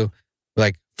first 2,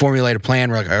 like formulate a plan.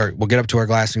 We're like, all right, we'll get up to our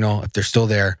glassing knoll. If they're still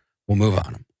there, we'll move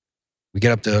on them. We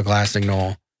get up to the glassing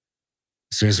knoll.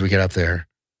 As soon as we get up there,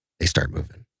 they start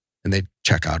moving, and they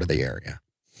check out of the area.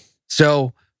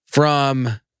 So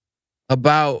from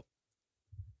about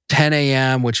 10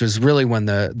 a.m., which was really when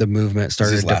the movement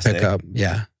started to pick up.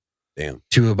 Yeah. Damn.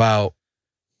 To about.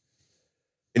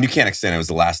 And you can't extend it. It was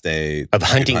the last day of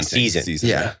hunting season.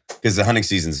 Yeah. Because the hunting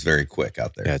season is very quick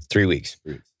out there. Yeah, 3 weeks.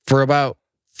 For about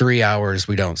 3 hours,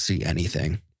 we don't see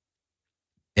anything.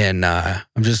 And I'm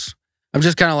just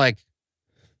kind of like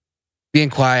being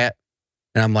quiet.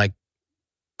 And I'm like,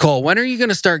 Cole, when are you going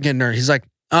to start getting nervous? He's like,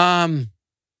 I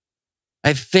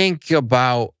think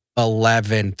about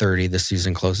 11:30. The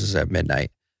season closes at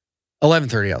midnight.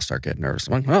 11:30, I'll start getting nervous.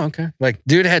 I'm like, oh, okay. Like,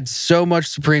 dude had so much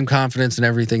supreme confidence in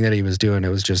everything that he was doing. It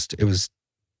was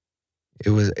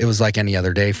like any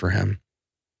other day for him.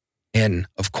 And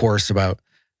of course, about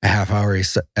a half hour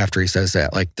after he says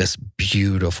that, like this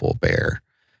beautiful bear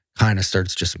kind of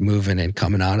starts just moving and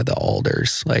coming out of the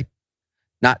alders, like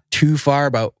not too far,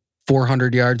 about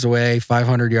 400 yards away,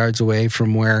 500 yards away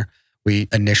from where we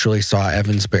initially saw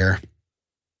Evan's bear.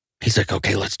 He's like,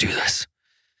 okay, let's do this.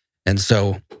 And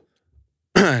so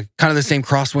kind of the same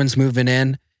crosswinds moving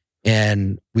in,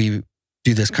 and we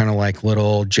do this kind of like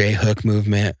little J-hook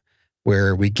movement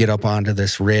where we get up onto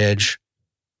this ridge,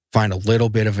 find a little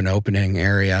bit of an opening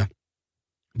area,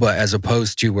 but as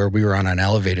opposed to where we were on an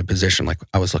elevated position, like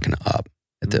I was looking up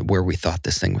at where we thought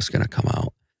this thing was going to come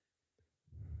out.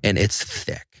 And it's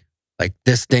thick. Like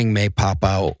this thing may pop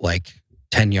out like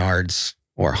 10 yards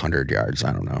or 100 yards.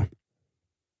 I don't know.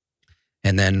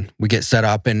 And then we get set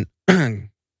up, and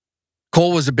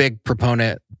Cole was a big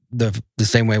proponent the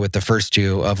same way with the first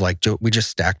two of like, we just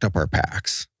stacked up our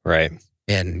packs. Right.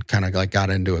 And kind of like got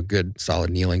into a good solid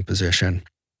kneeling position.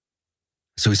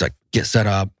 So he's like, get set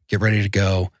up, get ready to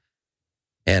go.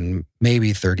 And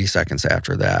maybe 30 seconds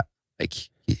after that, like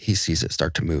he sees it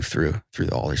start to move through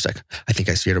the alder. He's like, I think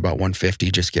I see it about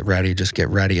 150. Just get ready.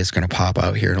 It's going to pop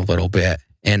out here in a little bit.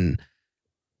 And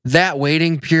that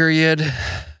waiting period,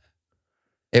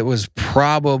 it was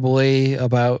probably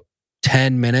about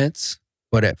 10 minutes,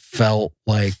 but it felt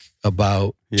like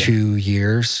about 2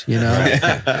 years, you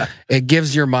know? It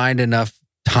gives your mind enough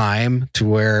time to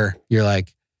where you're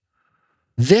like,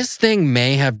 this thing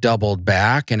may have doubled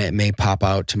back and it may pop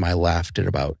out to my left at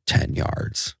about 10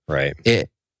 yards. Right.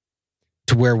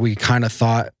 To where we kind of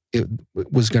thought it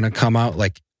was going to come out,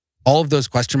 like all of those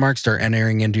question marks start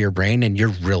entering into your brain and you're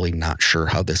really not sure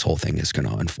how this whole thing is going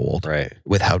to unfold. Right.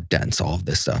 With how dense all of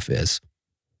this stuff is.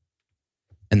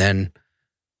 And then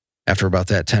after about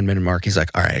that 10-minute mark, he's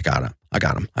like, all right, I got him.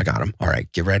 All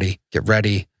right, get ready.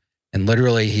 And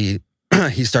literally he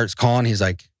starts calling. He's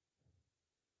like,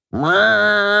 and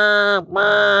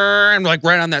like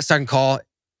right on that second call,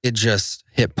 it just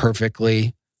hit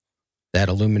perfectly. That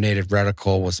illuminated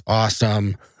reticle was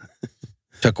awesome.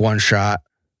 Took one shot,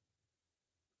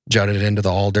 jutted into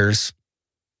the alders,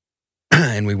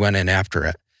 and we went in after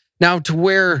it. Now to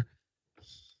where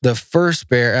the first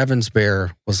bear, Evan's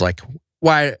bear, was like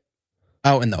wide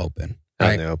out in the open.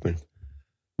 Out in the open.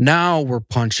 Now we're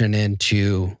punching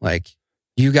into like,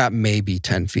 you got maybe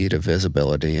 10 feet of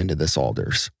visibility into this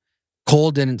alders.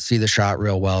 Cole didn't see the shot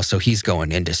real well, so he's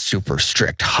going into super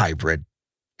strict hybrid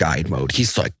guide mode.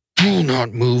 He's like, do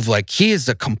not move. Like he is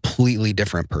a completely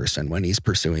different person when he's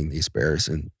pursuing these bears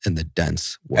in the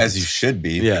dense woods. As you should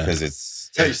be, because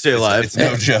it's how you stay alive. It's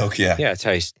no joke, yeah. Yeah, it's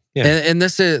how you, yeah. And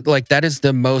this is like, that is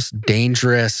the most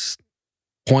dangerous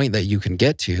point that you can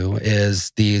get to,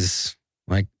 is these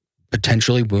like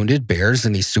potentially wounded bears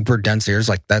in these super dense areas.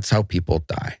 Like that's how people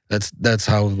die. That's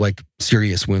how like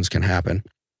serious wounds can happen.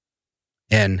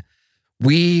 And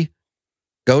we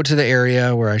go to the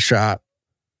area where I shot,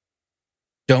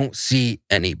 don't see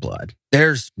any blood.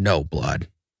 There's no blood.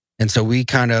 And so we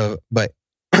kind of, but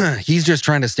he's just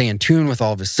trying to stay in tune with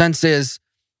all of his senses.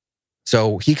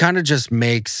 So he kind of just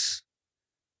makes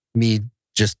me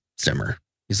just simmer.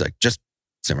 He's like, just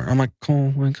simmer. I'm like,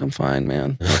 Cole, like, I'm fine,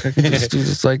 man. Like, I can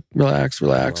just like, relax.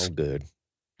 All good.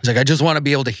 He's like, I just want to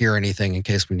be able to hear anything in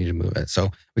case we need to move it.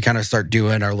 So we kind of start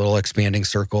doing our little expanding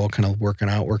circle, kind of working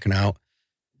out.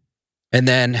 And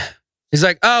then he's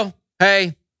like, oh,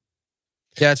 hey.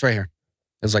 Yeah, it's right here.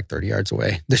 It was like 30 yards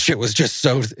away. The shit was just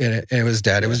so, it was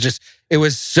dead. It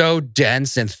was so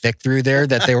dense and thick through there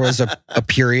that there was a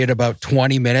period about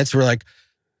 20 minutes where like,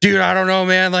 dude, I don't know,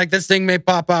 man. Like this thing may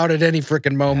pop out at any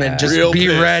freaking moment. Just be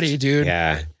ready, dude.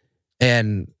 Yeah.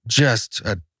 And just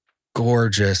a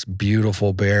gorgeous,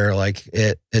 beautiful bear. Like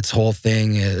its whole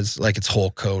thing is like, its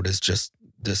whole coat is just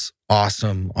this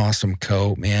awesome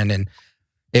coat, man. And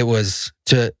it was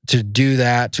to do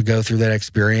that, to go through that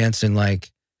experience and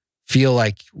like feel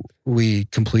like we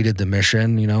completed the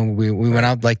mission. You know, we went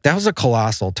out, like that was a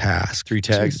colossal task. 3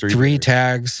 tags,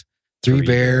 three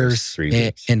bears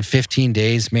in 15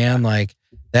 days, man. Like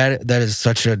that is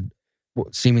such a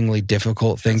seemingly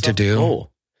difficult thing to do.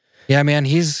 Cool. Yeah, man,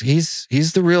 he's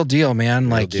the real deal, man.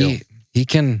 Like he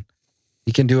can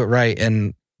do it right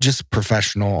and just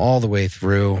professional all the way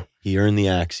through. He earned the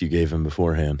axe you gave him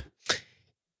beforehand.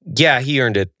 Yeah, he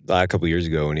earned it a couple years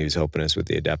ago when he was helping us with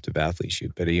the adaptive athlete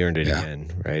shoot, but he earned it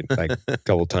again, right? Like a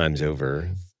couple times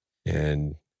over.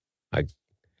 And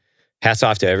hats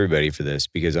off to everybody for this,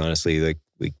 because honestly, like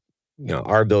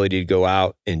our ability to go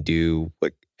out and do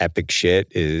like epic shit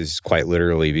is quite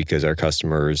literally because our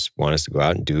customers want us to go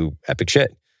out and do epic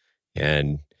shit.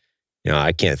 And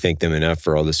I can't thank them enough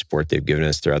for all the support they've given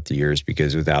us throughout the years,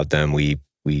 because without them, we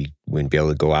wouldn't be able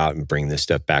to go out and bring this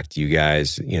stuff back to you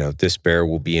guys. This bear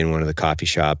will be in one of the coffee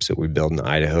shops that we build in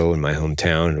Idaho, in my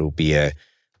hometown. It'll be a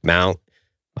mount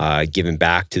given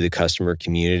back to the customer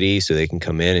community so they can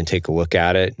come in and take a look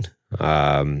at it.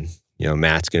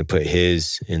 Matt's going to put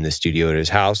his in the studio at his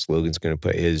house. Logan's going to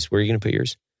put his. Where are you going to put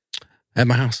yours? At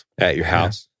my house. At your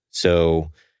house. Yeah.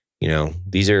 So,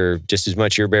 these are just as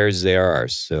much your bears as they are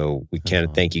ours. So we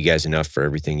can't thank you guys enough for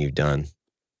everything you've done.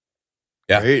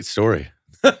 Yeah. Great story.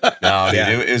 No, dude,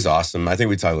 it was awesome. I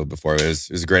think we talked about it before. It was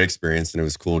a great experience, and it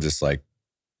was cool just like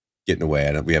getting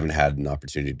away. We haven't had an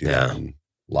opportunity to do that in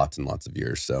lots and lots of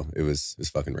years. So it was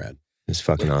fucking rad. It's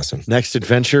fucking awesome. Next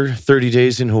adventure, 30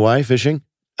 days in Hawaii fishing?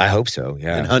 I hope so.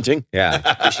 Yeah. And hunting. Yeah.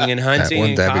 Fishing and hunting.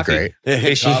 Wouldn't and that be coffee. great?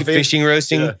 Fishing, Coffee. fishing,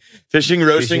 roasting. Yeah. Fishing,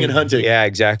 roasting, and hunting. Yeah,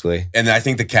 exactly. And I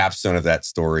think the capstone of that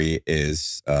story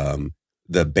is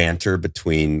the banter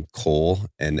between Cole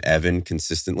and Evan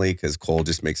consistently, because Cole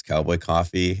just makes cowboy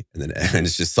coffee, and then Evan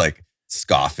is just like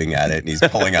scoffing at it, and he's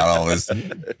pulling out all his,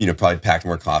 probably packed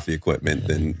more coffee equipment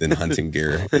than hunting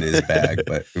gear in his bag.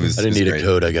 But it was. I didn't need great. a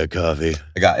coat. I got coffee.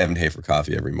 I got Evan Hafer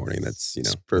coffee every morning. That's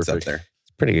it's up perfect. there.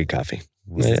 Pretty good coffee.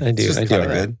 I do. It's just I do. kinda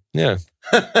good. Yeah.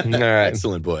 All right.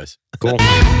 Excellent, boys. Cool.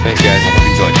 Thanks, guys. Hope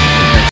you enjoyed.